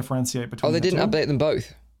 just to differentiate between the two. They didn't update them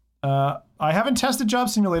both? I haven't tested Job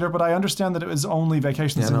Simulator, but I understand that it was only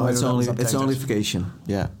Vacation Simulator. No, it's only Vacation.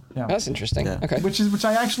 Yeah. Yeah. That's interesting. Yeah. Okay. Which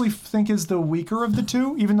I actually think is the weaker of the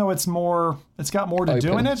two, even though it's got more to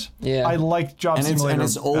do in it. Yeah. I like Job Simulator. And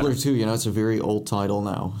it's older better. too, it's a very old title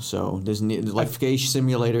now. So this like Vacation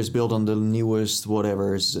Simulator is built on the newest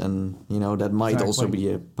whatevers, and that might also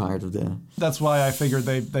be a part of the. That's why I figured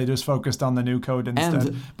they just focused on the new code instead.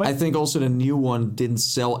 And But I think also the new one didn't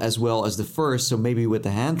sell as well as the first, so maybe with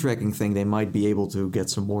the hand tracking thing, they might be able to get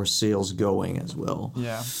some more sales going as well.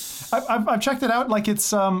 yeah, I've checked it out. Like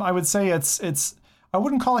it's I would say it's I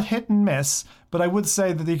wouldn't call it hit and miss, but I would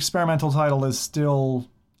say that the experimental title is still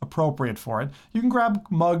appropriate for it. You can grab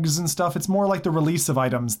mugs and stuff. It's more like the release of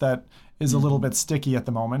items that is a little bit sticky at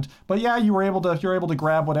the moment. But yeah, you're able to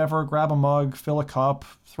grab whatever, grab a mug, fill a cup,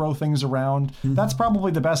 throw things around. That's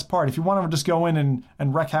probably the best part. If you want to just go in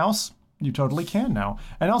and wreck house, you totally can now.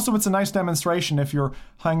 And also it's a nice demonstration if you're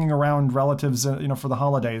hanging around relatives, for the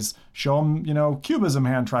holidays. Show them, Cubism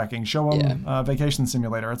hand tracking. Show them Vacation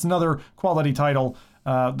Simulator. It's another quality title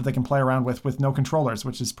that they can play around with no controllers,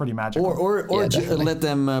 which is pretty magical. Or let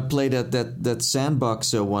them play that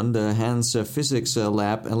sandbox one, the Hans physics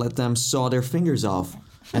lab, and let them saw their fingers off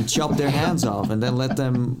and chop their hands off, and then let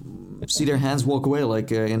them see their hands walk away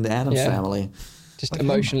like in the Addams Family. Just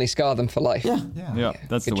emotionally scar them for life. Yeah,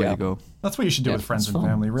 that's the way to go. That's what you should do with friends and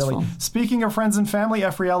family, really. It's fun. Speaking of friends and family,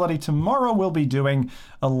 F Reality tomorrow we'll be doing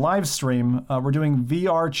a live stream. We're doing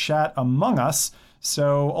VR chat Among Us.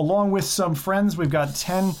 So along with some friends, we've got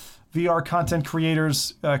 10 VR content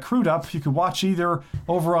creators crewed up. You could watch either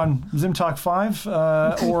over on ZimTalk 5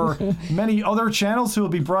 or many other channels who will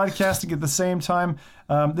be broadcasting at the same time.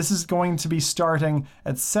 This is going to be starting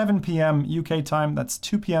at 7 p.m. UK time. That's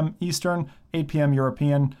 2 p.m. Eastern, 8 p.m.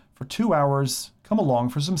 European for 2 hours. Come along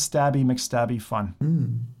for some stabby McStabby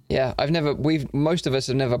fun. Yeah, most of us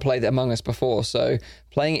have never played Among Us before, so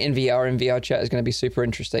playing it in VR chat is going to be super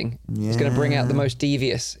interesting. Yeah. It's going to bring out the most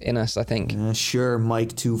devious in us, I think. Sure,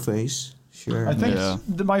 Mike Two-Face. Sure. I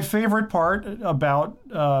think my favorite part about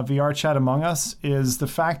VR chat Among Us is the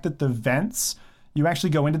fact that the vents, you actually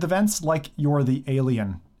go into the vents like you're the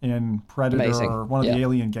alien in Predator or one of the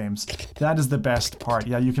Alien games. That is the best part.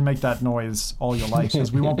 Yeah, you can make that noise all you like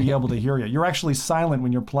because we won't be able to hear you. You're actually silent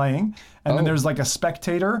when you're playing, and then there's like a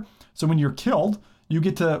spectator. So when you're killed, you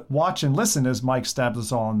get to watch and listen as Mike stabs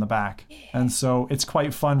us all in the back. And so it's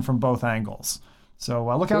quite fun from both angles. So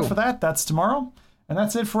look out for that. That's tomorrow. And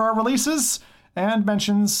that's it for our releases and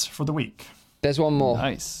mentions for the week. There's one more.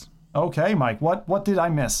 Nice. Okay, Mike, what did I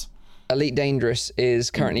miss? Elite Dangerous is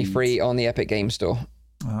currently free on the Epic Game Store.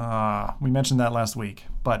 We mentioned that last week,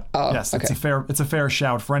 but yes, okay. It's a fair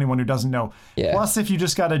shout for anyone who doesn't know. Yeah. Plus, if you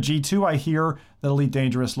just got a G2, I hear that Elite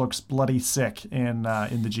Dangerous looks bloody sick in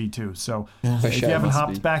the G2. So if you haven't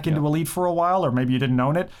hopped back into Elite for a while, or maybe you didn't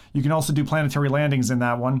own it, you can also do planetary landings in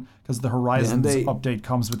that one because the Horizons update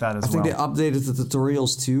comes with that as well. I think they updated the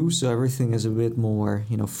tutorials too, so everything is a bit more,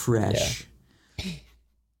 fresh. Yeah.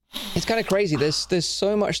 It's kind of crazy. There's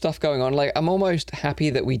so much stuff going on. Like, I'm almost happy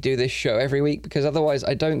that we do this show every week because otherwise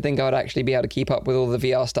I don't think I'd actually be able to keep up with all the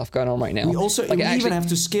VR stuff going on right now. We even have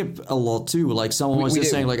to skip a lot too. Like someone was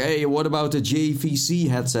just saying like, hey, what about the JVC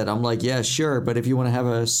headset? I'm like, yeah, sure. But if you want to have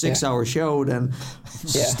a 6-hour show, then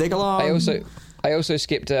stick along. I also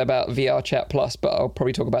skipped about VR Chat Plus, but I'll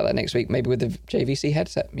probably talk about that next week, maybe with the JVC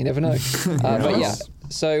headset. You never know. But yeah.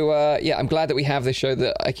 So, I'm glad that we have this show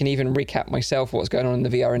that I can even recap myself what's going on in the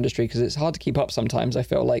VR industry because it's hard to keep up sometimes, I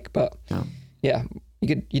feel like. But you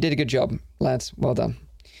did a good job, lads. Well done.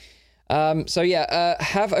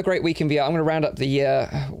 Have a great week in VR. I'm going to round up the...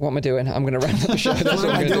 what am I doing? I'm going to round up the show. What am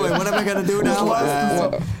I doing? What am I going to do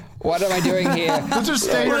now? What am I doing here? Just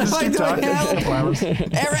stay here and just keep talking.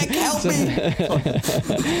 Eric, help me!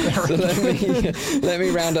 So let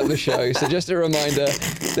me round up the show. So just a reminder,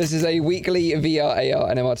 this is a weekly VR,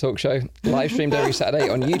 AR, and MR talk show, live streamed every Saturday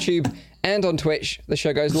on YouTube and on Twitch. The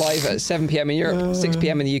show goes live at 7 p.m. in Europe, 6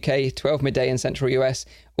 p.m. in the UK, 12 midday in Central US.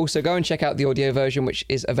 Also, go and check out the audio version, which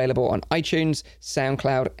is available on iTunes,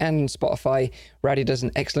 SoundCloud, and Spotify. Rowdy does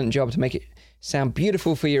an excellent job to make it sound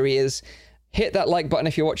beautiful for your ears. Hit that like button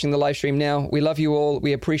if you're watching the live stream now. We love you all.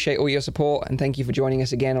 We appreciate all your support. And thank you for joining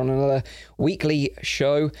us again on another weekly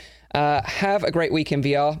show. Have a great week in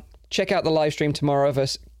VR. Check out the live stream tomorrow of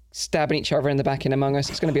us stabbing each other in the back in Among Us.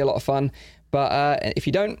 It's going to be a lot of fun. But if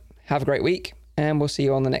you don't, have a great week. And we'll see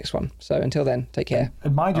you on the next one. So until then, take care.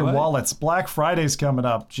 And mind your wallets. Black Friday's coming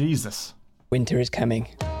up. Jesus. Winter is coming.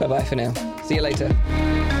 Bye-bye for now. See you later.